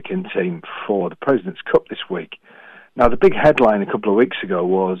American team for the President's Cup this week. Now, the big headline a couple of weeks ago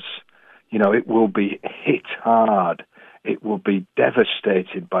was, it will be hit hard. It will be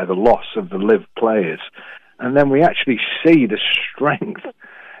devastated by the loss of the LIV players. And then we actually see the strength.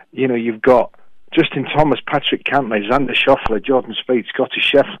 You've got Justin Thomas, Patrick Cantlay, Xander Schauffele, Jordan Spieth, Scotty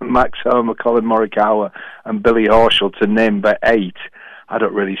Scheffler, Max Homa, Colin Morikawa, and Billy Horschel, to name but 8. I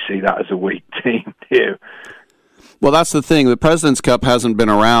don't really see that as a weak team here. Well, that's the thing. The President's Cup hasn't been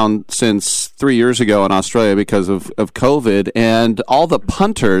around since 3 years ago in Australia because of COVID, and all the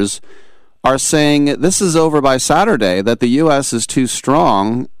punters are saying this is over by Saturday, that the U.S. is too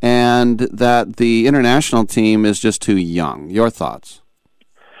strong and that the international team is just too young. Your thoughts?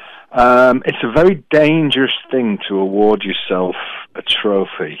 It's a very dangerous thing to award yourself a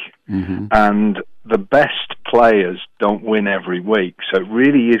trophy. Mm-hmm. And the best players don't win every week. So it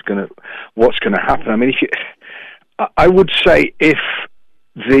really is what's going to happen. I mean, I would say if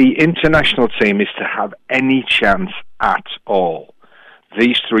the international team is to have any chance at all,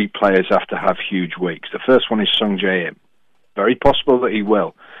 these 3 players have to have huge weeks. The first one is Sung Jae Im. Very possible that he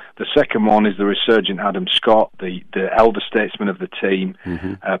will. The second one is the resurgent Adam Scott, the elder statesman of the team.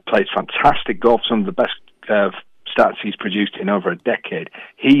 Mm-hmm. Plays fantastic golf, some of the best stats he's produced in over a decade.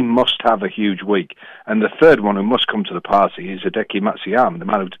 He must have a huge week. And the third one who must come to the party is Hideki Matsuyama, the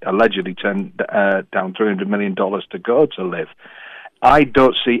man who allegedly turned down $300 million to go to LIV. I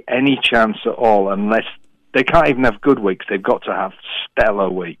don't see any chance at all unless they can't even have good weeks. They've got to have stellar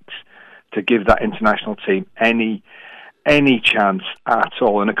weeks to give that international team any chance at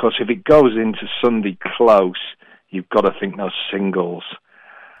all. And of course, if it goes into Sunday close, you've got to think those singles.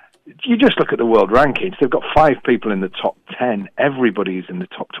 You just look at the world rankings. They've got 5 people in the top 10. Everybody's in the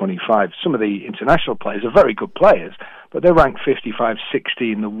top 25. Some of the international players are very good players, but they're ranked 55,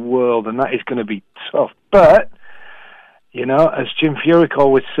 60 in the world, and that is going to be tough. But, as Jim Furyk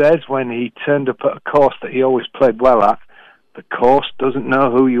always says when he turned up at a course that he always played well at, the course doesn't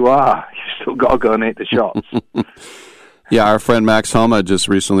know who you are. You've still got to go and hit the shots. Yeah, our friend Max Homa just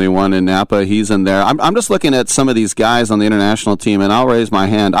recently won in Napa. He's in there. I'm just looking at some of these guys on the international team, and I'll raise my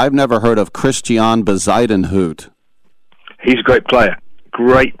hand. I've never heard of Christian Bezuidenhout. He's a great player.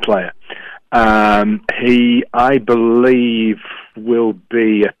 Great player. He, I believe, will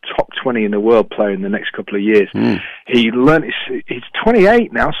be a top 20 in the world player in the next couple of years. He learned. He's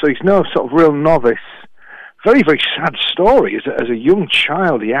 28 now, so he's no sort of real novice. Very, very sad story. As a young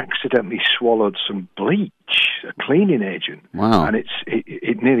child, he accidentally swallowed some bleach, a cleaning agent. Wow. And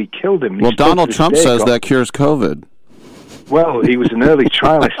it nearly killed him. Well, Donald Trump says that cures COVID. Well, he was an early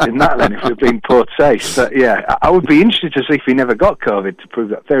trialist in that then, if we're being poor taste. But yeah, I would be interested to see if he never got COVID to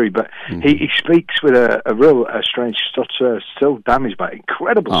prove that theory. But he speaks with a real strange stutter, still damaged by it.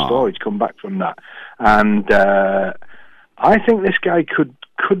 Incredible story to come back from that. And I think this guy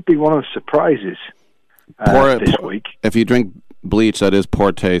could be one of the surprises this week. If you drink bleach, that is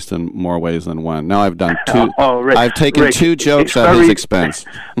poor taste in more ways than one. Now I've done 2. Rick, I've taken 2 jokes at his expense.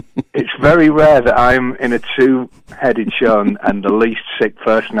 It's very rare that I'm in a 2-headed show and the least sick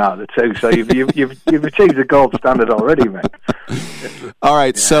person out of the 2. So you've achieved the gold standard already, mate. All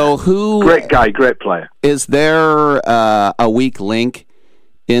right. Yeah. So who? Great guy, great player. Is there a weak link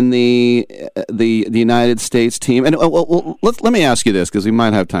in the United States team? And let me ask you this, because we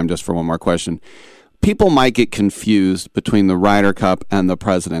might have time just for one more question. People might get confused between the Ryder Cup and the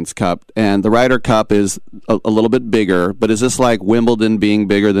President's Cup, and the Ryder Cup is a little bit bigger, but is this like Wimbledon being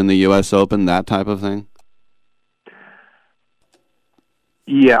bigger than the U.S. Open, that type of thing?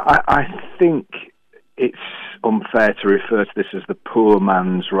 Yeah, I think it's unfair to refer to this as the poor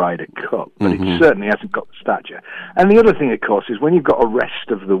man's Ryder Cup, but it certainly hasn't got the stature. And the other thing, of course, is when you've got a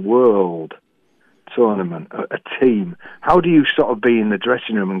rest of the world tournament, a team, how do you sort of be in the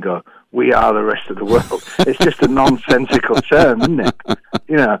dressing room and go, we are the rest of the world? It's just a nonsensical term, isn't it?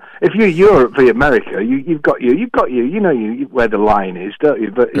 You know, if you're Europe v America, you've got you know where the line is, don't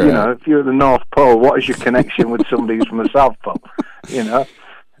you? But, you know, if you're at the North Pole, what is your connection with somebody who's from the South Pole, you know?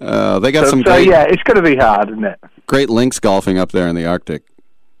 They got some great... yeah, it's going to be hard, isn't it? Great links golfing up there in the Arctic.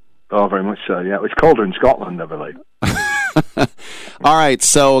 Oh, very much so, yeah. It's colder in Scotland, I believe. All right,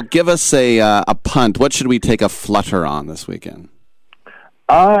 so give us a punt. What should we take a flutter on this weekend?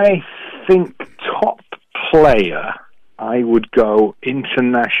 I think top player, I would go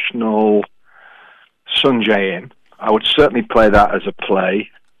international Sungjae Im. I would certainly play that as a play,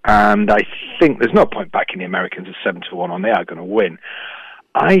 and I think there's no point backing the Americans at 7-1 on. They are going to win.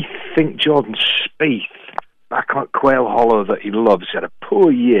 I think Jordan Spieth, back at Quail Hollow that he loves, had a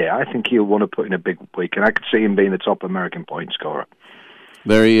poor year. I think he'll want to put in a big week, and I could see him being the top American point scorer.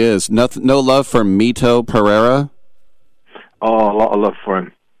 There he is. No love for Mito Pereira? Oh, a lot of love for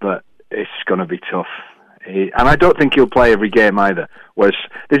him, but it's going to be tough. And I don't think he'll play every game either. Whereas,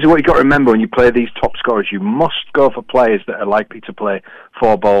 this is what you've got to remember when you play these top scorers. You must go for players that are likely to play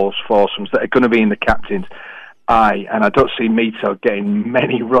 4 balls, foursomes, that are going to be in the captain's eye. And I don't see Mito getting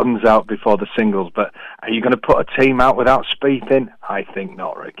many runs out before the singles. But are you going to put a team out without Spieth in? I think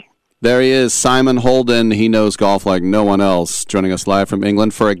not, Rick. There he is, Simon Holden. He knows golf like no one else. Joining us live from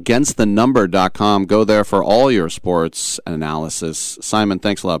England for AgainstTheNumber.com. Go there for all your sports analysis. Simon,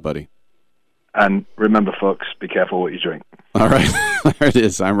 thanks a lot, buddy. And remember, folks, be careful what you drink. All right, there it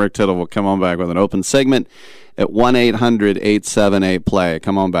is. I'm Rick Tittle. We'll come on back with an open segment at 1-800-878-PLAY.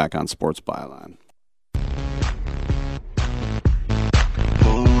 Come on back on Sports Byline.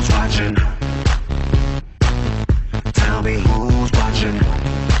 Who's watching? Tell me who's watching?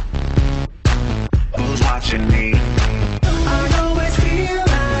 Who's watching me? I always feel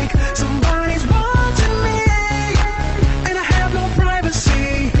like somebody's watching me, and I have no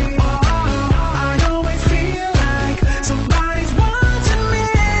privacy. I always feel like somebody's watching me.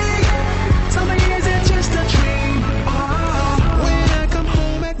 Tell me, is it just a dream? When I come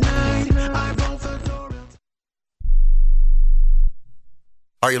home at night, I roll the door.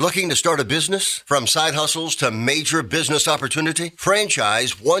 Are you looking to start a business? From side hustles to major business opportunity?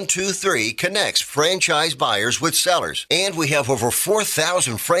 Franchise 123 connects franchise buyers with sellers. And we have over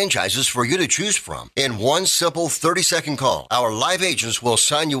 4,000 franchises for you to choose from. In one simple 30-second call, our live agents will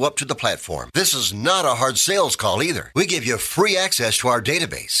sign you up to the platform. This is not a hard sales call either. We give you free access to our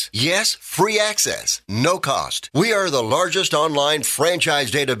database. Yes, free access. No cost. We are the largest online franchise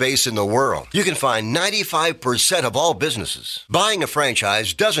database in the world. You can find 95% of all businesses. Buying a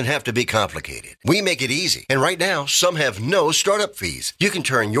franchise doesn't have to be complicated. We make it easy. And right now, some have no startup fees. You can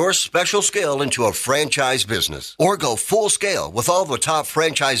turn your special skill into a franchise business or go full scale with all the top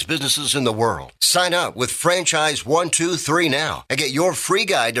franchise businesses in the world. Sign up with Franchise 123 now and get your free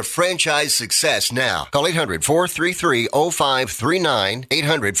guide to franchise success now. Call 800-433-0539,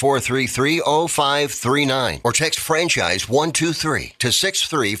 800-433-0539, or text Franchise 123 to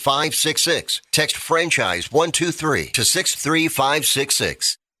 63566. Text Franchise 123 to 63566.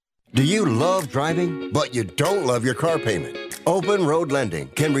 Do you love driving, but you don't love your car payment? Open Road Lending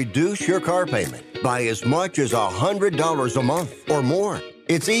can reduce your car payment by as much as $100 a month or more.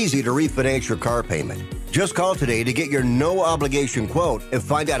 It's easy to refinance your car payment. Just call today to get your no-obligation quote and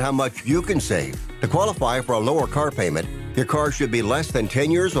find out how much you can save. To qualify for a lower car payment, your car should be less than 10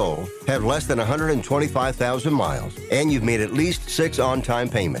 years old, have less than 125,000 miles, and you've made at least 6 on-time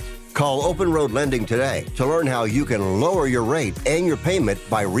payments. Call Open Road Lending today to learn how you can lower your rate and your payment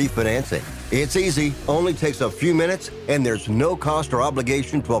by refinancing. It's easy, only takes a few minutes, and there's no cost or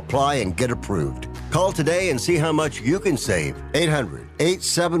obligation to apply and get approved. Call today and see how much you can save.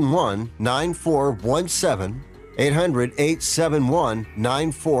 800-871-9417.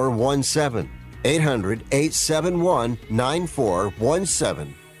 800-871-9417.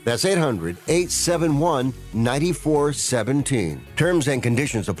 800-871-9417. That's 800-871-9417. Terms and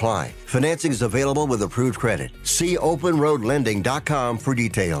conditions apply. Financing is available with approved credit. See openroadlending.com for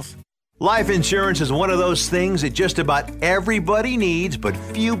details. Life insurance is one of those things that just about everybody needs, but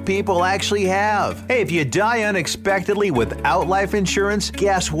few people actually have. Hey, if you die unexpectedly without life insurance,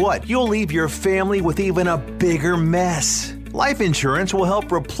 guess what? You'll leave your family with even a bigger mess. Life insurance will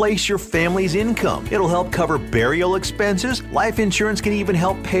help replace your family's income. It'll help cover burial expenses. Life insurance can even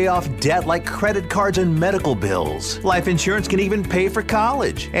help pay off debt like credit cards and medical bills. Life insurance can even pay for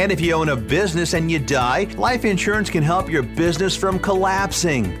college. And if you own a business and you die, life insurance can help your business from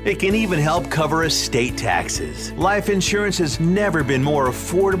collapsing. It can even help cover estate taxes. Life insurance has never been more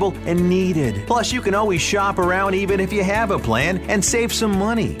affordable and needed. Plus, you can always shop around even if you have a plan and save some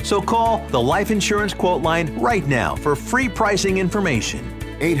money. So call the Life Insurance Quote Line right now for free pricing information.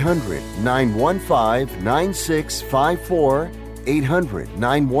 800-915-9654.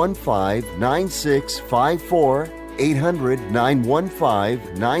 800-915-9654.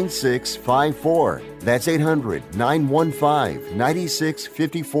 800-915-9654. That's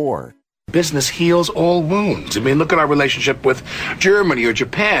 800-915-9654. Business heals all wounds. I mean, look at our relationship with Germany or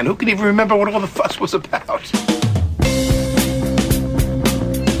Japan. Who can even remember what all the fuss was about?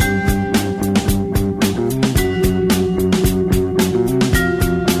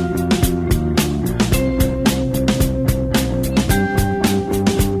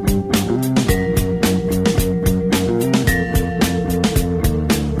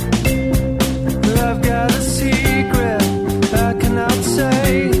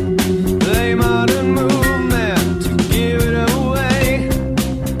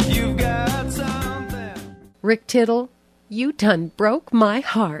 Rick Tittle, you done broke my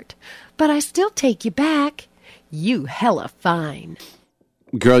heart, but I still take you back. You hella fine.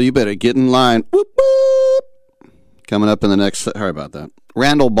 Girl, you better get in line. Whoop, whoop. Coming up in the next... Sorry about that.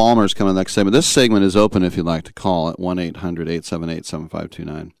 Randall Ballmer's coming in the next segment. This segment is open if you'd like to call at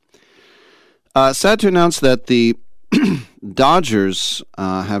 1-800-878-7529. Sad to announce that the Dodgers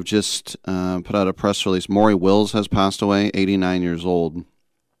have just put out a press release. Maury Wills has passed away, 89 years old.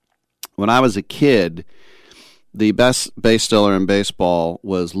 When I was a kid, the best base stealer in baseball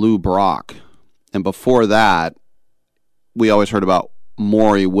was Lou Brock. And before that, we always heard about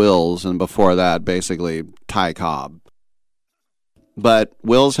Maury Wills, and before that, basically, Ty Cobb. But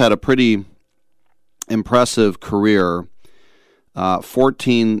Wills had a pretty impressive career.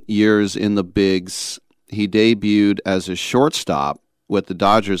 14 years in the bigs. He debuted as a shortstop with the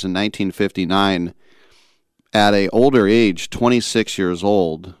Dodgers in 1959 at an older age, 26 years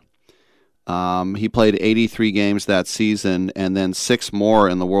old. He played 83 games that season and then 6 more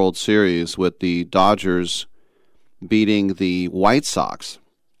in the World Series with the Dodgers beating the White Sox.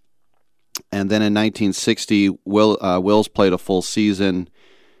 And then in 1960, Wills played a full season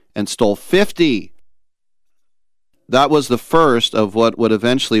and stole 50. That was the first of what would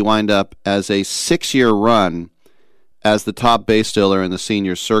eventually wind up as a 6-year run as the top base stealer in the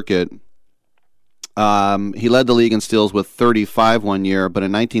senior circuit. He led the league in steals with 35 one year, but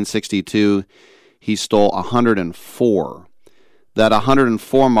in 1962, he stole 104. That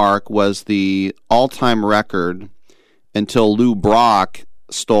 104 mark was the all-time record until Lou Brock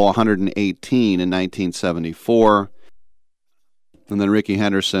stole 118 in 1974. And then Rickey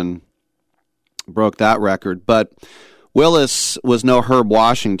Henderson broke that record. But Willis was no Herb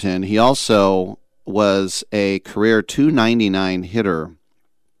Washington. He also was a career .299 hitter.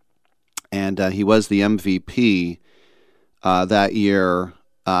 And he was the MVP that year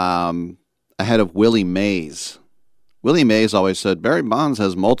ahead of Willie Mays. Willie Mays always said, Barry Bonds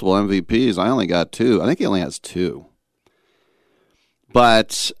has multiple MVPs. I only got 2. I think he only has 2.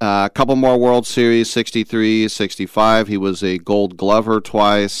 But a couple more World Series, 63, 65. He was a Gold Glover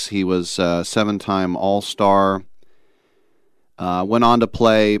twice. He was a 7-time All-Star. Went on to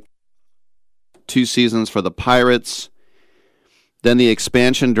play 2 seasons for the Pirates. Then the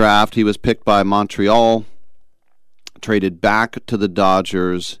expansion draft, he was picked by Montreal, traded back to the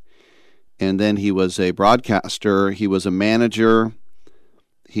Dodgers, and then he was a broadcaster. He was a manager.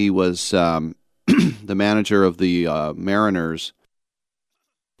 He was the manager of the Mariners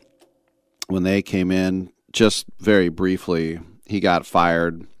when they came in. Just very briefly, he got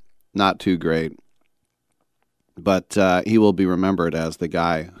fired. Not too great. But he will be remembered as the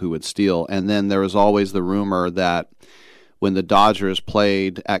guy who would steal. And then there was always the rumor that when the Dodgers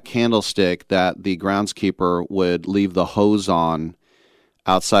played at Candlestick, that the groundskeeper would leave the hose on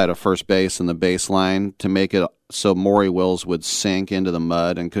outside of first base in the baseline to make it so Maury Wills would sink into the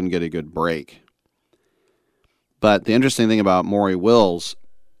mud and couldn't get a good break. But the interesting thing about Maury Wills,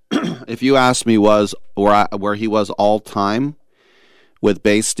 if you asked me was where he was all time with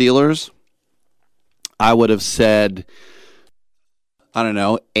base stealers, I would have said, I don't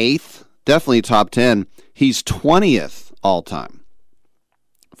know, 8th, definitely top 10. He's 20th all time.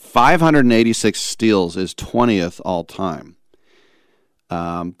 586 steals is 20th all time.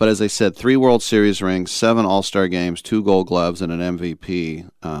 But as I said, 3 World Series rings, 7 All-Star games, 2 Gold Gloves, and an MVP.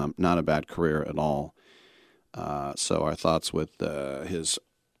 Not a bad career at all. So our thoughts with his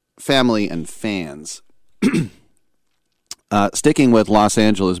family and fans. Sticking with Los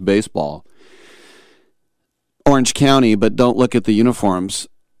Angeles baseball, Orange County, but don't look at the uniforms.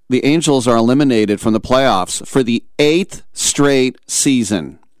 The Angels are eliminated from the playoffs for the 8th straight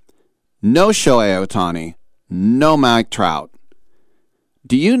season. No Shohei Ohtani, no Mike Trout.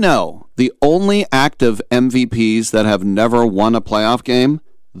 Do you know the only active MVPs that have never won a playoff game?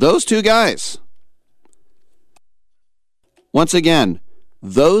 Those two guys. Once again,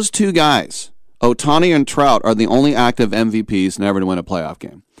 those two guys, Ohtani and Trout, are the only active MVPs never to win a playoff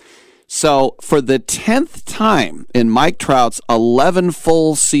game. So, for the 10th time in Mike Trout's 11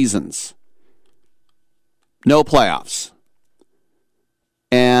 full seasons, no playoffs.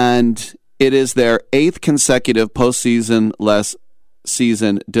 And it is their 8th consecutive postseason less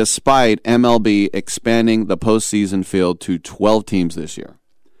season, despite MLB expanding the postseason field to 12 teams this year.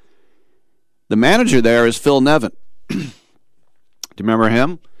 The manager there is Phil Nevin. Do you remember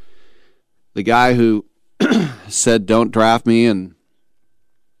him? The guy who said, don't draft me, and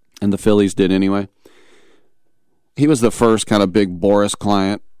the Phillies did anyway. He was the first kind of big Boris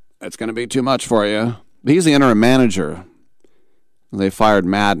client. It's going to be too much for you. He's the interim manager. They fired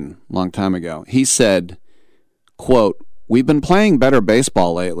Madden a long time ago. He said, quote, "We've been playing better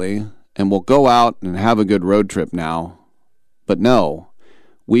baseball lately, and we'll go out and have a good road trip now. But no,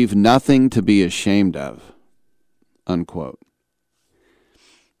 we've nothing to be ashamed of." Unquote.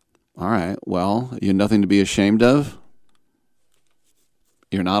 All right, well, you have nothing to be ashamed of?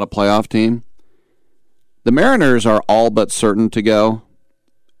 You're not a playoff team? The Mariners are all but certain to go,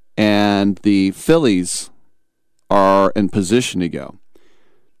 and the Phillies are in position to go.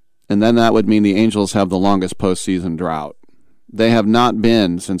 And then that would mean the Angels have the longest postseason drought. They have not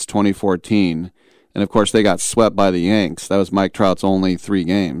been since 2014, and of course they got swept by the Yanks. That was Mike Trout's only 3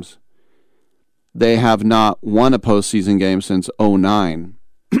 games. They have not won a postseason game since 2009.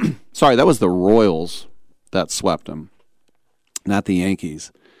 Sorry, that was the Royals that swept them, not the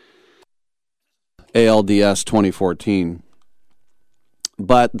Yankees. ALDS 2014.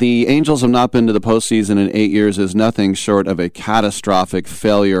 But the Angels have not been to the postseason in 8 years is nothing short of a catastrophic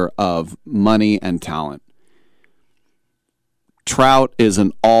failure of money and talent. Trout is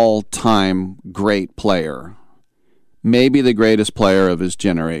an all-time great player, maybe the greatest player of his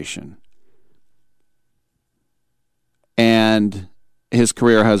generation. And his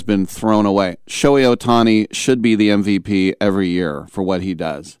career has been thrown away. Shohei Ohtani should be the MVP every year for what he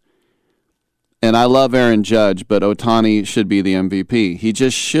does. And I love Aaron Judge, but Ohtani should be the MVP. He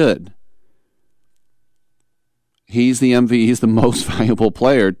just should. He's the MVP. He's the most valuable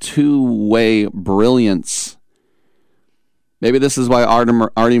player. Two-way brilliance. Maybe this is why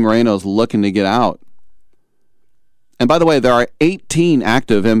Artie Moreno's looking to get out. And by the way, there are 18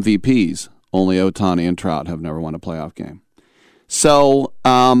 active MVPs. Only Ohtani and Trout have never won a playoff game. So,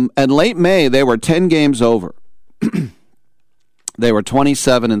 in late May, they were 10 games over. They were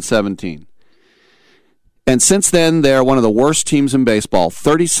 27-17. And since then, they're one of the worst teams in baseball,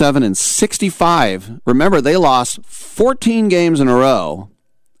 37-65. Remember, they lost 14 games in a row,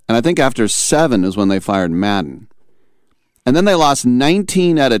 and I think after 7 is when they fired Madden. And then they lost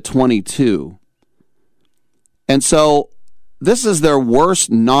 19 out of 22. And so this is their worst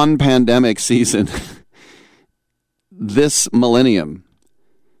non-pandemic season this millennium.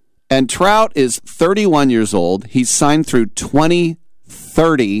 And Trout is 31 years old. He's signed through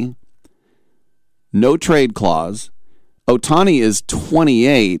 2030. No trade clause. Ohtani is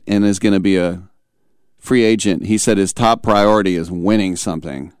 28 and is going to be a free agent. He said his top priority is winning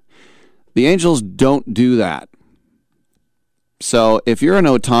something. The Angels don't do that. So if you're an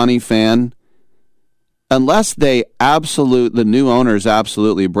Ohtani fan, unless the new owners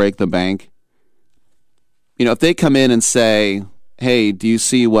absolutely break the bank, if they come in and say, hey, do you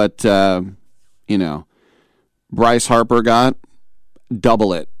see what, Bryce Harper got?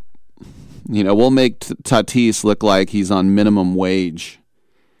 Double it. We'll make Tatis look like he's on minimum wage.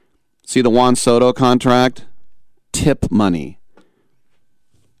 See the Juan Soto contract? Tip money.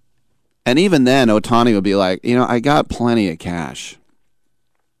 And even then, Ohtani would be like, I got plenty of cash.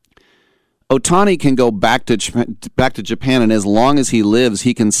 Ohtani can go back to Japan, and as long as he lives,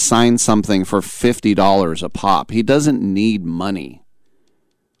 he can sign something for $50 a pop. He doesn't need money.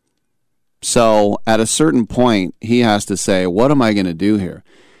 So at a certain point, he has to say, what am I going to do here?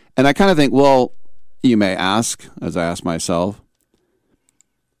 And I kind of think, well, you may ask, as I ask myself,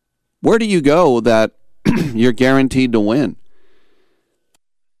 where do you go that you're guaranteed to win?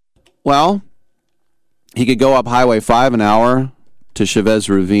 Well, he could go up Highway 5 an hour to Chavez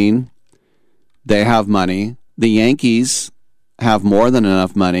Ravine. They have money. The Yankees have more than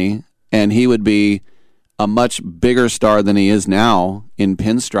enough money, and he would be a much bigger star than he is now in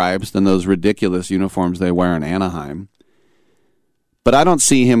pinstripes than those ridiculous uniforms they wear in Anaheim. But I don't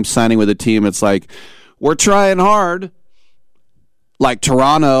see him signing with a team. It's like, we're trying hard, like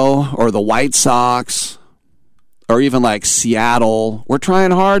Toronto or the White Sox or even like Seattle. We're trying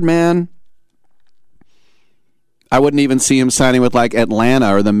hard, man. I wouldn't even see him signing with like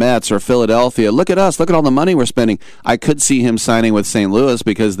Atlanta or the Mets or Philadelphia. Look at us. Look at all the money we're spending. I could see him signing with St. Louis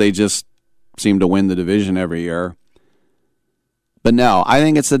because they just seem to win the division every year. But no, I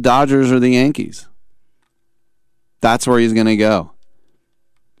think it's the Dodgers or the Yankees. That's where he's going to go.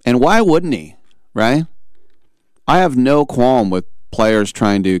 And why wouldn't he, right? I have no qualm with players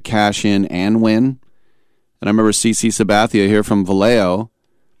trying to cash in and win. And I remember CC Sabathia here from Vallejo,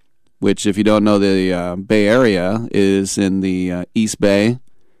 which, if you don't know, the Bay Area is in the East Bay.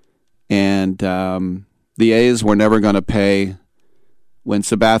 And the A's were never going to pay. When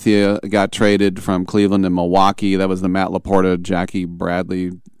Sabathia got traded from Cleveland to Milwaukee, that was the Matt Laporta, Jackie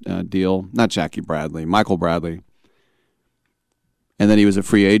Bradley deal. Not Jackie Bradley, Michael Bradley. And then he was a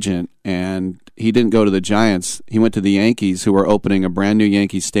free agent, and he didn't go to the Giants. He went to the Yankees, who were opening a brand new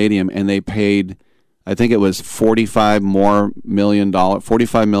Yankee Stadium, and they paid, I think it was $45 million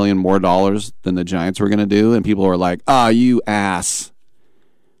more dollars than the Giants were going to do. And people were like, you ass.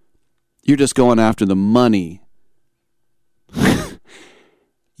 You're just going after the money.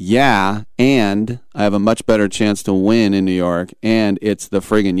 Yeah, and I have a much better chance to win in New York, and it's the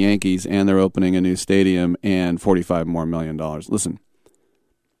friggin' Yankees, and they're opening a new stadium, and $45 million more. Listen,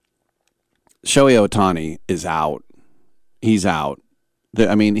 Shohei Ohtani is out. He's out.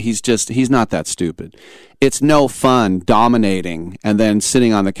 I mean, he's not that stupid. It's no fun dominating and then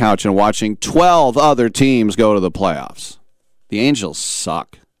sitting on the couch and watching 12 other teams go to the playoffs. The Angels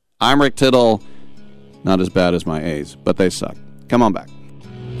suck. I'm Rick Tittle. Not as bad as my A's, but they suck. Come on back.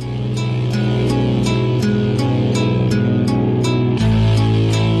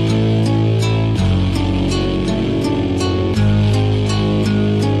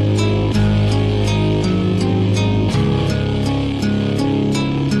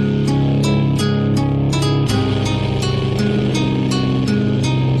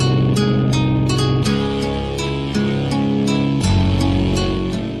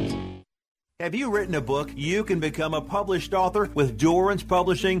 Have you written a book? You can become a published author with Dorrance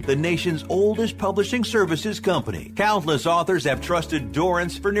Publishing, the nation's oldest publishing services company. Countless authors have trusted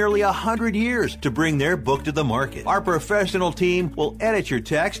Dorrance for nearly 100 years to bring their book to the market. Our professional team will edit your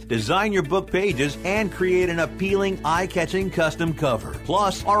text, design your book pages, and create an appealing, eye-catching custom cover.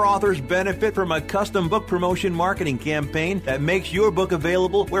 Plus, our authors benefit from a custom book promotion marketing campaign that makes your book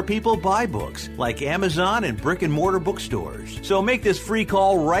available where people buy books, like Amazon and brick-and-mortar bookstores. So make this free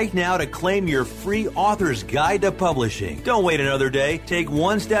call right now to claim your free author's guide to publishing. Don't wait another day. Take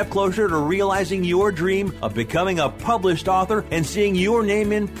one step closer to realizing your dream of becoming a published author and seeing your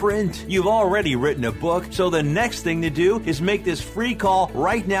name in print. You've already written a book, so the next thing to do is make this free call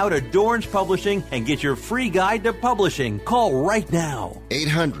right now to Dorrance Publishing and get your free guide to publishing. Call right now.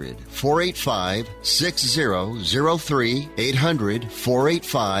 800-485-6003.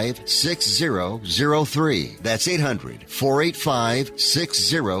 800-485-6003. That's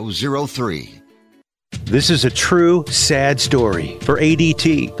 800-485-6003. This is a true, sad story for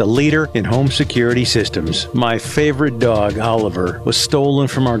ADT, the leader in home security systems. My favorite dog, Oliver, was stolen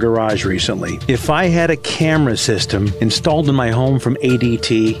from our garage recently. If I had a camera system installed in my home from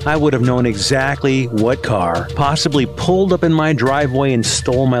ADT, I would have known exactly what car possibly pulled up in my driveway and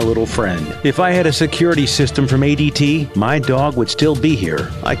stole my little friend. If I had a security system from ADT, my dog would still be here.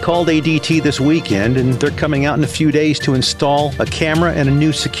 I called ADT this weekend, and they're coming out in a few days to install a camera and a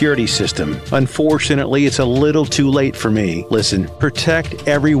new security system. Unfortunately, it's a little too late for me. Listen, protect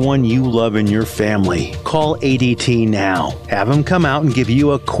everyone you love in your family. Call ADT now. Have them come out and give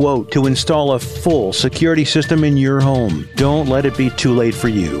you a quote to install a full security system in your home. Don't let it be too late for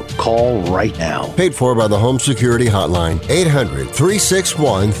you. Call right now. Paid for by the Home Security Hotline.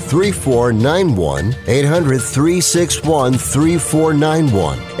 800-361-3491.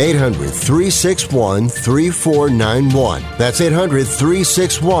 800-361-3491. 800-361-3491. That's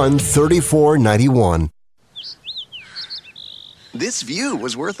 800-361-3491. This view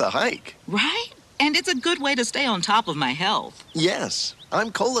was worth a hike. Right? And it's a good way to stay on top of my health. Yes, I'm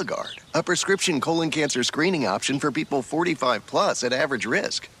Cologuard, a prescription colon cancer screening option for people 45 plus at average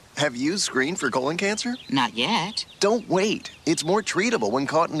risk. Have you screened for colon cancer? Not yet. Don't wait. It's more treatable when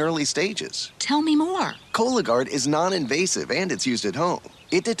caught in early stages. Tell me more. Cologuard is non-invasive and it's used at home.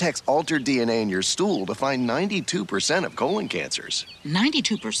 It detects altered DNA in your stool to find 92% of colon cancers.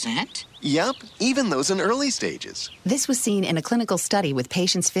 92%? Yup, even those in early stages. This was seen in a clinical study with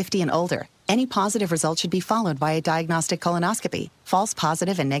patients 50 and older. Any positive result should be followed by a diagnostic colonoscopy. False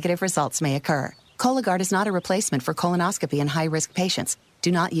positive and negative results may occur. Cologuard is not a replacement for colonoscopy in high-risk patients.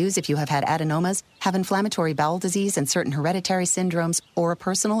 Do not use if you have had adenomas, have inflammatory bowel disease and certain hereditary syndromes, or a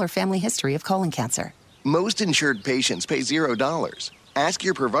personal or family history of colon cancer. Most insured patients pay $0. Ask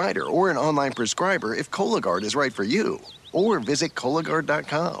your provider or an online prescriber if Cologuard is right for you. Or visit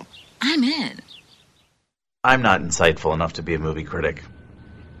Cologuard.com. I'm in. I'm not insightful enough to be a movie critic.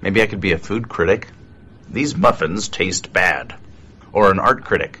 Maybe I could be a food critic. These muffins taste bad. Or an art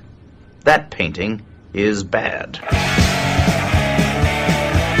critic. That painting is bad.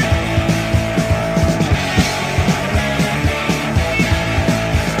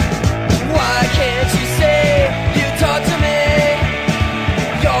 Why can't you say you talk to me?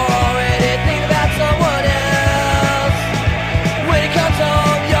 You're already thinking about someone else. When it comes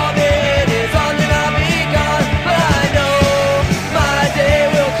home, your bed is on and I'll be gone. But I know my day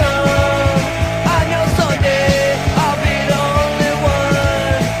will come. I know someday I'll be the only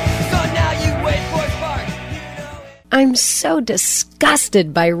one. So now you wait for a spark. I'm so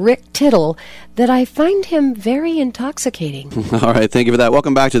disgusted by Rick Tittle that I find him very intoxicating. All right, thank you for that.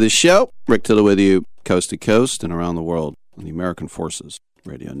 Welcome back to the show. Rick Tittle with you coast to coast and around the world on the American Forces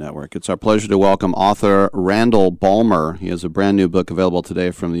Radio Network. It's our pleasure to welcome author Randall Balmer. He has a brand new book available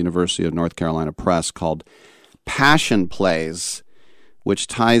today from the University of North Carolina Press called Passion Plays, which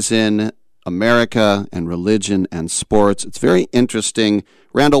ties in America and religion and sports. It's very interesting.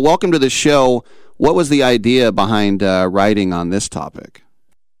 Randall, welcome to the show. What was the idea behind writing on this topic?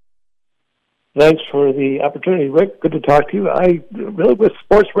 Thanks for the opportunity, Rick. Good to talk to you. I really, with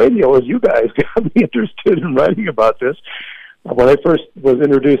sports radio, as you guys got me interested in writing about this. When I first was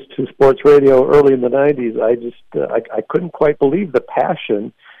introduced to sports radio early in the 90s, I couldn't quite believe the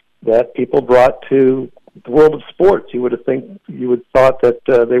passion that people brought to the world of sports. You would thought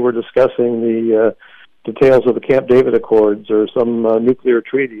that they were discussing the details of the Camp David Accords or some nuclear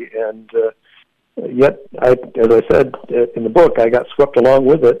treaty, and yet, as I said in the book, I got swept along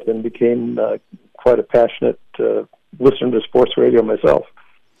with it and became quite a passionate listener to sports radio myself.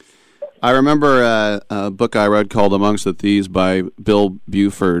 I remember a book I read called Amongst the Thieves by Bill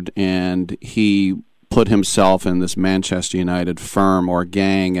Buford, and he put himself in this Manchester United firm or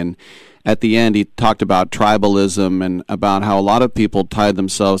gang, and at the end he talked about tribalism and about how a lot of people tied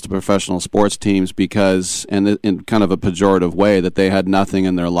themselves to professional sports teams because, and in kind of a pejorative way, that they had nothing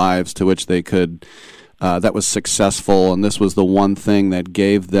in their lives to which they could, that was successful, and this was the one thing that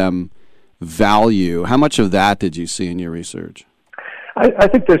gave them value. How much of that did you see in your research? I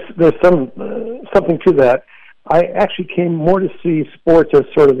think there's something to that. I actually came more to see sports as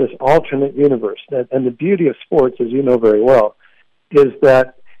sort of this alternate universe. And the beauty of sports, as you know very well, is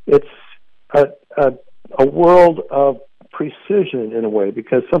that it's a world of precision in a way,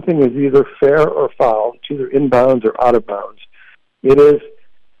 because something is either fair or foul. It's either in bounds or out of bounds. It is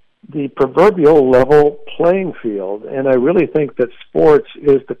the proverbial level playing field, and I really think that sports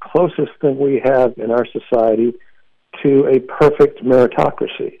is the closest thing we have in our society to a perfect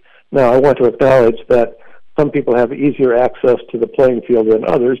meritocracy. Now, I want to acknowledge that some people have easier access to the playing field than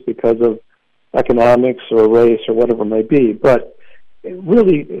others because of economics or race or whatever it may be, but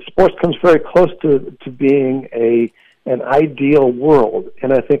really, sports comes very close to being an ideal world,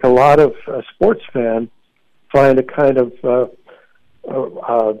 and I think a lot of sports fans find a kind of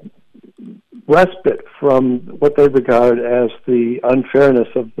respite from what they regard as the unfairness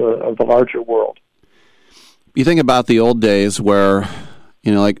of the larger world. You think about the old days where,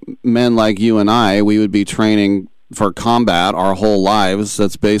 like men like you and I, we would be training for combat our whole lives.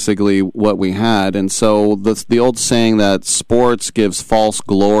 That's basically what we had. And so the old saying that sports gives false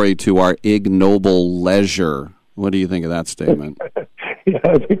glory to our ignoble leisure. What do you think of that statement? Yeah,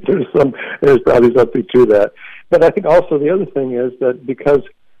 I think there's probably something to that. But I think also the other thing is that because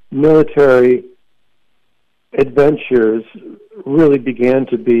military adventures really began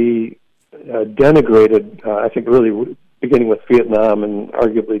to be denigrated, I think really beginning with Vietnam and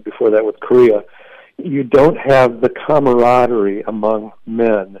arguably before that with Korea, you don't have the camaraderie among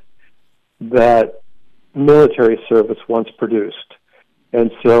men that military service once produced.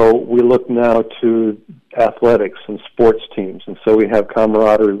 And so we look now to athletics and sports teams, and so we have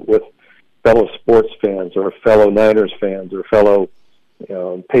camaraderie with fellow sports fans or fellow Niners fans or fellow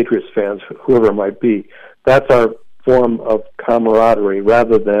Patriots fans, whoever it might be. That's our form of camaraderie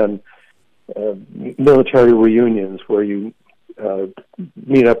rather than military reunions where you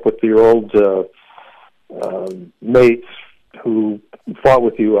meet up with your old mates who fought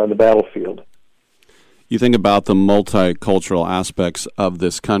with you on the battlefield. You think about the multicultural aspects of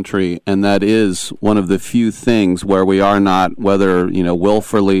this country, and that is one of the few things where we are not, whether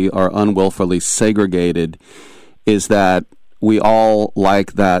willfully or unwillfully segregated, is that we all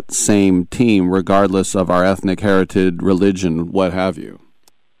like that same team, regardless of our ethnic heritage, religion, what have you.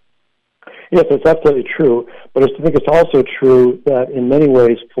 Yes, it's absolutely true. But I think it's also true that in many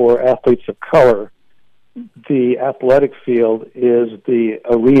ways for athletes of color, the athletic field is the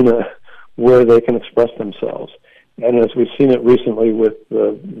arena where they can express themselves. And as we've seen it recently with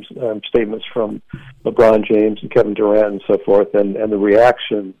the statements from LeBron James and Kevin Durant and so forth, and the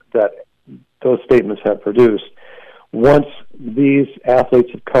reaction that those statements have produced, once these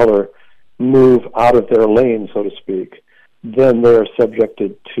athletes of color move out of their lane, so to speak, then they're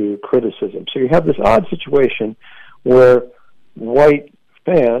subjected to criticism. So you have this odd situation where white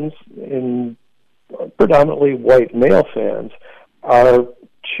fans, and predominantly white male fans, are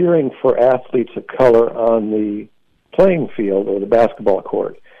cheering for athletes of color on the playing field or the basketball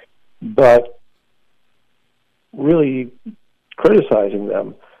court, but really criticizing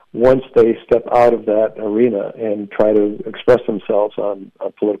them once they step out of that arena and try to express themselves on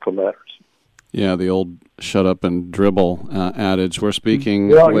political matters. Yeah, the old shut up and dribble adage. We're speaking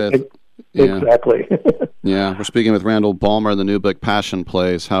with... Exactly. Yeah, we're speaking with Randall Balmer. The new book, Passion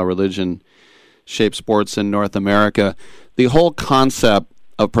Plays, How Religion Shapes Sports in North America. The whole concept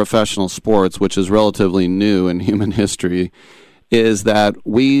of professional sports, which is relatively new in human history, is that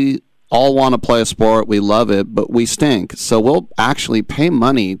we all want to play a sport, we love it, but we stink. So we'll actually pay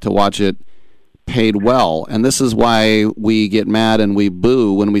money to watch it paid well. And this is why we get mad and we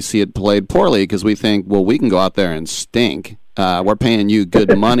boo when we see it played poorly, because we think, well, we can go out there and stink. We're paying you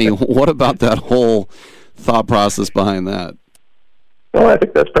good money. What about that whole thought process behind that? Well, I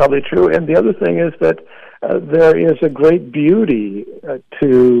think that's probably true. And the other thing is that there is a great beauty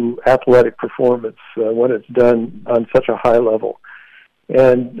to athletic performance when it's done on such a high level.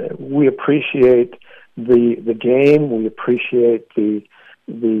 And we appreciate the game, we appreciate the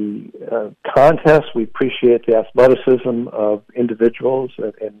contest, we appreciate the athleticism of individuals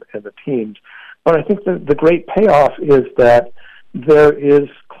and the teams. But I think the great payoff is that there is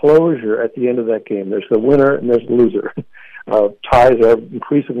closure at the end of that game. There's the winner and there's the loser. Ties are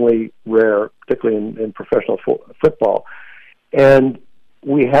increasingly rare, particularly in professional football, and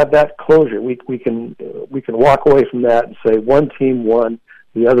we have that closure. We can walk away from that and say one team won,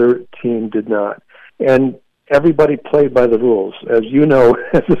 the other team did not, and everybody played by the rules. As you know,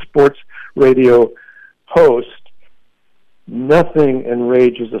 as a sports radio host, nothing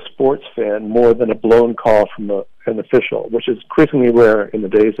enrages a sports fan more than a blown call from an official, which is increasingly rare in the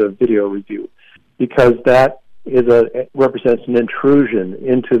days of video review, because that represents an intrusion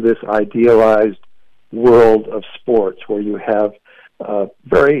into this idealized world of sports where you have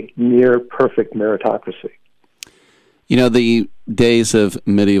very near perfect meritocracy. You know, the days of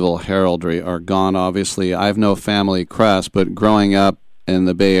medieval heraldry are gone, obviously. I have no family crest, but growing up in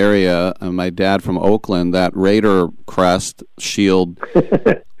the Bay Area, my dad from Oakland, that Raider crest, shield,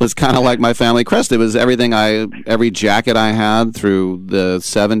 was kind of like my family crest. It was every jacket I had through the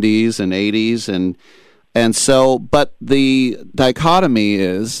 70s and 80s, and so, but the dichotomy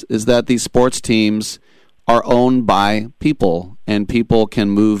is that these sports teams are owned by people, and people can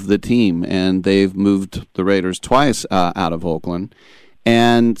move the team, and they've moved the Raiders twice out of Oakland.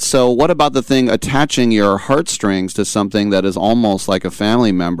 And so what about the thing attaching your heartstrings to something that is almost like a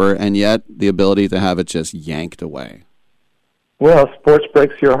family member, and yet the ability to have it just yanked away? Well, sports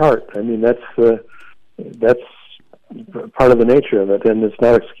breaks your heart. I mean, that's part of the nature of it, and it's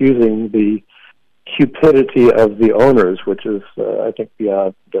not excusing the cupidity of the owners, which is, I think,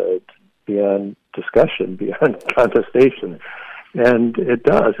 beyond discussion, beyond contestation. And it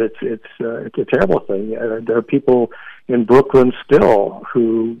does. It's a terrible thing. There are people in Brooklyn still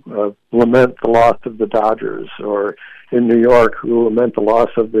who lament the loss of the Dodgers, or in New York who lament the loss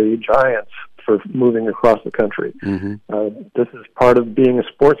of the Giants for moving across the country. Mm-hmm. This is part of being a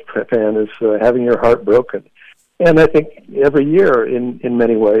sports fan, is having your heart broken. And I think every year, in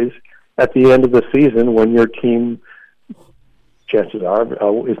many ways, at the end of the season, when your team, chances are,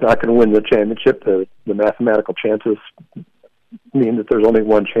 is not going to win the championship, the mathematical chances mean that there's only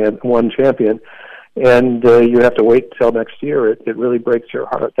one champion, and you have to wait till next year. It really breaks your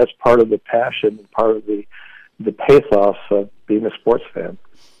heart. That's part of the passion, part of the pathos of being a sports fan.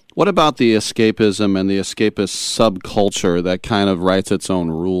 What about the escapism and the escapist subculture that kind of writes its own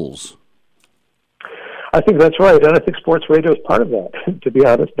rules? I think that's right, and I think sports radio is part of that. To be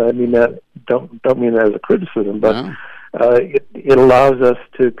honest, I mean that don't mean that as a criticism, but it allows us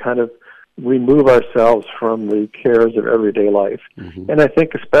to kind of remove ourselves from the cares of everyday life. Mm-hmm. And I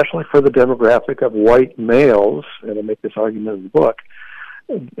think especially for the demographic of white males, and I make this argument in the book,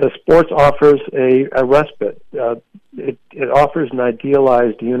 sports offers a respite. It offers an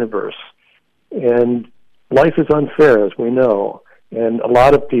idealized universe. And life is unfair, as we know. And a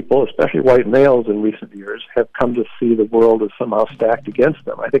lot of people, especially white males in recent years, have come to see the world as somehow stacked against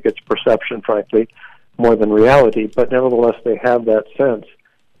them. I think it's perception, frankly, more than reality, but nevertheless they have that sense.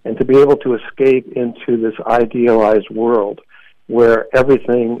 And to be able to escape into this idealized world where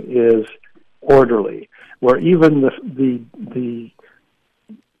everything is orderly, where even the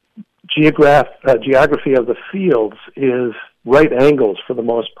geography of the fields is right angles for the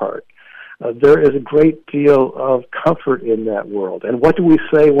most part. There is a great deal of comfort in that world. And what do we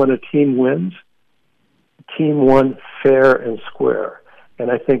say when a team wins? Team won fair and square. And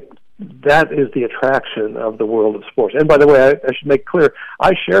I think that is the attraction of the world of sports. And by the way, I should make clear,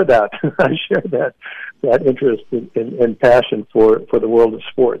 I share that. I share that interest and passion for the world of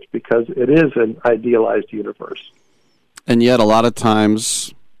sports because it is an idealized universe. And yet a lot of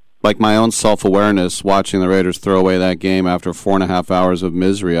times, like my own self-awareness watching the Raiders throw away that game after 4.5 hours of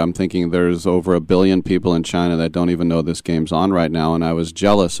misery, I'm thinking there's over 1 billion people in China that don't even know this game's on right now, and I was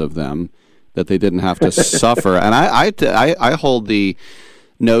jealous of them that they didn't have to suffer. And I hold the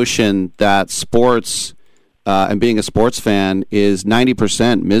notion that sports and being a sports fan is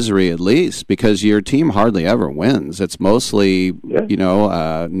 90% misery at least because your team hardly ever wins. It's mostly,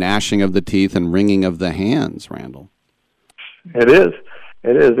 gnashing of the teeth and wringing of the hands, Randall. It is.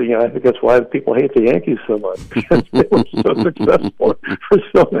 It is. I think that's why people hate the Yankees so much because they were so successful for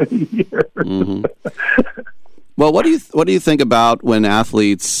so many years. Mm-hmm. Well, what do you think about when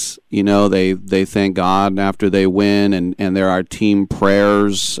athletes, they thank God after they win, and there are team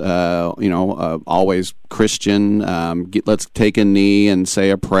prayers, always Christian. Let's take a knee and say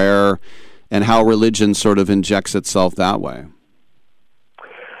a prayer, and how religion sort of injects itself that way.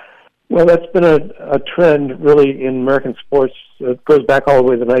 Well, that's been a trend really in American sports. It goes back all the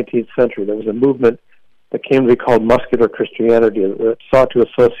way to the 19th century. There was a movement that came to be called muscular Christianity that sought to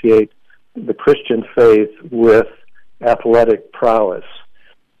associate the Christian faith with athletic prowess,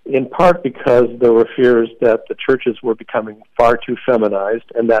 in part because there were fears that the churches were becoming far too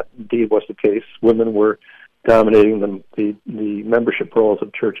feminized, and that indeed was the case. Women were dominating the membership roles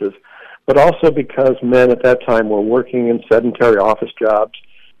of churches, but also because men at that time were working in sedentary office jobs,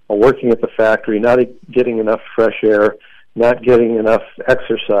 or working at the factory, not getting enough fresh air, not getting enough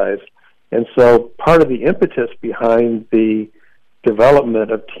exercise. And so part of the impetus behind the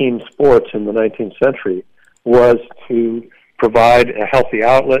development of team sports in the 19th century was to provide a healthy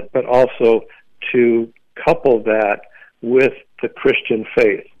outlet, but also to couple that with the Christian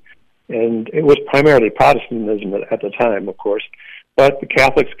faith. And it was primarily Protestantism at the time, of course, but the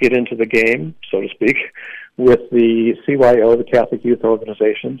Catholics get into the game, so to speak, with the CYO, the Catholic Youth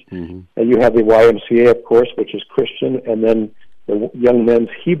Organizations. Mm-hmm. And you have the YMCA, of course, which is Christian, and then the Young Men's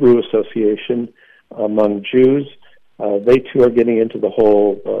Hebrew Association among Jews. They too are getting into the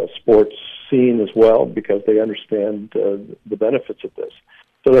whole sports scene as well because they understand the benefits of this.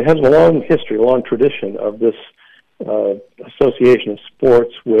 So they have a long history, a long tradition of this association of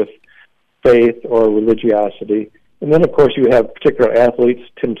sports with faith or religiosity. And then, of course, you have particular athletes.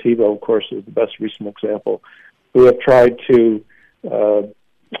 Tim Tebow, of course, is the best recent example, who have tried to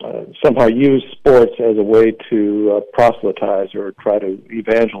somehow use sports as a way to proselytize or try to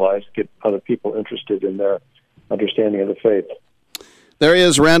evangelize, get other people interested in their understanding of the faith. There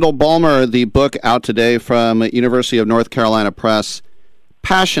is Randall Balmer, the book out today from University of North Carolina Press,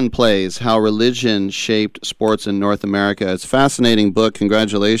 Passion Plays, How Religion Shaped Sports in North America. It's a fascinating book.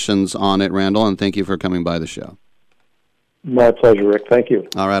 Congratulations on it, Randall, and thank you for coming by the show. My pleasure, Rick. Thank you.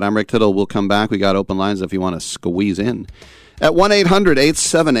 All right, I'm Rick Tittle. We'll come back. We got open lines if you want to squeeze in at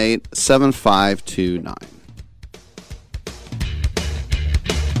 1-800-878-7529.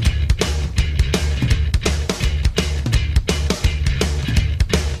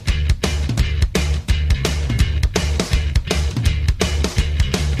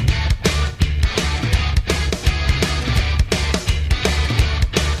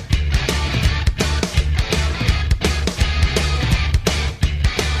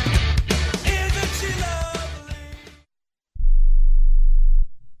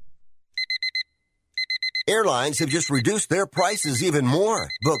 Airlines have just reduced their prices even more.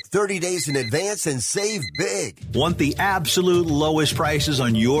 Book 30 days in advance and save big. Want the absolute lowest prices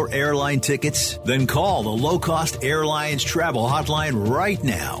on your airline tickets? Then call the Low Cost Airlines Travel Hotline right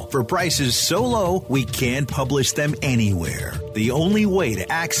now for prices so low we can't publish them anywhere. The only way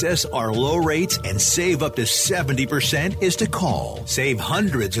to access our low rates and save up to 70% is to call. Save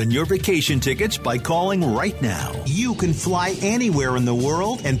hundreds on your vacation tickets by calling right now. You can fly anywhere in the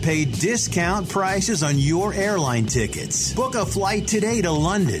world and pay discount prices on your airline tickets. Book a flight today to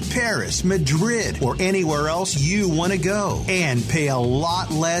London, Paris, Madrid, or anywhere else you want to go and pay a lot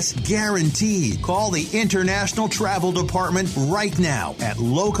less guaranteed. Call the International Travel Department right now at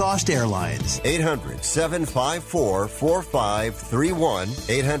Low Cost Airlines. 800-754-4531.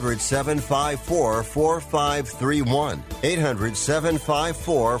 800-754-4531.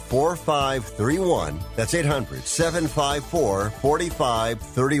 800-754-4531. That's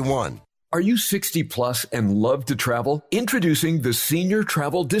 800-754-4531. Are you 60 plus and love to travel? Introducing the Senior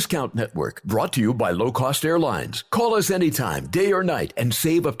Travel Discount Network, brought to you by Low Cost Airlines. Call us anytime, day or night, and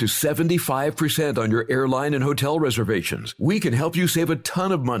save up to 75% on your airline and hotel reservations. We can help you save a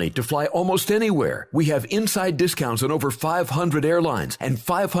ton of money to fly almost anywhere. We have inside discounts on over 500 airlines and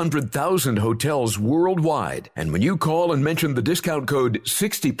 500,000 hotels worldwide. And when you call and mention the discount code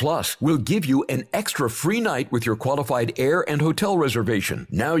 60 plus, we'll give you an extra free night with your qualified air and hotel reservation.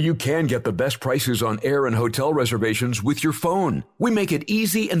 Now you can get the best prices on air and hotel reservations with your phone. We make it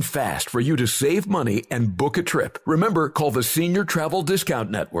easy and fast for you to save money and book a trip. Remember, call the Senior Travel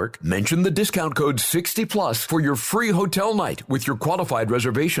Discount Network, mention the discount code 60 plus for your free hotel night with your qualified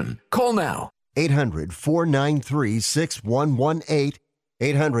reservation. Call now. 800-493-6118.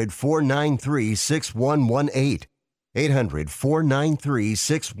 800-493-6118.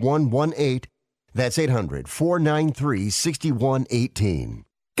 800-493-6118. That's 800-493-6118.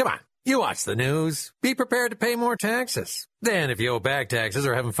 Come on. You watch the news. Be prepared to pay more taxes. Then if you owe back taxes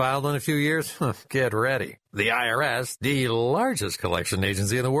or haven't filed in a few years, get ready. The IRS, the largest collection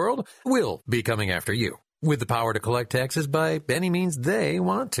agency in the world, will be coming after you with the power to collect taxes by any means they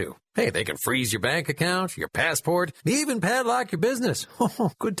want to. Hey, they can freeze your bank account, your passport, even padlock your business.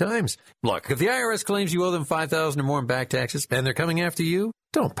 Good times. Look, if the IRS claims you owe them $5,000 or more in back taxes and they're coming after you,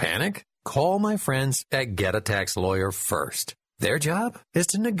 don't panic. Call my friends at Get a Tax Lawyer first. Their job is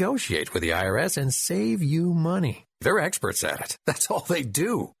to negotiate with the IRS and save you money. They're experts at it. That's all they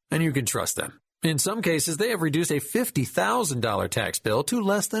do. And you can trust them. In some cases, they have reduced a $50,000 tax bill to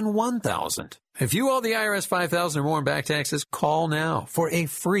less than $1,000. If you owe the IRS $5,000 or more in back taxes, call now for a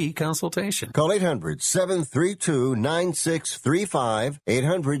free consultation. Call 800-732-9635.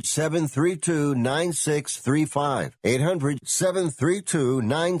 800-732-9635.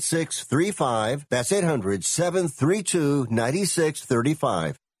 800-732-9635. That's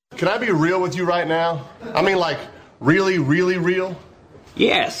 800-732-9635. Can I be real with you right now? I mean, like, really, really real?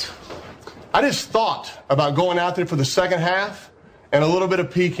 Yes. I just thought about going out there for the second half, and a little bit of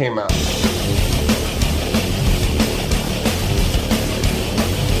pee came out.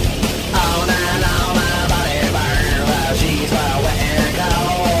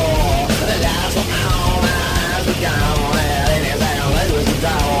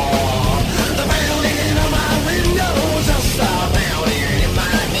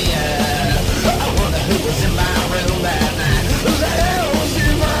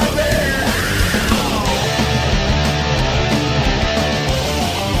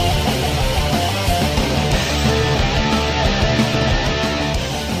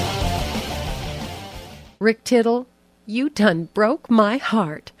 Rick Tittle, you done broke my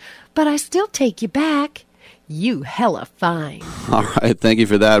heart, but I still take you back. You hella fine. All right, thank you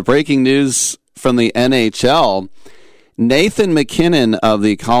for that. Breaking news from the NHL. Nathan MacKinnon of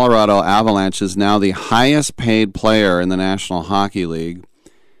the Colorado Avalanche is now the highest paid player in the National Hockey League.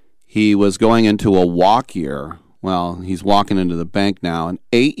 He was going into a walk year. Well, he's walking into the bank now. An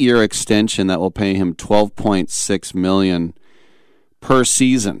 8-year extension that will pay him $12.6 million per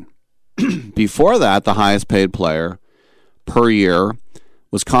season. Before that, the highest paid player per year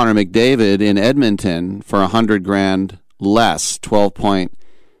was Connor McDavid in Edmonton for $100,000 less,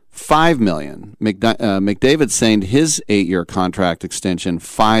 $12.5 million. McDavid signed his 8-year contract extension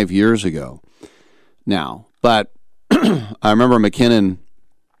 5 years ago now. But I remember McKinnon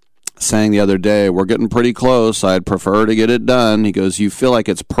saying the other day, we're getting pretty close. I'd prefer to get it done. He goes, you feel like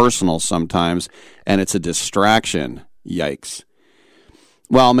it's personal sometimes, and it's a distraction. Yikes.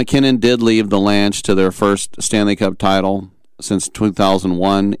 Well, McKinnon did leave the Lanch to their first Stanley Cup title since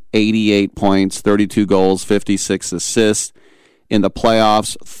 2001, 88 points, 32 goals, 56 assists. In the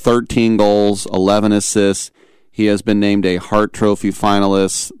playoffs, 13 goals, 11 assists. He has been named a Hart Trophy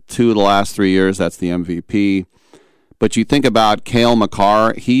finalist 2 of the last 3 years. That's the MVP. But you think about Cale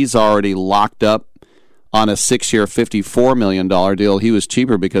Makar, he's already locked up on a 6-year, $54 million deal. He was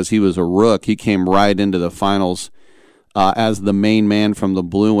cheaper because he was a rook. He came right into the finals as the main man from the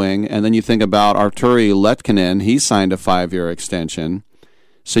Blue Wing. And then you think about Arturi Letkinen. He signed a 5-year extension.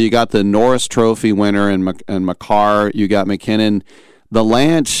 So you got the Norris Trophy winner and Makar. You got McKinnon. The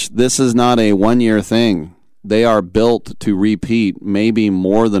Lanch, this is not a one-year thing. They are built to repeat maybe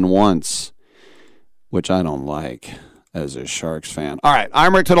more than once, which I don't like as a Sharks fan. All right,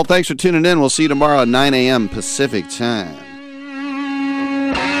 I'm Rick Tittle. Thanks for tuning in. We'll see you tomorrow at 9 a.m. Pacific time.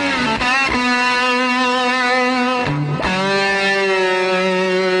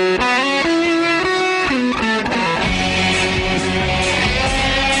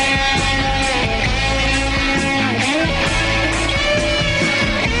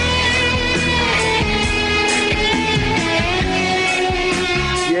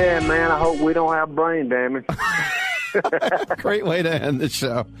 Yeah, man, I hope we don't have brain damage. Great way to end the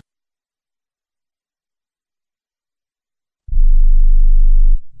show.